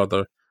so much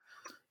further.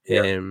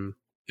 It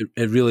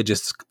really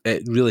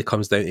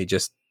comes down to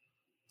just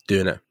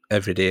doing it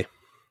every day.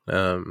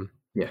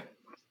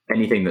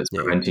 anything that's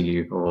preventing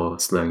you or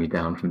slowing you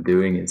down from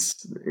doing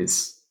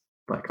is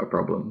like a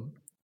problem.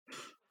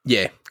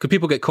 Yeah, because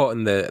people get caught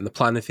in the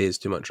planning phase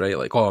too much, right?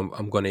 Like, oh,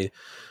 I'm going to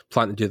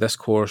plan to do this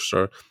course,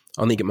 or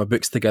I'll need to get my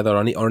books together, or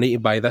I need to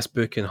buy this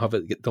book and have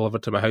it get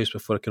delivered to my house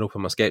before I can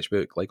open my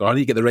sketchbook. Like, or I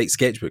need to get the right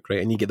sketchbook, right?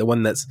 I need to get the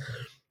one that's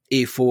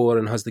A4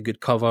 and has the good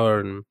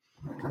cover, and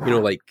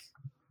like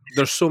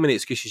there's so many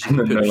excuses you can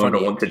put in front of you. I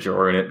don't want to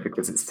draw in it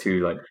because it's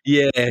too like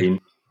yeah.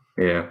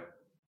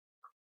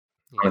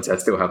 I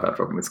still have that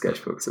problem with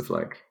sketchbooks of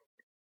like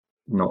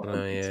not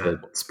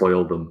to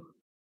spoil them.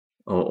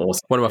 Or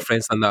one of my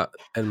friends done that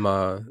in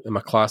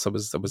my class. I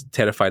was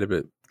terrified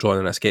about drawing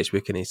in a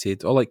sketchbook, and he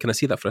said, "Oh, like, can I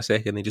see that for a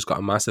second?" And he just got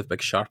a massive big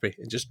Sharpie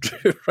and just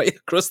drew right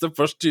across the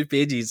first 2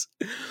 pages.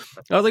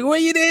 I was like, "What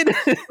are you doing?"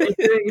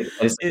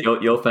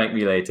 You'll thank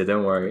me later.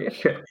 Don't worry.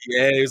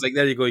 Yeah, he was like,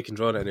 "There you go. You can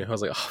draw it." And I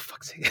was like, "Oh,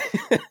 fuck's sake."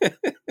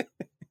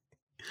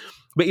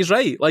 But he's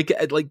right. Like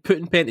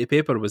putting pen to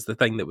paper was the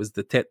thing that was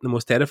the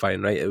most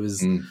terrifying, right? It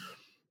was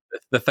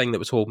the thing that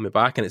was holding me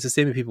back. And it's the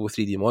same with people with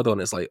 3D model.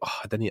 And it's like, oh,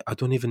 I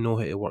don't even know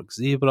how to work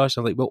ZBrush.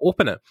 I'm like, well,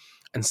 open it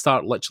and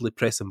start literally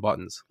pressing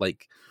buttons.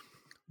 Like,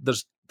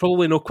 there's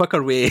probably no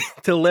quicker way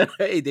to learn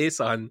how to do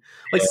something.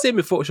 Like, same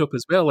with Photoshop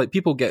as well. Like,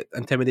 people get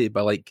intimidated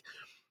by like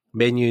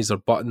menus or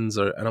buttons,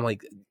 and I'm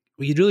like,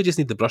 well, you really just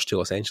need the brush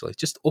tool essentially.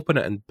 Just open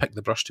it and pick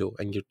the brush tool,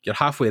 and you're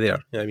halfway there.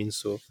 You know what I mean?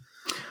 So,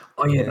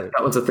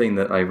 that was a thing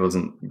that I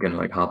wasn't going to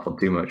like harp on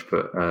too much,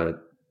 but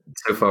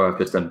so far I've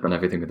just done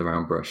everything with the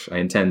round brush. I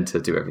intend to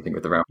do everything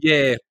with the round.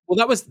 Yeah,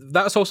 well,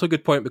 that's also a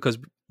good point, because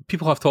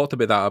people have talked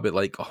about that, about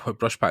like, oh, what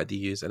brush palette do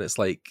you use? And it's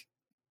like,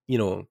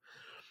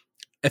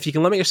 if you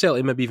can limit yourself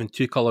to maybe even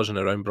 2 colors in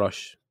a round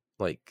brush,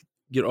 like,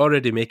 you're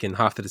already making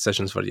half the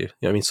decisions for you. You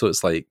know what I mean? So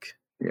it's like,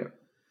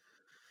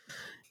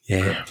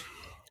 yeah.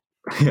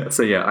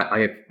 So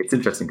it's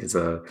interesting because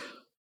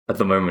at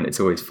the moment it's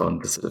always fun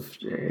to sort of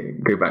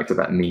go back to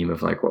that meme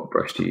of like, what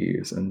brush do you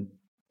use? And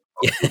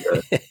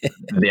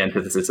the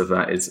antithesis of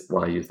that is,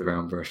 well, I use the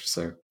round brush.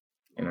 So,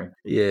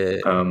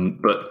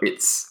 but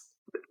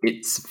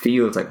it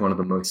feels like one of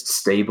the most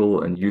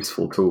stable and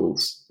useful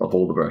tools of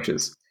all the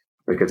brushes,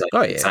 because I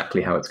know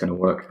exactly how it's going to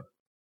work,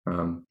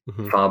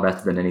 far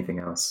better than anything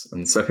else.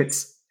 And so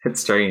it's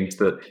strange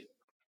that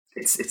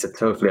it's a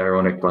totally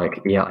ironic, like,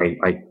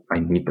 I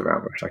need the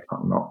round brush. I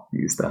can't not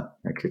use that.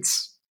 Like,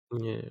 it's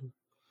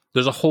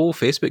There's a whole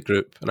Facebook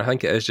group, and I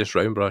think it is just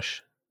round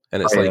brush,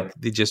 and it's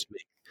they just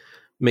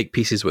make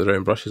pieces with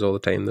round brushes all the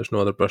time. There's no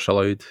other brush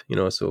allowed,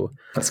 so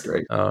that's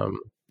great. And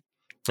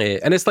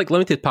it's like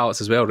limited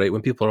palettes as well, right?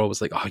 When people are always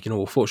like, oh,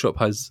 well, Photoshop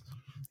has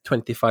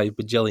 25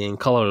 bajillion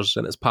colors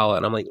in its palette,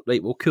 and I'm like,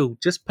 right, well, cool,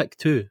 just pick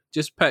 2.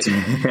 Just pick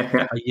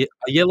a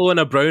yellow and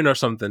a brown or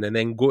something, and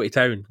then go to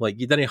town. Like,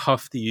 you didn't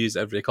have to use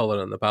every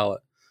color on the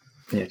palette.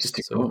 Yeah, just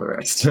ignore the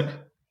rest.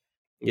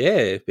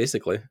 Yeah,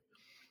 basically.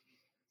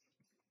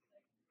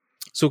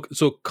 So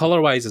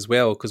color-wise as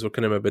well, because we're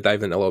kind of maybe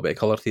diving into a little bit of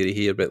color theory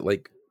here, but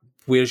like,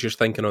 where's your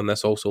thinking on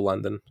this also,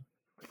 Landon?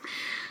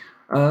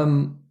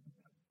 I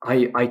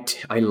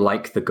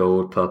like the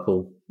gold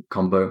purple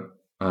combo.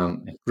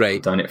 Right.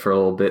 I've done it for a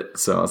little bit,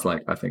 so I was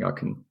like, I think I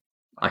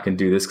can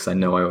do this because I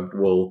know I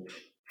will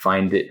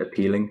find it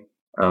appealing.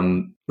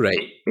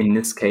 Right. In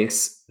this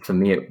case, for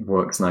me, it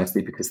works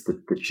nicely because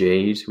the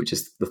jade, which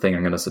is the thing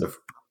I'm going to sort of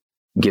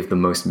give the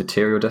most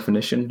material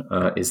definition,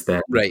 is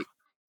then right.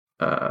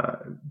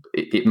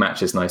 It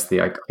matches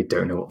nicely. I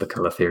don't know what the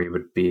color theory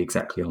would be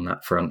exactly on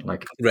that front,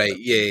 like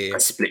a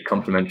split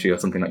complementary or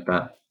something like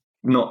that.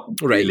 Not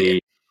really.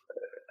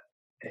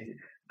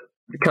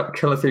 The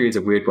color theory is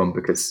a weird one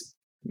because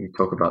you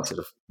talk about sort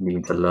of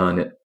needing to learn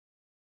it,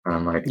 and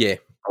I'm like,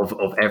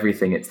 of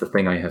everything, it's the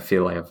thing I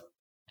feel I have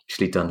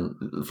actually done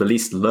the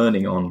least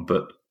learning on,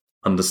 but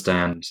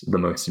understand the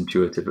most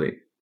intuitively.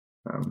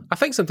 I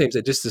think sometimes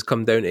it just has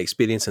come down to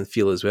experience and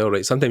feel as well,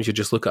 right? Sometimes you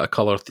just look at a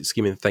color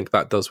scheme and think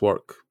that does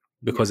work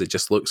because it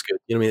just looks good.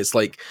 You know what I mean? It's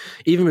like,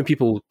 even when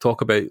people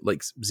talk about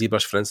like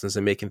ZBrush, for instance,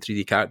 and making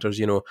 3D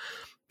characters,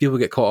 people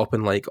get caught up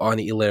in like, oh, I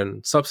need to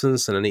learn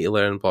Substance and I need to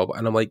learn blah, blah.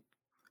 And I'm like,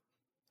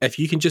 if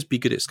you can just be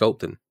good at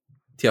sculpting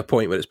to a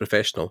point where it's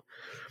professional,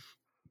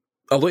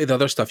 a lot of the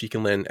other stuff you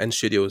can learn in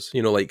studios,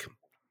 like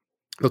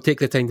they'll take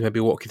the time to maybe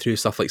walk you through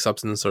stuff like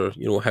Substance or,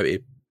 how to,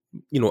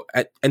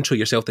 intro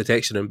yourself to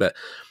texturing. But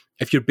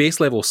if your base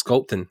level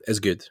sculpting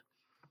is good,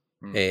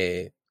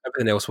 everything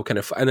else will kind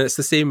of... And it's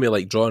the same way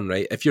like drawing,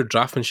 right? If your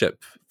draftsmanship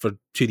for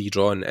 2D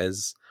drawing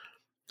is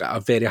at a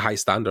very high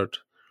standard,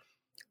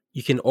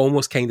 you can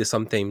almost kind of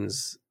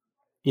sometimes,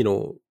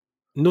 no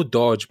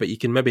dodge, but you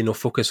can maybe not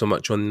focus so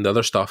much on the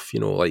other stuff,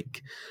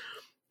 like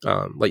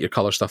your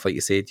color stuff, like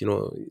you said.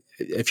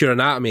 If your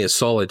anatomy is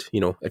solid,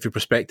 if your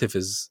perspective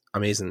is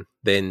amazing,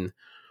 then,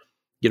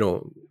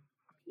 you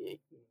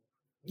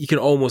can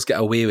almost get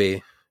away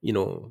with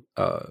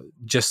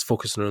just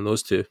focusing on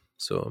those two.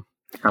 So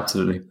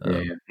absolutely,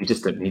 yeah. You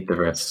just don't need the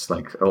rest,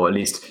 or at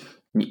least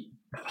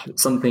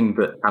something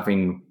that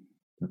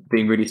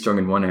being really strong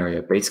in one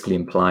area basically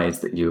implies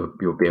that you'll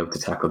be able to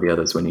tackle the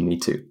others when you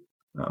need to.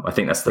 I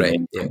think that's the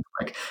main thing.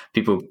 Like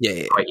people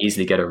quite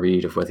easily get a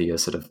read of whether you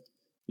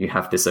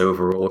have this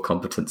overall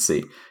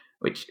competency,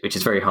 which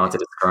is very hard to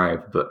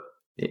describe, but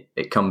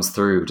it comes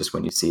through just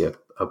when you see a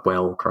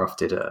well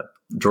crafted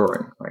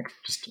drawing, like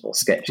just all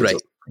sketches.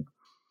 Right.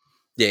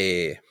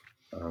 Yeah.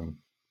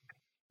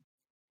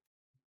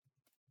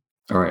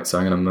 All right, so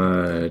I'm going to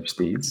merge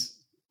these,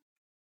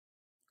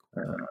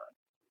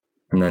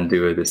 and then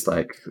do this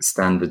like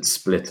standard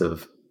split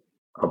of.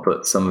 I'll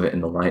put some of it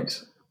in the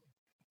light,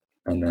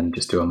 and then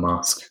just do a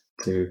mask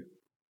to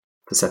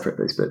separate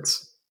those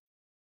bits.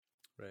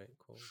 Right,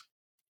 cool.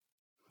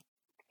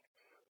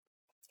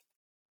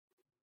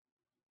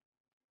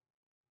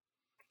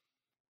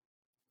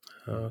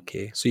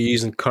 Okay, so you're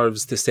using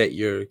curves to set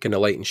your kind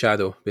of light and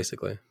shadow,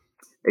 basically.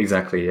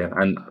 Exactly, yeah.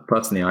 And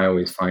personally, I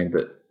always find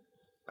that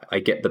I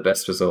get the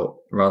best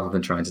result rather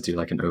than trying to do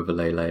like an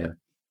overlay layer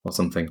or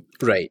something.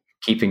 Right.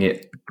 Keeping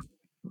it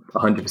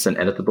 100%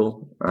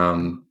 editable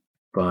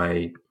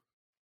by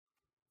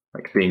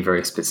like being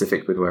very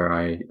specific with where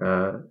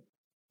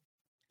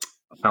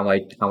how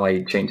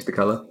I change the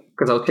color,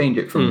 because I'll change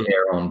it from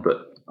here on,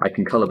 but I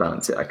can color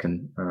balance it. I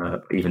can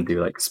even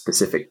do like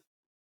specific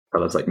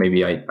colors. Like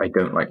maybe I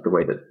don't like the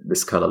way that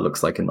this color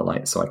looks like in the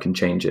light, so I can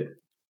change it.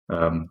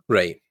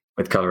 Right.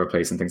 With color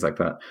replace and things like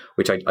that,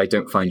 which I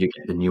don't find you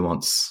get the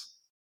nuance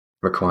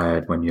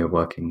required when you're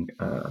working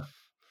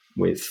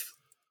with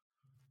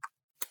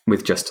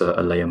just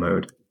a layer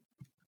mode.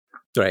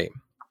 Right.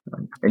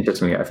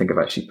 Interestingly, I think I've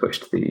actually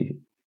pushed the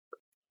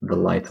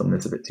light on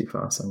this a bit too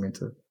far, so I'm going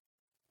to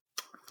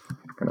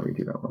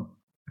redo that one.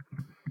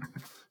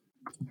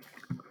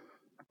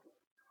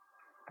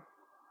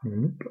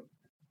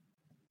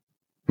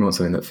 I want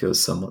something that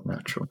feels somewhat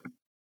natural.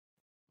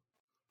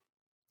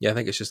 Yeah, I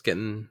think it's just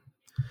getting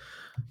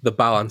the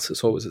balance.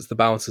 It's the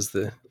balance is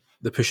the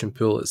push and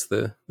pull. It's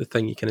the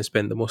thing you kind of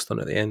spend the most on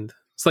at the end.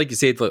 It's like you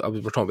said, like we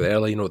were talking about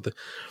earlier,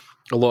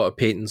 a lot of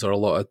paintings or a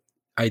lot of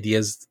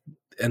ideas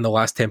in the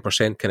last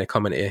 10% kind of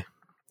come into,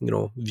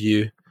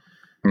 view.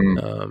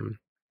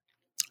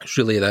 It's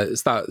really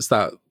it's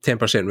that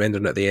 10%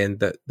 rendering at the end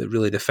that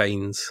really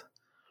defines,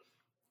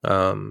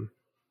 what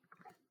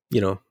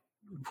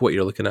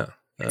you're looking at.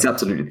 It's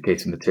absolutely the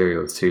case with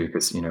materials too,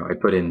 because I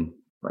put in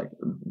like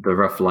the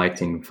rough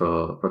lighting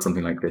for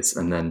something like this,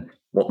 and then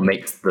what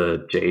makes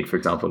the jade, for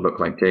example, look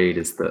like jade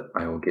is that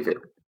I will give it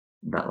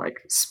that like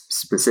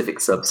specific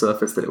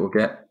subsurface that it will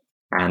get,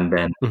 and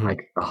then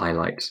like a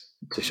highlight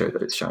to show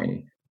that it's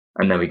shiny,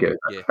 and there we go.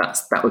 Yeah.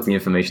 That was the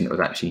information that was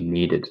actually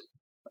needed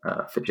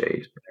for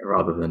jade,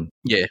 rather than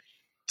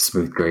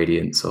smooth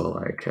gradients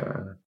or like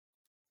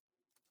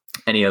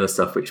any other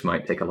stuff which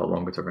might take a lot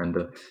longer to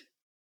render.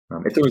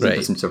 It's always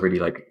interesting to really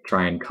like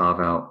try and carve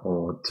out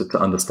or to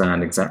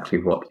understand exactly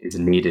what is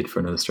needed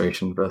for an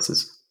illustration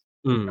versus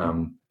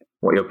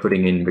what you're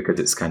putting in because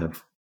it's kind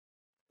of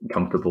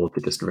comfortable to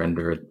just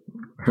render at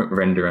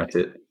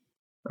it.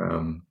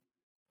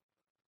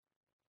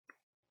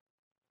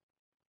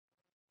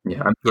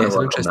 It's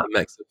an interesting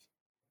mix of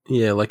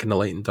like in the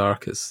light and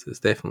dark is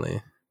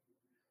definitely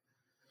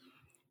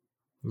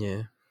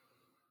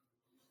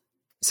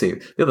See,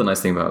 the other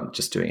nice thing about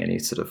just doing any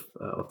sort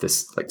of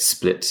this like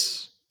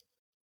split.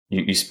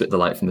 You split the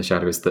light from the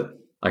shadow is that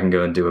I can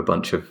go and do a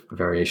bunch of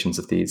variations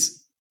of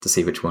these to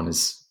see which one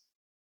is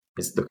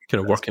the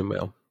kind of working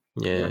well.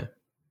 Yeah,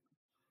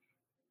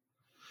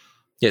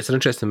 it's an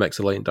interesting mix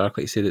of light and dark.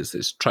 Like you said,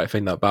 it's try to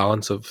find that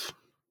balance of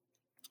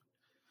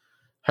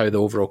how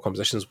the overall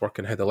compositions work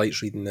and how the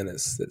light's reading, and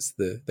it's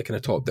the kind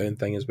of top down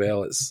thing as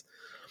well. It's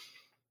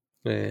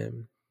I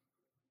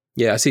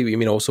see what you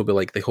mean. Also, be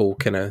like the whole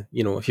kind of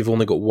if you've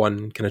only got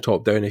one kind of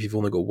top down, if you've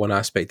only got one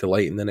aspect of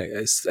light, and then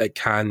it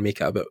can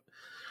make it a bit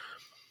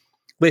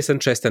less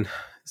interesting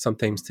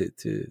sometimes to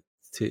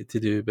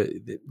do, but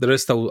there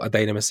is still a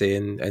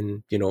dynamism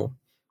in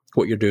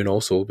what you're doing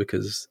also,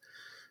 because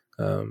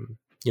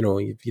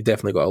you've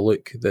definitely got a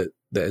look that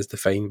is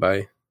defined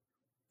by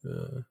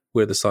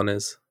where the sun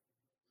is.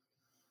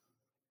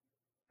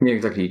 Yeah,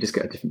 exactly. You just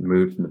get a different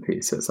mood from the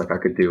piece. So it's like I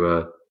could do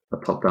a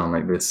top down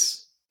like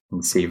this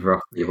and see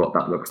roughly what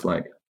that looks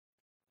like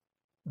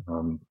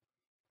very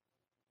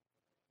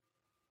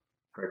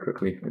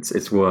quickly.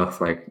 It's worth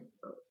like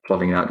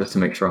plotting out just to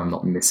make sure I'm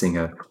not missing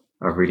a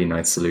really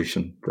nice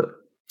solution that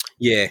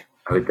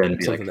I would then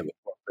be like, that would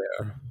work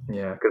better.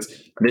 Yeah, because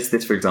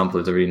this for example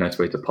is a really nice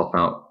way to pop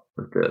out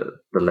with the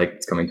leg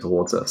that's coming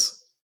towards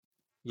us,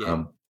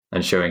 and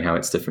showing how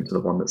it's different to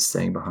the one that's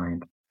staying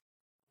behind.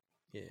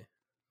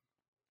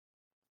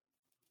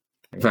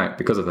 In fact,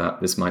 because of that,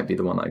 this might be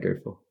the one I go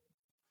for.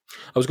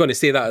 I was going to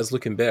say that as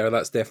looking better.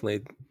 That's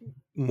definitely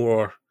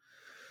more.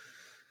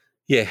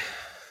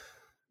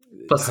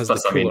 Plus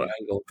I mean,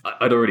 angle.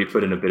 I'd already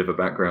put in a bit of a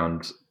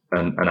background,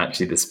 and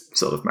actually this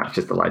sort of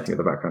matches the lighting of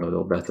the background a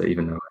little better,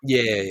 even though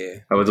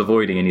I was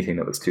avoiding anything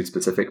that was too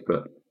specific.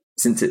 But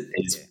since it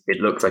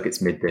looks like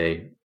it's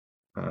midday,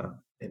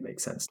 it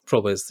makes sense.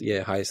 Probably is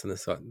highest in the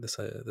sky.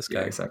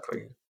 Yeah,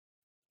 exactly.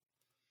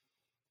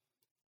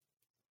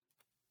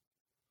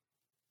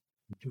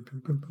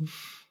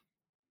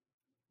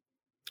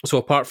 So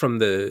apart from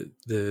the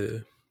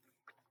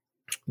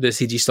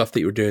CG stuff that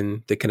you were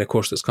doing, the kind of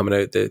course that's coming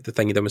out, the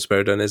thing you done with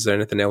Spiridon, is there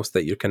anything else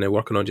that you're kind of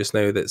working on just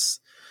now that's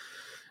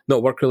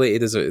not work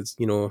related? Is it,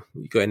 you know,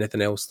 you got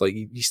anything else? Like,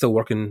 you still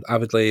working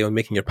avidly on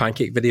making your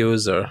pancake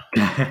videos, or?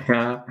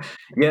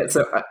 Yeah,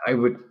 so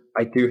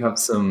I do have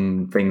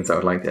some things I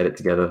would like to edit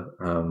together,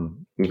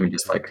 even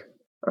just like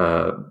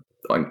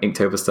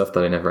Inktober stuff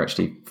that I never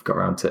actually got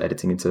around to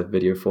editing into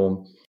video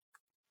form.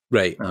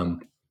 Right.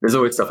 There's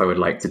always stuff I would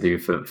like to do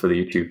for the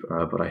YouTube,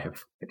 but I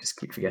just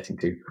keep forgetting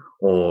to,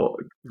 or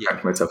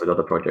distract myself with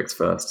other projects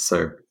first.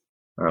 So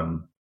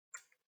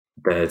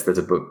there's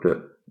a book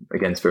that,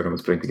 again, Spiridon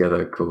was putting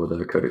together called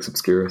Codex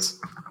Obscurus.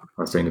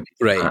 I was doing a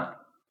piece of that.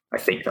 I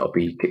think that'll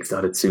be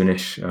kickstarted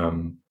soonish.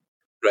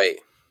 Right.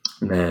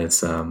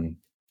 There's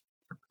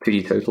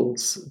 3D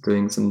Totals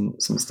doing some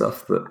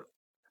stuff that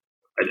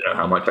I don't know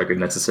how much I could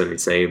necessarily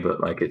say,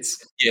 but like it's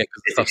because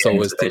stuff's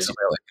always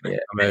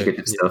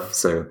stuff.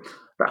 So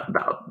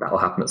that'll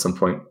happen at some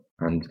point,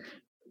 and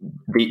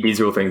these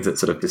are all things that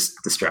sort of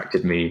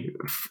distracted me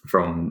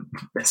from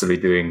necessarily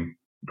doing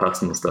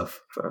personal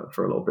stuff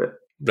for a little bit.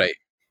 Right.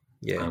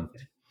 Yeah.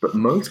 But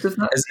most of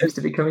that seems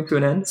to be coming to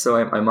an end, so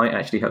I might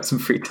actually have some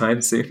free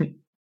time soon.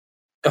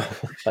 Oh,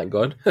 thank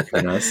God.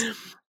 Very nice.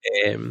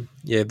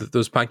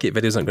 Those pancake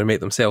videos aren't going to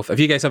make themselves. If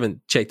you guys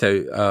haven't checked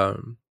out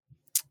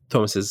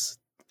Thomas's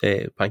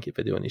pancake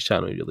video on his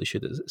channel, you really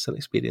should. It's an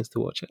experience to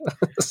watch it.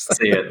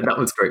 So yeah, that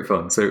was great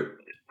fun. So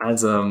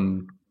as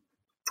lockdown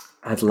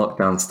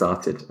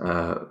started,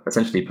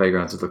 essentially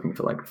Playgrounds was looking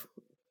for like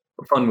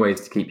fun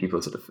ways to keep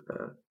people sort of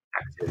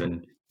active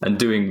and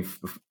doing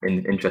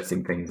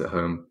interesting things at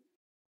home.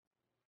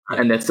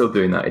 And they're still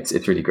doing that.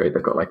 It's really great.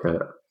 They've got like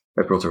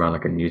they brought around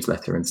like a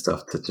newsletter and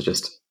stuff to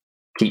just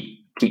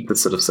keep the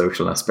sort of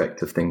social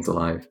aspect of things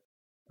alive.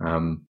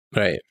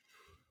 Right.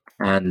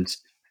 And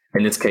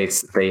in this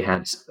case, they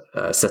had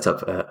set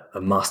up a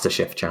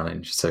MasterChef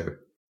challenge. So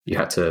you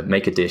had to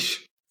make a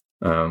dish.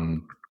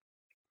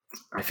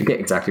 I forget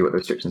exactly what the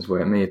restrictions were.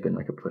 It may have been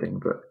like a pudding,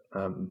 but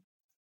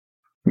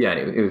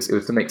it was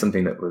to make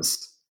something that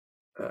was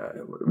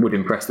would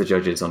impress the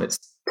judges on its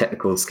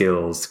technical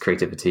skills,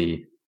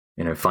 creativity,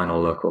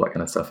 final look, all that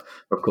kind of stuff.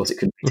 But of course, it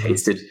couldn't be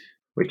tasted,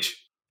 which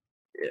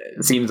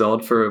seems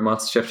odd for a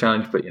MasterChef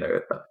challenge, but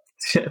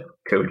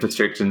COVID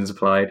restrictions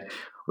applied.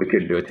 We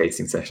couldn't do a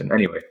tasting session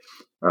anyway.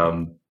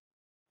 My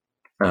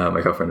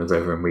girlfriend was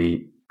over, and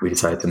we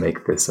decided to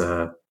make this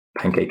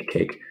pancake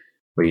cake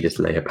where you just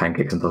layer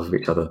pancakes on top of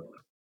each other.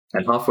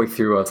 And halfway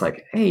through, I was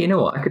like, "Hey, you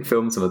know what? I could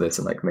film some of this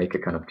and like make a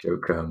kind of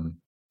joke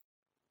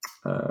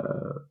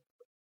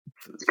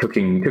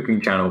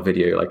cooking channel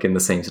video, like in the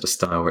same sort of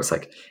style, where it's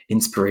like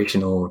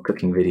inspirational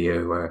cooking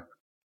video, where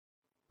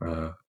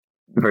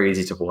very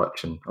easy to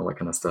watch and all that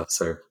kind of stuff."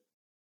 So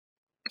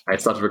I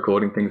started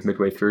recording things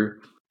midway through,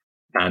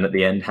 and at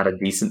the end had a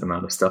decent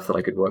amount of stuff that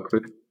I could work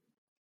with.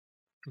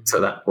 Mm-hmm. So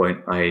at that point,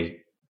 I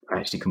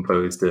actually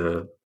composed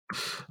that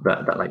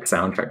like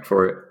soundtrack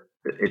for it.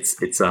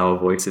 It's our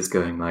voices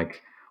going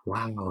like,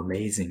 "Wow,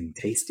 amazing,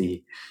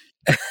 tasty,"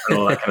 and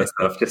all that kind of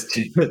stuff, just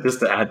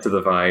to add to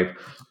the vibe.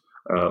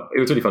 It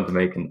was really fun to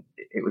make, and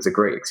it was a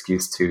great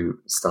excuse to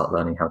start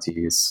learning how to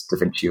use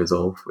DaVinci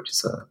Resolve, which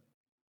is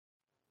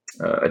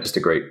just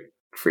a great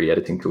free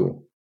editing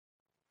tool,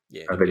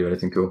 a video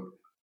editing tool.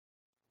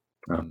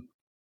 And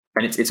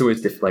it's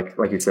always like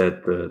you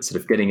said, the sort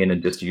of getting in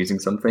and just using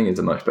something is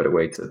a much better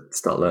way to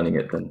start learning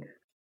it than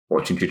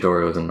watching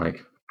tutorials and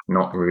like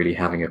not really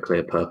having a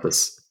clear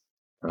purpose.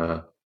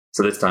 So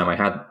this time I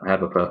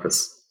had a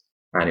purpose,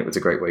 and it was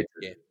a great way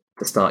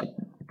to start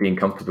being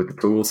comfortable with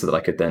the tool, so that I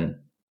could then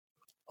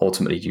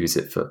ultimately use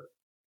it for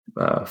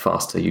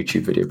faster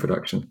YouTube video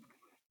production.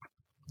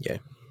 Yeah.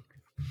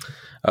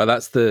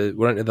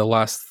 We're into the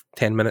last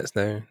 10 minutes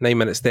now. 9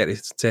 minutes 30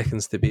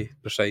 seconds to be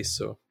precise.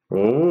 So.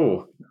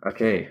 Oh,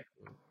 okay.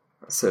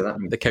 So that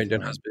means the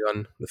countdown has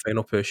begun. The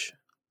final push.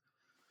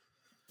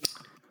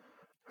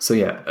 So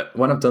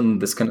when I've done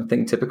this kind of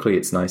thing, typically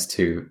it's nice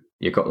to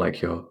you've got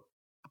like your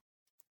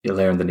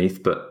layer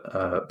underneath,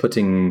 but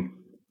putting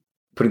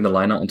the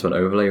line art into an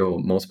overlay or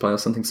multiply or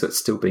something, so it's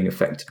still being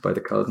affected by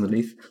the colors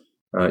underneath,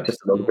 just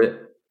a little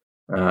bit.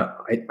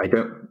 I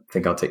don't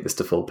think I'll take this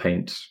to full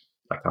paint.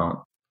 I can't.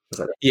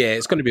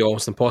 It's going to be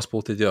almost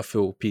impossible to do a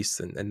full piece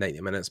in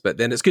 90 minutes. But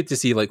then it's good to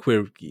see like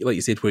where, like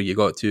you said, where you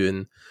got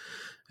to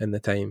in the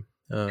time.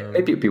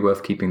 Maybe it'd be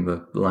worth keeping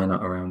the line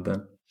art around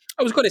then.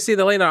 I was going to say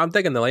the line art. I'm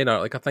digging the line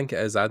art. Like I think it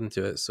is adding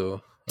to it.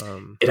 So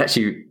it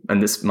actually,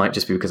 and this might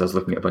just be because I was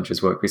looking at a bunch of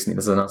his work recently.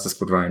 There's an artist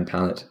called Ryan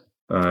Pallett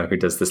who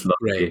does this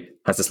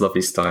has this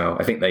lovely style.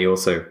 I think they're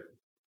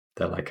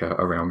like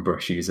a round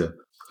brush user.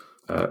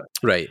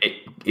 Right.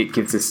 It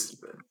gives this,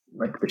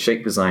 like, the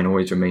shape design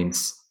always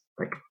remains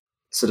like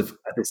sort of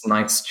at this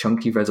nice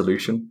chunky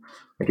resolution.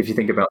 Like if you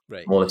think about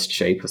the smallest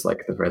shape as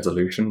like the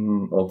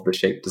resolution of the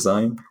shape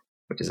design,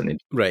 which is an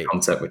interesting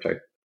concept, which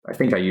I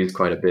think I use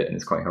quite a bit and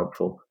it's quite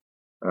helpful.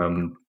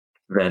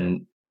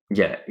 Then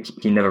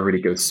he never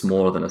really goes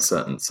smaller than a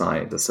certain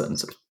size, a certain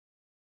sort of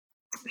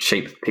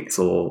shape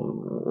pixel,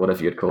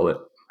 whatever you'd call it.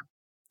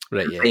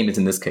 Right. Yeah. Same as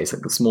in this case,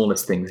 like the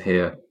smallest things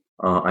here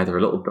are either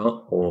a little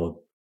dot or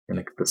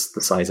like the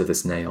size of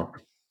this nail,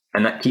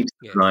 and that keeps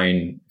the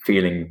design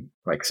feeling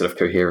like sort of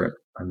coherent.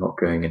 I'm not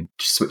going and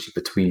just switching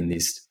between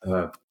these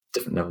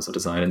different levels of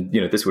design,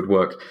 and this would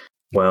work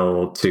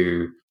well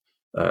to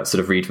sort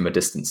of read from a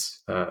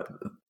distance. A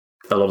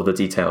lot of the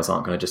details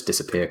aren't going to just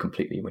disappear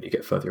completely when you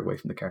get further away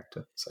from the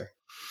character. So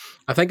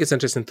I think it's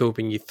interesting though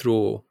when you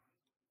throw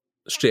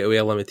straight away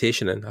a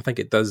limitation in. I think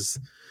it does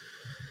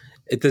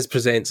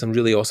present some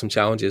really awesome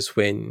challenges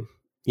when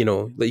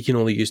like you can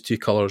only use 2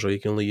 colors or you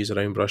can only use a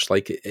round brush.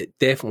 Like it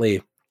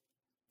definitely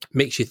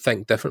makes you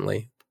think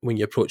differently when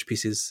you approach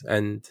pieces,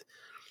 and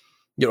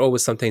you're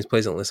always sometimes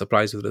pleasantly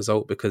surprised with the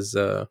result because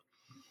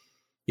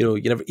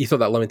you thought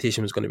that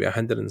limitation was going to be a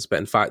hindrance, but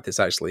in fact it's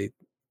actually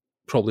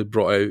probably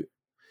brought out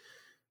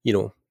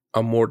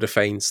a more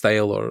defined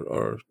style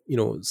or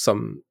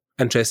some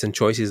interesting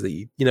choices that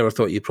you never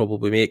thought you'd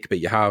probably make, but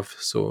you have.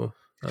 So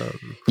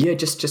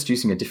just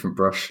using a different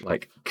brush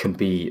can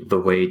be the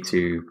way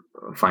to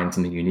find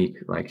something unique.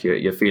 Like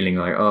you're feeling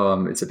like,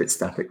 it's a bit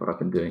static what I've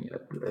been doing.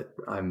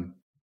 I'm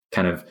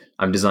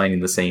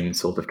designing the same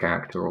sort of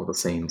character or the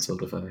same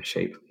sort of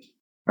shape,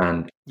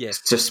 and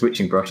just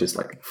switching brushes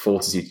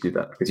forces you to do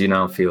that, because you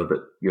now feel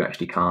that you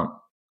actually can't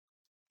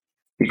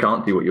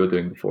do what you're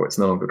doing before. It's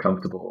no longer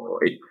comfortable,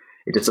 or it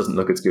just doesn't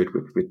look as good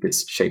with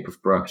this shape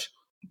of brush.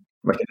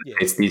 Like in this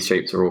case, these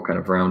shapes are all kind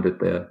of rounded.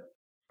 They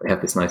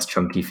have this nice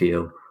chunky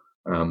feel.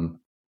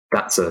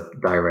 That's a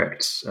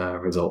direct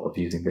result of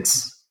using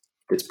this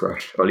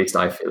brush, or at least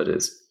I feel it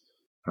is.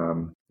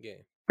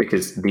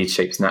 Because these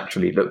shapes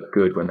naturally look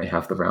good when they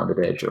have the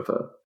rounded edge of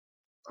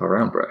a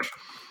round brush.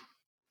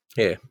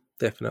 Yeah,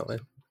 definitely.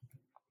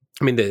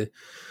 I mean, the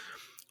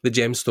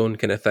gemstone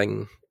kind of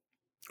thing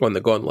on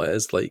the gauntlet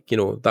is that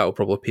will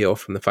probably pay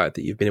off from the fact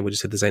that you've been able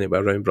to design it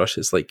with a round brush.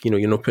 It's like,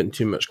 you're not putting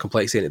too much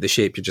complexity into the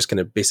shape. You're just kind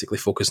of basically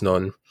focusing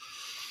on,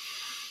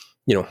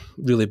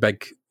 really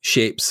big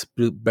shapes,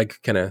 big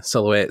kind of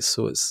silhouettes.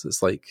 So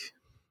it's like,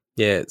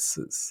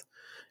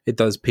 it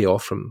does pay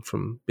off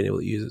from being able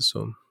to use it.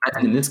 So,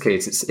 and in this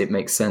case, it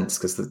makes sense,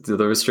 because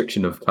the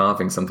restriction of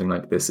carving something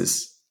like this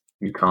is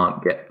you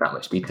can't get that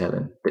much detail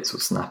in. Bits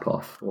will snap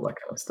off, all that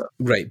kind of stuff.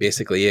 Right,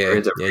 basically, yeah. There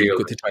is a real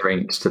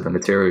constraint to the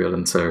material,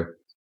 and so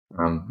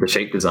the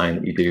shape design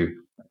that you do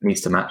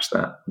needs to match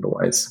that.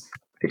 Otherwise,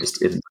 it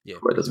just isn't.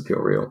 It doesn't feel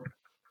real.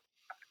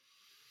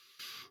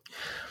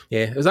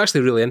 Yeah, it was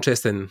actually really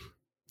interesting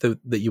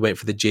that you went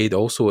for the jade.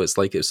 Also, it's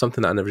like it was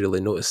something that I never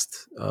really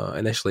noticed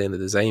initially in the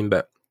design,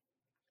 but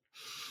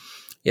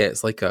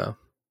it's like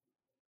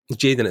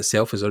jade in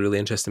itself is a really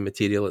interesting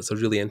material. It's a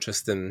really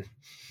interesting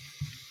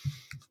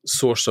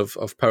source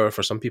of power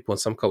for some people in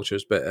some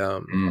cultures, but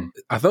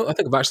I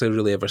think I've actually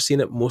really ever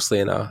seen it mostly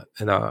in a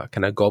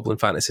kind of goblin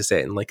fantasy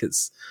setting. Like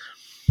it's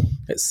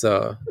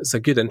a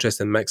good,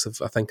 interesting mix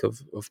of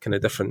kind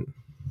of different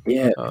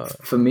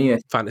for me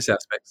fantasy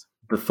aspects.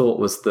 The thought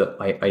was that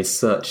I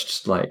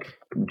searched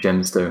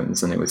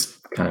gemstones, and it was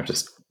kind of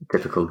just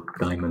typical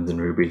diamonds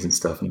and rubies and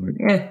stuff, and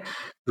I went,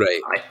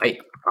 right,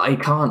 I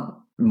can't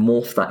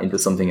morph that into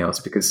something else,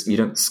 because you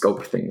don't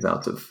sculpt things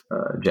out of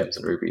gems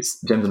and rubies.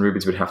 Gems and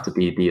rubies would have to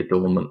be the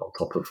adornment on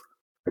top of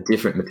a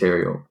different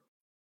material.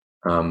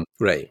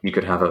 Right. You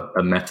could have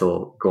a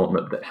metal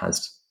gauntlet that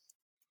has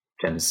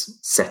gems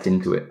set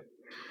into it,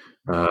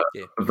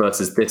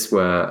 versus this,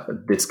 where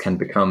this can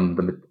become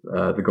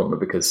the gauntlet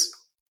because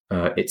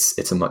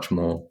it's a much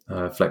more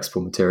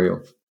flexible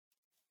material.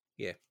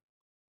 Yeah.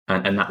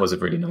 And that was a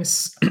really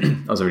nice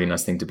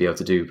thing to be able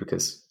to do,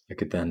 because I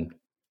could then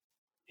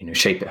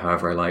shape it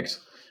however I liked.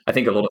 I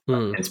think a lot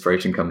of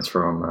inspiration comes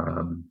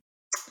from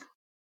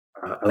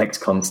Alex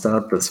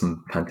Konstad. Does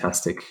some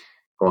fantastic,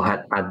 or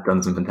had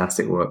done some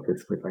fantastic work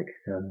with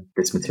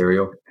this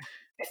material.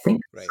 I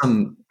think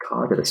some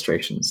card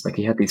illustrations.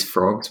 He had these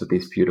frogs with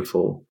these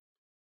beautiful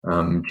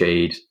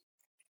jade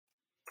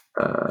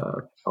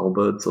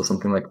albirds or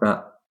something like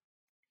that,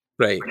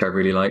 right? Which I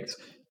really liked.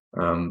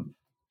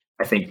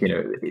 I think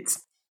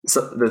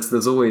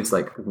there's always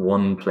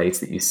one place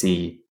that you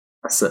see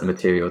a certain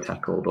material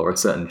tackled or a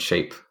certain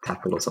shape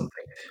tackled or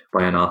something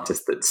by an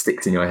artist that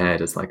sticks in your head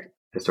as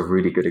just a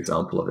really good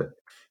example of it.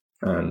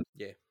 And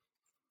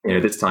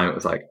this time it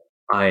was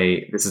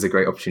this is a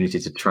great opportunity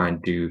to try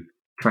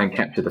and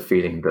capture the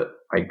feeling that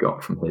I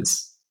got from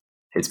his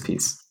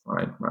piece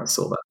when I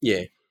saw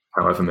that.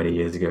 However many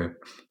years ago.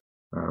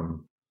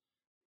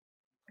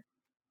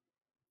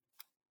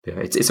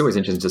 It's always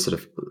interesting to sort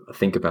of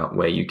think about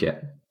where you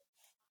get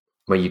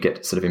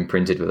sort of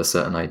imprinted with a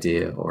certain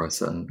idea or a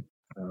certain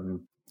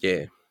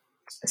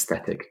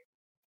aesthetic.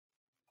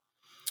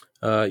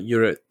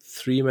 You're at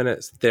 3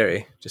 minutes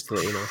 30, just to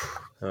let you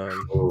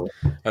know.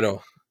 I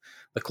know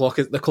the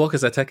clock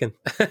is a ticking.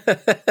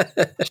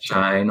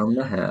 Shine on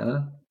the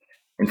hair.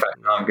 In fact,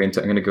 now I'm going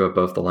to go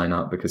above the line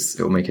art, because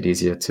it will make it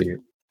easier to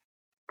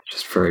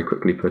just very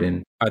quickly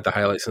add the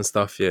highlights and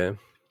stuff.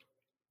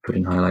 Put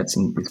in highlights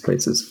in these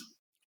places.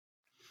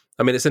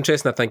 I mean, it's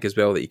interesting, I think, as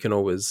well, that you can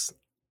always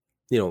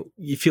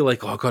you feel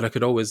like, oh god, I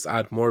could always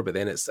add more, but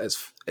then it's I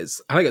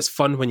think it's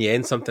fun when you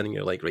end something and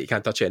you're like, right, you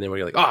can't touch it anymore.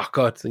 You're like, oh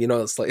god,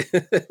 it's like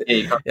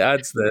it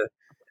adds the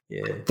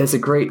There's a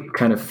great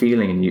kind of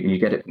feeling, and you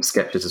get it from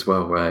sketches as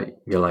well, where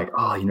you're like,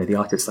 oh, the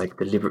artist like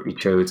deliberately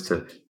chose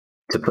to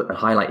put the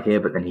highlight here,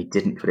 but then he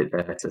didn't put it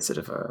there to sort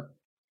of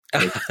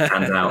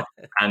stand out.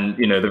 And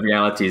the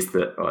reality is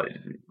that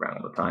it ran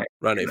out of time.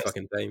 Ran out of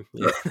fucking time.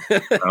 Yeah.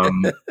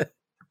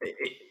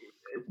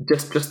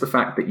 Just the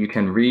fact that you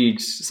can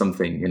read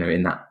something,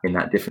 in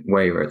that different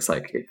way, where it's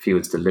like it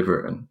feels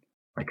deliberate and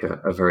like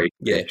a very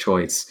clear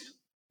choice.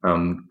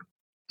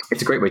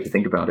 It's a great way to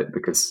think about it,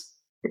 because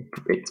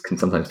it can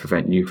sometimes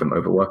prevent you from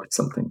overworking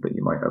something that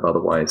you might have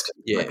otherwise.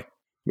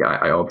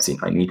 I obviously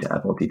need to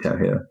add more detail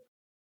here,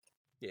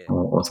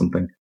 or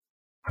something.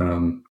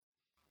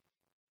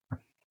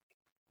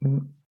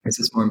 Is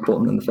this more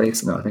important than the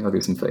face? No, I think I'll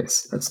do some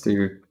face. Let's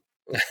do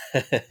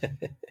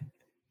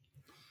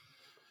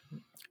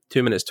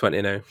 2 minutes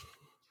 20 now.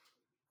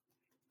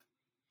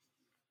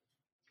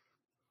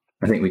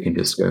 I think we can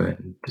just go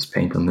and just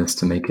paint on this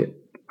to make it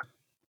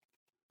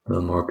a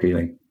little more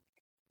appealing.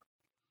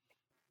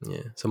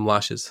 Yeah, some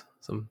lashes,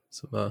 some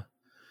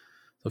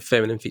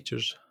feminine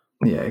features.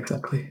 Yeah,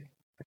 exactly.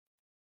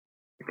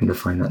 You can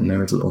define that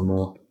nose a little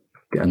more.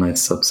 Get a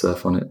nice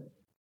subsurf on it.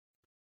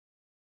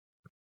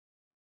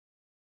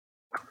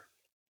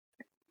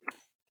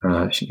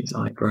 She needs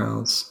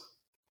eyebrows.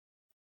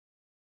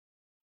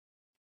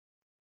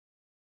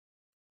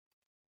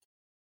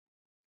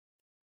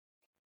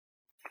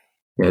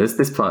 Yeah,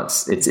 this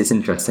part's it's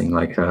interesting.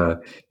 Like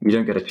you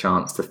don't get a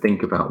chance to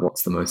think about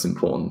what's the most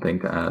important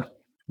thing to add,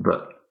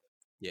 but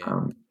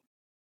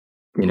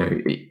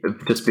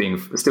just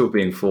still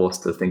being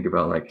forced to think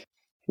about like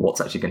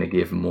what's actually going to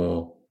give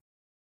more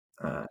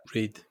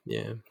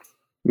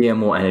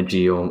more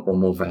energy or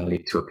more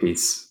value to a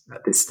piece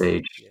at this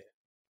stage.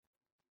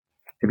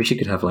 Maybe she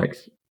could have like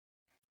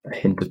a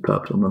hint of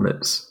purple on the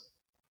lips.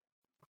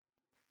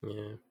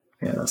 Yeah,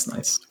 that's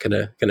nice. Kind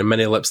of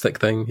mini lipstick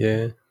thing.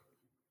 Yeah,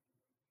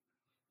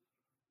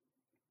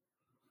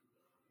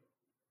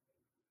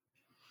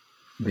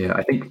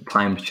 I think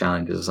timed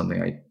challenges are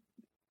something I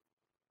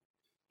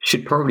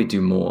should probably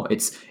do more.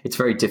 It's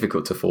very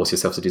difficult to force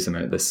yourself to do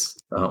something like this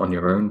on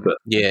your own, but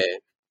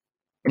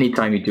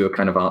anytime you do a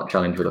kind of art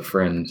challenge with a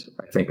friend,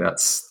 I think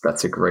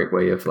that's a great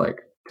way of like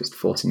just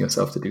forcing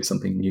yourself to do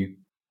something new.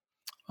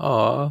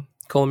 Oh,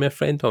 calling me a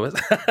friend, Thomas.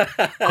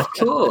 Of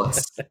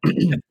course.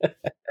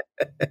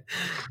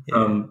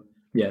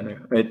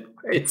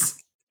 It's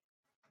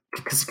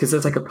because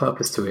there's like a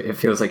purpose to it. It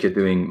feels like you're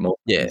doing more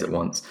things at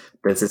once.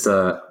 There's this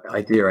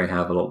idea I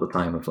have a lot of the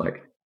time of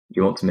like,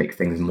 you want to make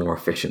things more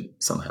efficient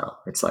somehow.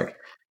 It's like,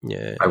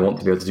 I want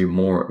to be able to do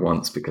more at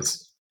once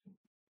because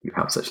you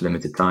have such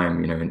limited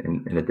time,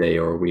 in a day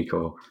or a week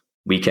or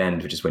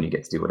weekend, which is when you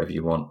get to do whatever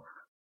you want.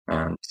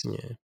 And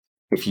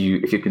if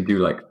you can do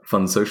like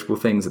fun sociable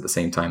things at the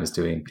same time as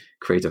doing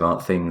creative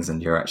art things,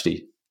 and you're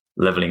actually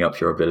leveling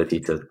up your ability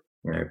to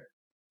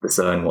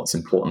discern what's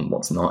important,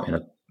 what's not in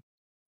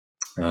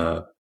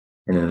an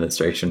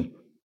illustration,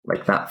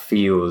 like that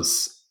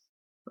feels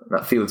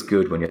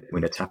good when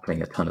you're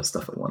tackling a ton of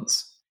stuff at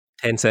once.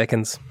 10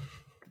 seconds.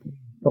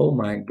 Oh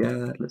my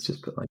god, let's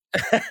just put like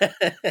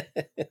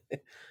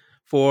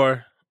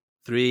 4,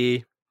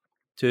 3,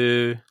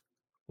 2,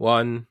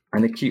 1.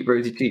 And the cute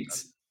rosy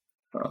cheeks.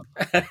 Oh.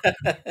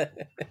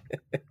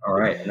 All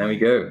right, and there we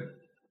go.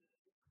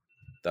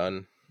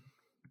 Done.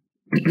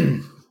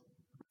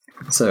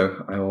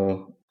 So I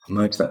will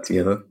merge that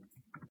together,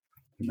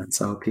 and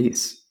that's our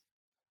piece.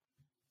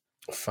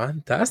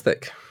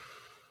 Fantastic.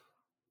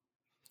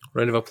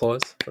 Round of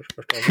applause for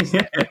Thomas.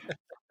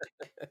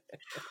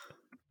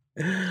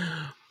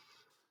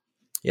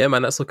 Yeah,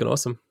 man, that's looking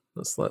awesome.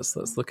 That's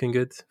looking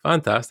good.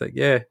 Fantastic.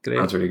 Yeah, great.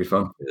 That's really good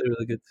fun.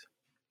 Really good.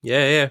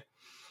 Yeah.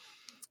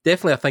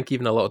 Definitely, I think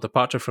even a lot of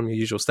departure from your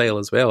usual style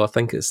as well. I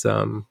think it's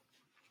got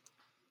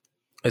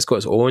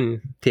its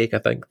own take. I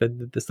think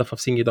the stuff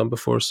I've seen you done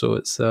before. So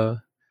it's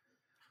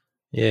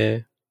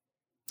it's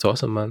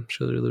awesome, man. It's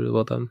really, really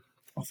well done.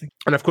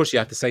 And of course, you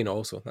have to sign it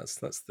also. That's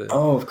the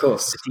of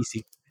course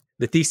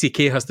the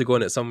TCK has to go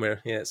in it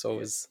somewhere. Yeah, it's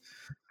always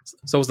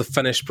the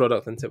finished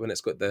product into when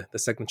it's got the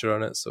signature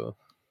on it. So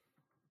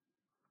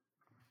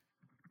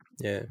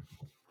yeah,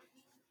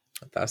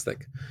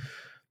 fantastic.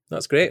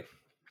 That's great.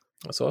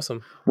 That's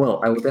awesome. Well,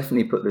 I will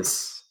definitely put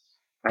this.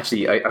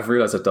 Actually, I've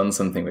realized I've done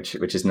something which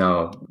is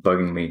now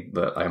bugging me,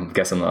 but I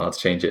guess I'm not allowed to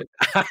change it.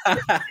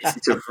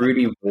 It's a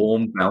really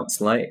warm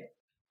bounce light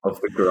of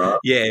the grass.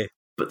 Yeah.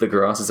 But the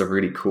grass is a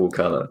really cool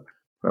color.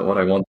 But what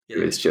I want to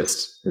do is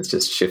just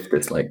shift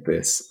this like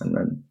this, and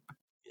then.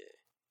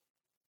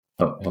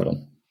 Oh, hold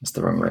on, that's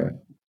the wrong layer.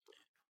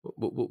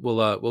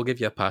 We'll give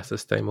you a pass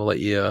this time. We'll let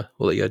you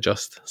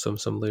adjust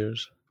some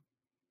layers.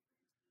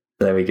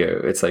 There we go.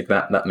 It's like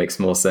that. That makes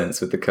more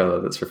sense with the color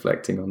that's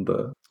reflecting on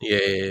the.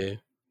 Yeah.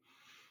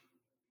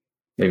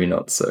 Maybe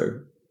not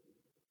so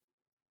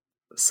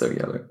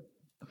yellow.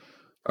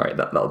 All right,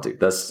 that'll do.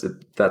 That's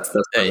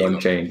my one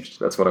change.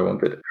 That's what I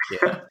wanted.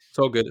 Yeah, it's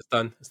all good. It's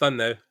done. It's done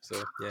now.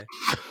 So yeah.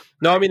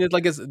 No, I mean,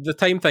 it's the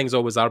time thing's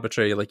always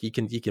arbitrary. Like you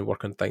can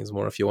work on things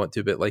more if you want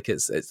to, but like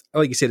it's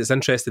like you said, it's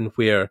interesting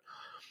where,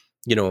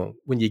 you know,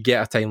 when you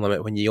get a time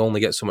limit, when you only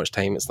get so much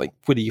time, it's like,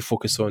 what do you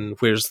focus on?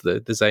 Where's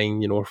the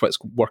design? You know, what's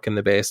working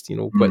the best? You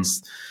know,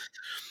 what's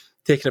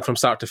taking it from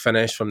start to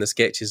finish, from the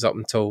sketches up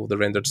until the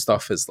rendered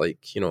stuff. Is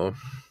like, you know,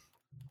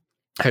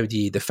 how do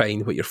you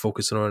define what you're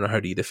focusing on, or how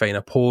do you define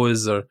a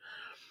pose, or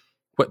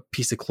what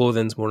piece of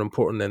clothing is more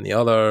important than the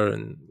other,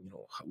 and you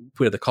know,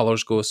 where the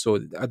colors go. So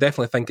I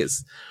definitely think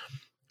it's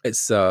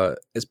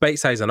bite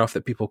sized enough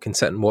that people can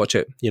sit and watch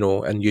it, you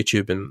know, on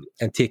YouTube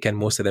and take in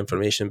most of the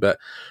information. But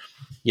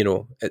you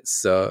know,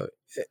 it's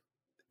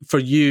for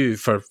you,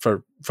 for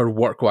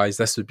work wise,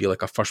 this would be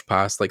like a first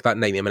pass. Like that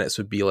 90 minutes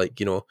would be like,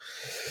 you know,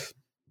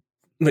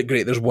 like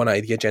great, there's one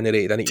idea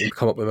generated, I need to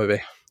come up with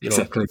maybe, you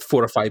know,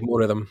 4 or 5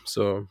 more of them.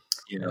 So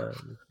yeah,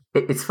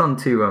 it's fun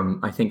too.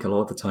 I think a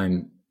lot of the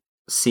time,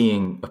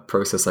 seeing a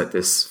process like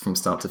this from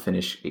start to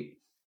finish,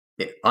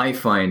 I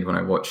find when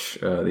I watch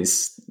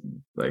these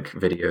like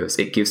videos,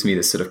 it gives me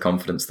this sort of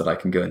confidence that I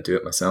can go and do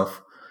it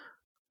myself.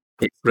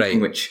 It's something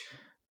which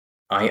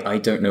I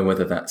don't know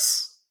whether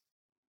that's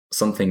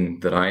something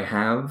that I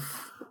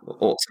have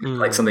or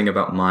like something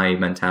about my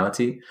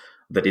mentality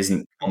that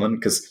isn't common,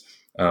 because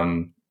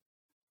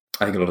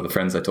I think a lot of the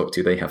friends I talk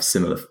to, they have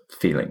similar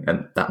feeling,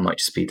 and that might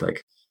just be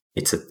like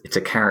it's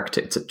a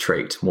character, it's a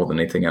trait more than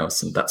anything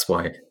else, and that's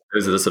why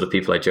those are the sort of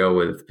people I gel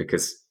with,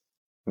 because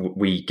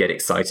we get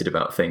excited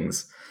about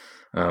things,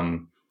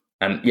 and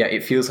yeah,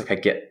 it feels like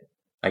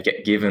I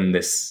get given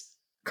this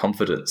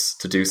confidence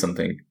to do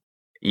something,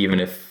 even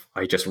if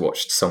I just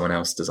watched someone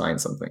else design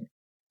something,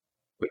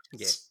 which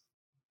is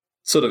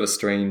sort of a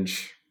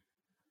strange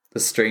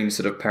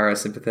sort of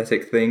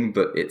parasympathetic thing,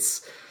 but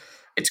it's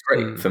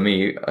great for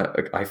me.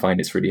 I find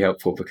it's really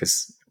helpful,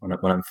 because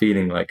when I'm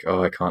feeling like,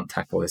 oh, I can't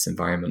tackle this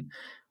environment,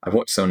 I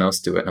watch someone else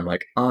do it, and I'm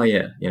like, oh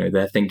yeah, you know,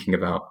 they're thinking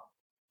about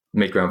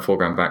midground,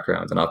 foreground,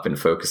 background, and I've been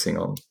focusing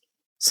on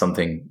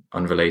something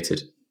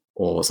unrelated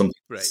or something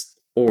that's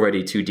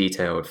already too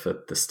detailed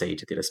for the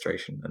stage of the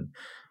illustration. And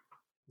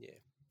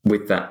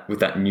with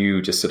that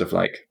new just sort of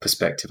like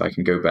perspective, I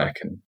can go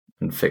back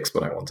and fix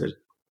what I wanted.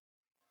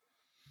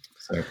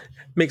 So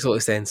makes a lot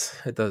of sense.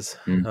 It does.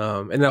 And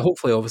then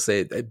hopefully, obviously,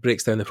 it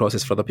breaks down the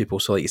process for other people.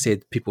 So like you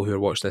said, people who are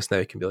watching this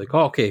now can be like,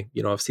 oh, okay,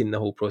 you know, I've seen the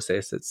whole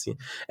process. It's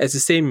the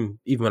same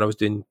even when I was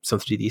doing some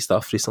 3D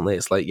stuff recently.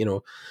 It's like, you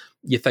know,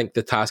 you think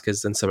the task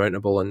is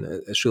insurmountable and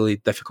it's really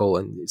difficult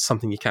and it's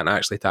something you can't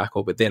actually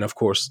tackle. But then, of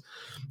course,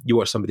 you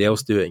watch somebody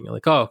else do it and you're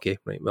like, oh, okay,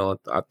 right, well,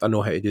 I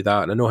know how to do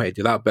that and I know how to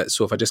do that bit.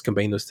 So if I just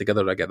combine those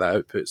together, I get that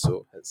output.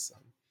 So it's,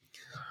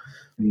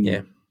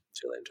 it's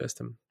really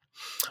interesting.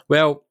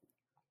 Well,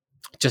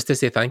 just to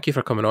say thank you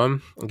for coming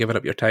on and giving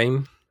up your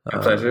time. A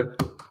pleasure.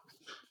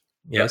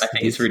 Yes, I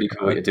think it's really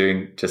cool what you're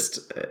doing.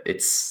 Just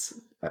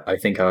I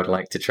think I would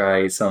like to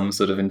try some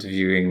sort of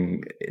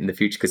interviewing in the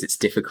future, because it's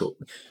difficult.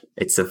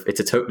 It's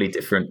a totally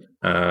different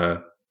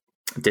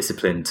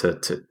discipline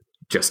to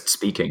just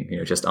speaking. You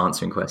know, just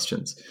answering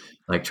questions,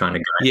 like trying to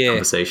guide a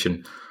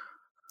conversation.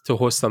 To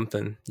host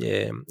something,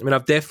 I mean,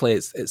 I've definitely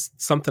it's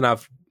something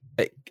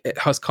it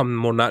has come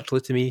more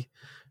naturally to me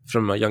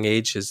from a young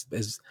age. Is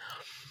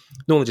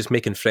not only just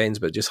making friends,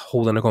 but just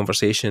holding a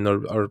conversation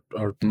or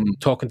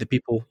talking to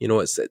people. You know,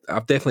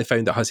 I've definitely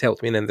found it has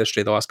helped me in the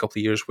industry the last couple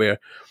of years, where,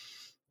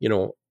 you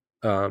know,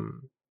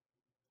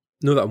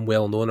 not that I'm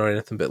well known or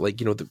anything, but like,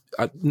 you know,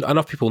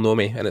 enough people know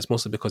me, and it's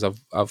mostly because I've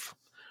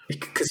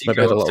because you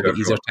maybe had a little bit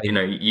easier time. You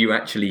know, you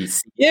actually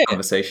see the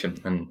conversation,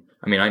 and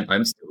I mean,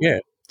 I'm still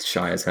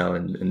shy as hell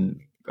in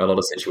a lot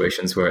of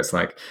situations where it's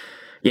like,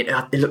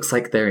 it looks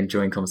like they're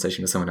enjoying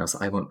conversation with someone else.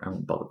 I won't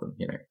bother them.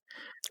 You know.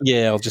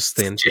 Yeah, I'll just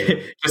stay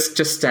into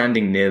just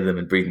standing near them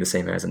and breathing the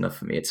same air is enough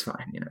for me. It's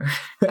fine, you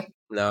know.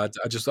 No,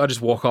 I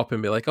just walk up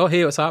and be like, "Oh,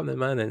 hey, what's happening,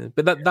 man?"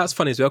 But that's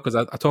funny as well, because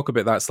I talk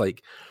about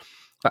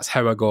that's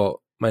how I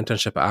got my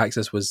internship at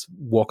Axis, was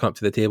walking up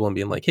to the table and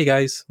being like, "Hey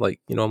guys, like,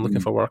 you know, I'm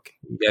looking for work.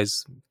 You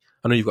guys,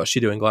 I know you've got a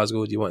studio in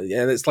Glasgow. Do you want?"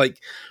 And it's like,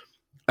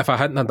 if I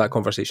hadn't had that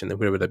conversation, then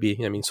where would I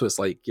be? I mean, so it's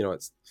like, you know,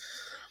 it's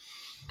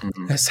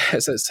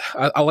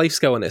a life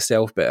skill in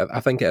itself, but I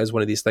think it is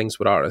one of these things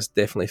where artists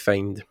definitely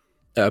find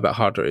it a bit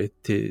harder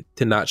to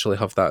naturally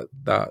have that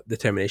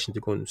determination to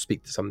go and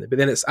speak to somebody. But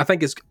then I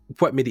think it's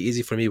what made it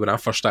easy for me when I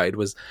first started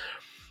was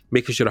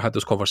making sure I had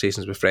those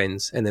conversations with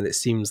friends, and then it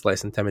seems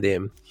less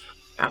intimidating.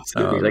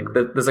 Absolutely.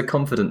 Like there's a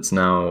confidence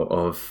now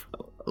of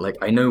like,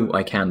 I know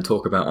I can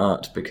talk about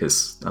art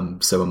because I'm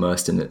so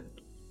immersed in it.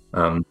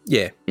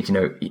 You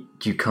know,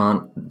 you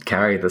can't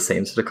carry the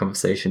same sort of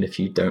conversation if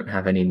you don't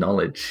have any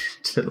knowledge.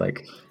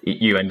 Like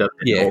you end up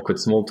in awkward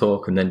small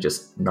talk and then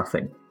just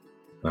nothing.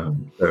 I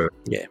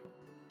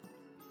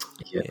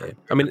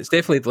mean, it's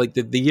definitely like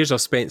the years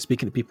I've spent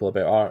speaking to people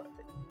about art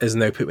is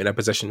now put me in a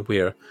position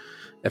where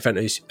if I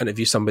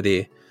interview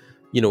somebody,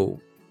 you know,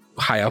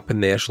 high up in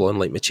the echelon,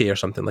 like Mache or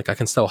something, like I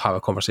can still have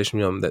a conversation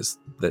with them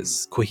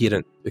that's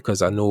coherent,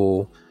 because I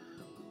know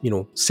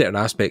certain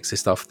aspects of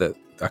stuff that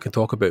I can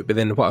talk about. But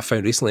then what I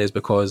found recently is,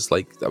 because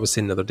like I was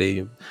saying the other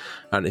day,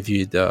 I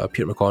interviewed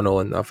Peter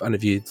McConnell, and I've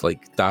interviewed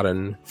like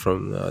Darren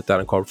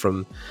Korb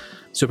from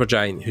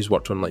Supergiant, who's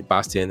worked on like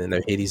Bastion and now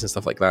Hades and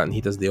stuff like that, and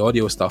he does the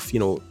audio stuff.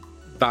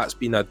 That's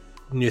been a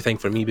new thing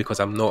for me because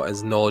I'm not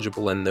as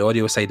knowledgeable in the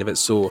audio side of it.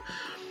 So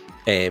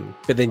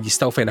but then you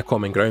still find a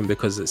common ground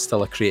because it's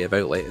still a creative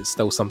outlet. It's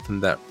still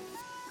something that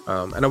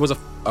and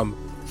I'm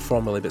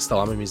formerly, but still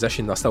I'm a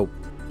musician. I still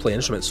play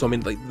instruments. So I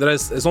mean, like, there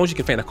is, as long as you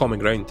can find a common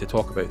ground to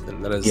talk about,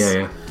 then there is.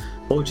 Yeah.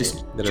 Or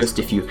just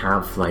if you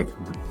have like,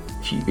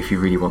 if you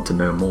really want to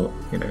know more,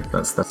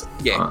 that's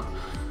yeah.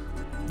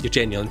 You're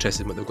genuinely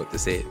interested in what they've got to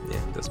say. Yeah,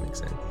 it does make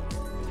sense.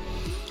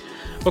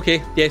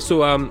 Okay, yeah,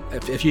 so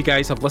if you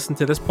guys have listened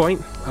to this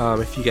point,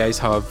 if you guys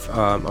have,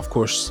 of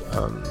course,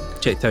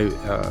 checked out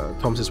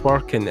Thomas's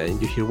work and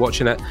you're here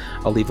watching it,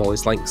 I'll leave all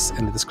his links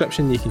in the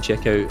description. You can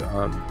check out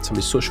some of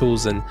his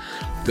socials, and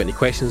if you've got any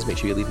questions, make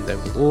sure you leave them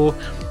down below.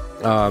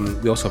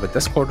 We also have a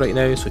Discord right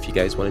now, so if you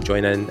guys want to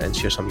join in and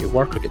share some of your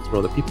work or get to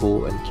know the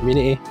people in the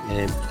community,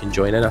 you can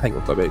join in. I think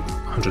we've got about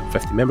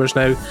 150 members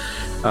now.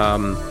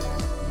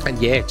 And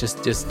yeah, just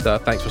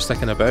thanks for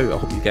sticking about. I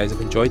hope you guys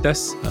have enjoyed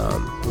this.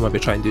 We'll maybe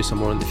try and do some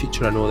more in the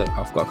future. I know that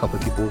I've got a couple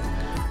of people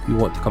who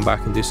want to come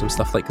back and do some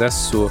stuff like this.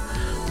 So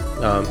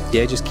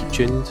yeah, just keep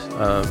tuned.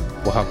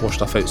 We'll have more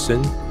stuff out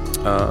soon.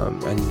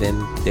 And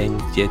then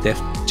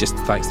yeah, just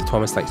thanks to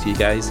Thomas, thanks to you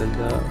guys, and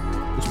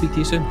we'll speak to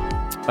you soon.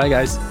 Bye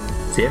guys.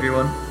 See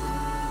everyone.